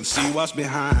this and see what's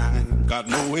behind. Got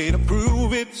no way to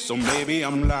prove it, so maybe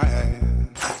I'm lying.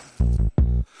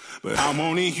 But I'm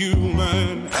only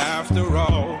human after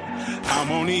all.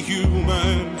 I'm only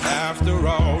human after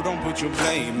all. Don't put your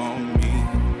blame on me.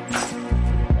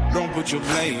 Don't put your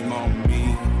blame on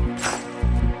me.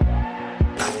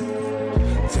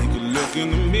 Take a look in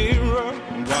the mirror,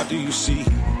 and what do you see?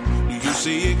 Do you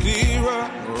see it clearer,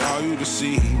 or are you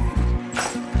deceived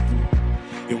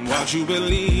in what you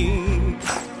believe?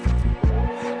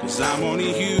 'Cause I'm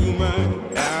only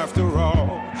human after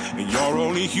all. You're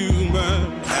only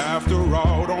human after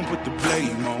all. Don't put the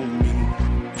blame on me.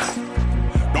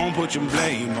 Don't put your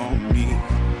blame on me.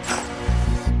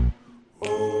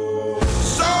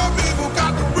 Some people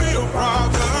got the real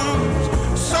problems.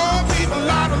 Some people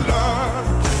out of love.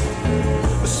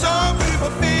 Some people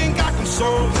think I can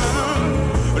solve them.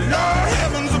 Lord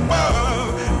heavens above,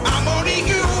 I'm only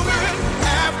human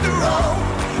after all.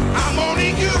 I'm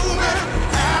only human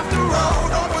after all.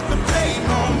 Don't put the blame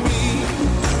on me.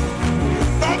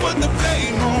 Don't put the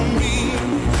blame on me.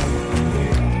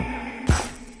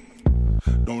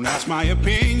 Don't ask my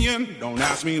opinion, don't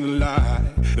ask me to lie.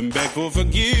 And beg for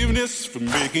forgiveness for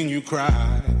making you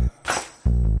cry.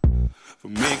 For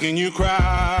making you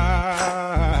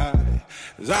cry.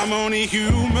 'Cause I'm only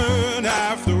human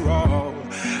after all.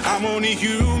 I'm only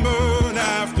human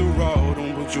after all.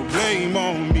 Don't put your blame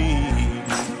on me.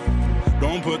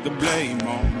 Don't put the blame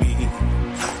on me.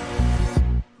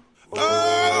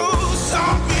 Oh,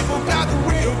 some people got the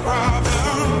real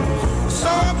problems.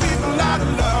 Some people out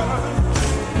of love.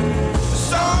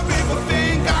 Some people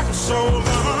think I can solve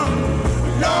them.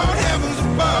 Lord heavens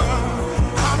above,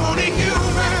 I'm only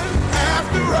human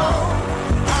after all.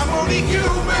 I'm only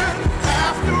human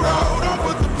after all. Don't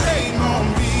put the blame on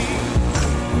me.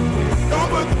 Don't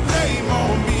put the blame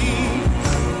on me.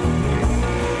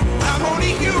 I'm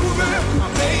only human. I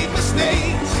made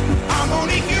mistakes. I'm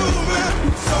only human.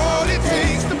 It's all it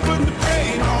takes to put the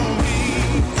blame on me.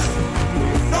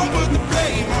 Don't put the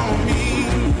blame on me.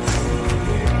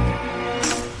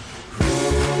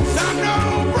 'Cause I'm no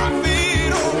prophet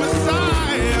or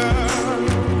Messiah.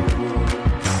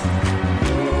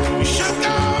 You should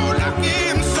go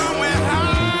looking somewhere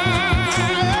higher.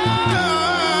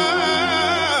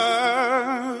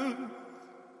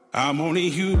 I'm only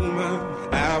human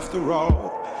after all.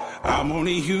 I'm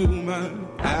only human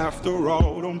after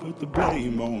all. Don't put the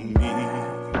blame on me.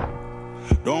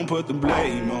 Don't put the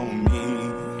blame on me.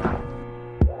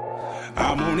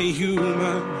 I'm only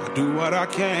human. I do what I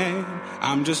can.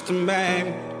 I'm just a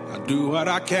man. I do what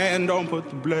I can. Don't put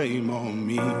the blame on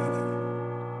me.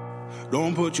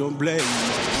 Don't put your blame on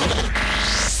me.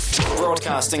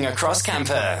 Broadcasting across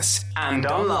campus and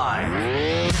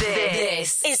online.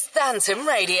 This is Phantom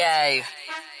Radio.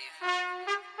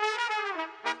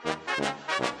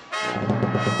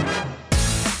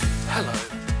 Hello,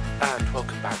 and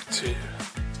welcome back to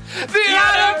the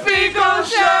Adam Peakall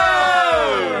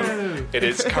Show! It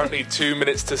is currently 2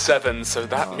 minutes to 7, so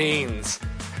that means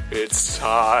it's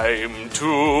time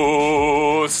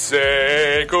to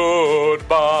say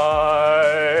goodbye.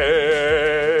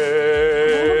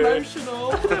 I'm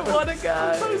emotional. I don't want to go.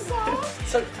 I'm so sad.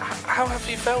 So, how have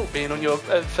you felt being on your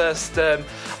first,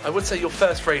 I would say your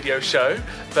first radio show,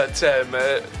 but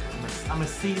I'm a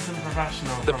seasoned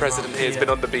professional. the president here has been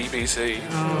on the BBC.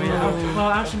 Oh, yeah. Well,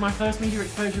 actually, my first media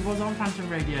exposure was on Phantom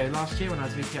Radio last year when I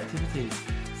was VP Activities.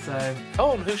 So.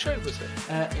 Oh, and whose show was it?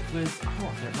 It was. Oh, I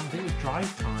don't remember. I think it was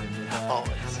Drive Time with Hannah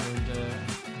and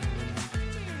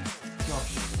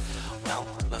Josh. Well,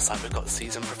 looks like we've got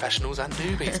seasoned professionals and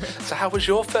newbies. So, how was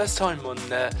your first time on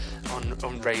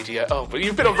radio? Oh, but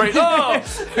you've been on radio. Oh,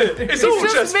 it's all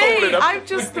just falling apart. I'm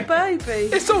just the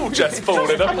baby. It's all just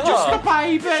falling apart. I'm just the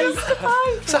baby. Just the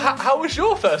baby. So, how was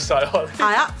your first time on?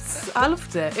 I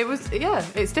loved it. It was,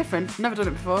 it's different. Never done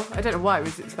it before. I don't know what I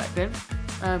was expecting.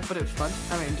 But it was fun.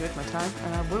 I really enjoyed my time,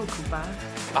 and I will come back.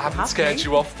 I haven't scared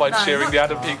you off by cheering the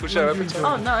Adam Peakall Show every time.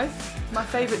 Oh no, my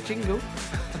favourite jingle.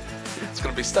 It's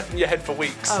going to be stuck in your head for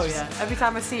weeks. Oh yeah, every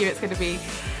time I see you, it's going to be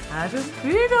Adam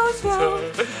Peakall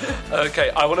Show. Okay,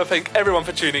 I want to thank everyone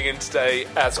for tuning in today.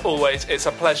 As always, it's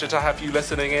a pleasure to have you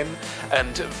listening in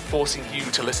and forcing you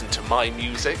to listen to my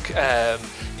music.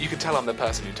 You can tell I'm the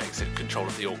person who takes control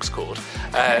of the aux cord.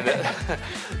 And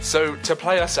so to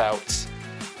play us out,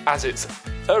 as it's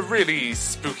a really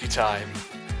spooky time,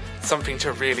 something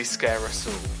to really scare us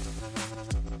all.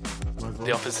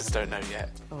 The officers don't know yet.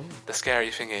 The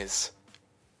scary thing is...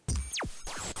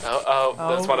 Oh,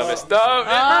 that's one I missed. No, it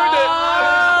ruined it!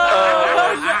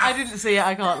 I didn't see it,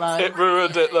 I can't lie. It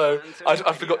ruined it, though.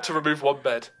 I forgot to remove one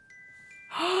bed.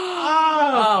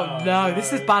 Oh no,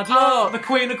 this is bad luck. The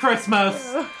Queen of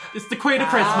Christmas. It's the Queen of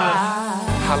Christmas.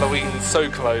 Halloween's so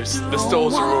close. The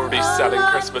stores are already selling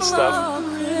Christmas stuff.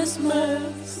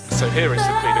 So here is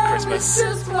the Queen of Christmas.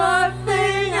 Just one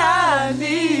thing I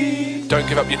need. Don't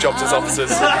give up your jobs as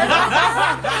officers.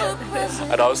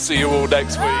 And I'll see you all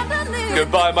next week.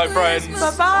 Goodbye, my friends.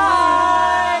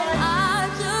 Bye-bye.